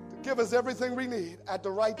to give us everything we need at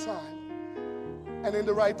the right time and in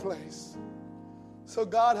the right place. So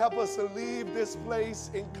God, help us to leave this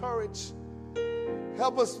place encouraged.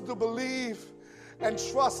 Help us to believe and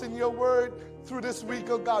trust in your word through this week,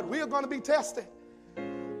 oh God. We are going to be tested.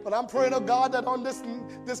 But I'm praying, oh God, that on this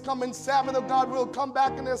coming Sabbath, oh God, we'll come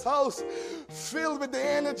back in this house filled with the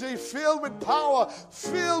energy, filled with power,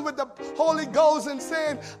 filled with the Holy Ghost, and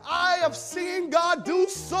saying, I have seen God do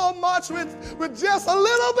so much with just a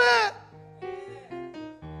little bit.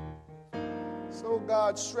 So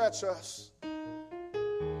God, stretch us.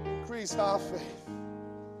 Increase our faith.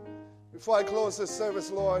 Before I close this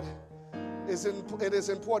service, Lord, it is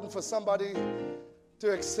important for somebody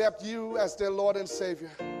to accept you as their Lord and Savior,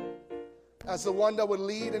 as the one that would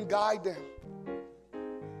lead and guide them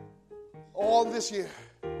all this year.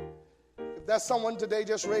 If that's someone today,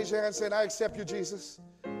 just raise your hand and say, I accept you, Jesus.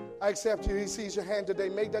 I accept you. He sees your hand today.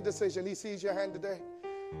 Make that decision. He sees your hand today.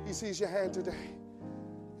 He sees your hand today.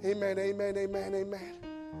 Amen, amen, amen, amen.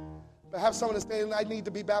 Perhaps someone is saying, I need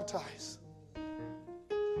to be baptized.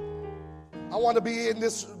 I want to be in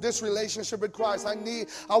this relationship with Christ.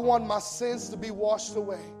 I want my sins to be washed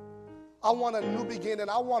away. I want a new beginning.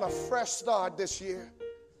 I want a fresh start this year.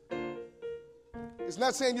 It's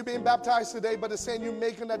not saying you're being baptized today, but it's saying you're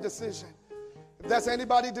making that decision. If that's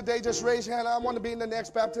anybody today, just raise your hand. I want to be in the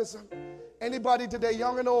next baptism. Anybody today,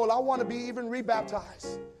 young and old, I want to be even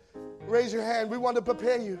rebaptized. Raise your hand. We want to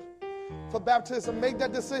prepare you for baptism. Make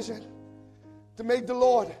that decision to make the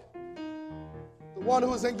Lord the one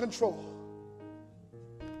who is in control.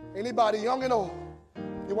 Anybody, young and old,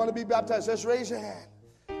 you want to be baptized, just raise your hand.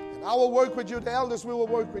 And I will work with you. The elders, we will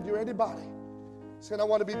work with you. Anybody saying, I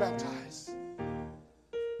want to be baptized.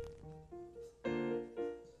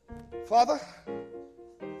 Father,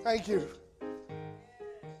 thank you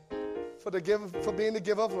for being the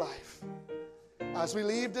giver of life. As we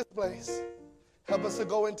leave this place, help us to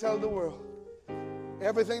go and tell the world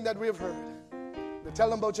everything that we have heard, to tell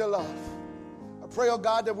them about your love. I pray, oh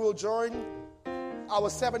God, that we'll join our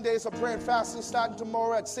 7 days of prayer and fasting starting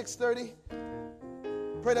tomorrow at 6:30.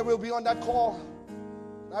 Pray that we'll be on that call.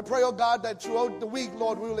 I pray, oh God, that throughout the week,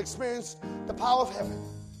 Lord, we will experience the power of heaven.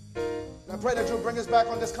 And I pray that you'll bring us back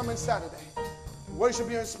on this coming Saturday. Worship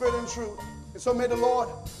you in spirit and truth. And so may the Lord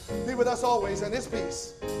be with us always and his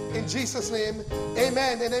peace. In Jesus' name,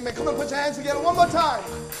 amen and amen. Come and put your hands together one more time.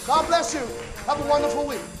 God bless you. Have a wonderful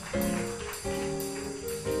week.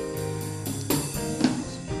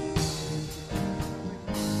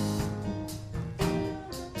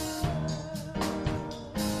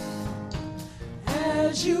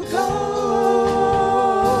 As you go,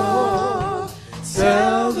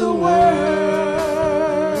 tell the world.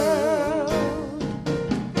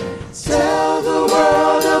 Tell the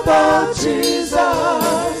world about Jesus.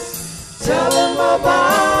 Tell them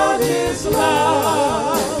about his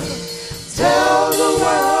love. Tell the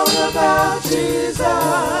world about Jesus.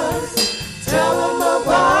 Tell them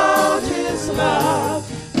about his love.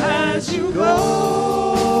 As you go,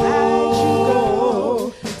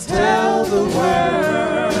 tell the world.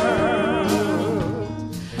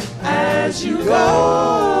 As you go,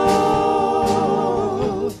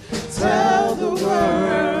 tell the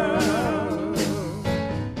world.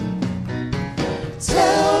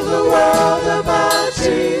 Tell the world about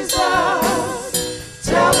Jesus.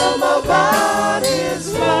 Tell them about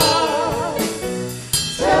his love.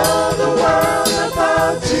 Tell the world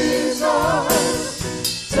about Jesus.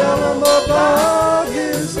 Tell them about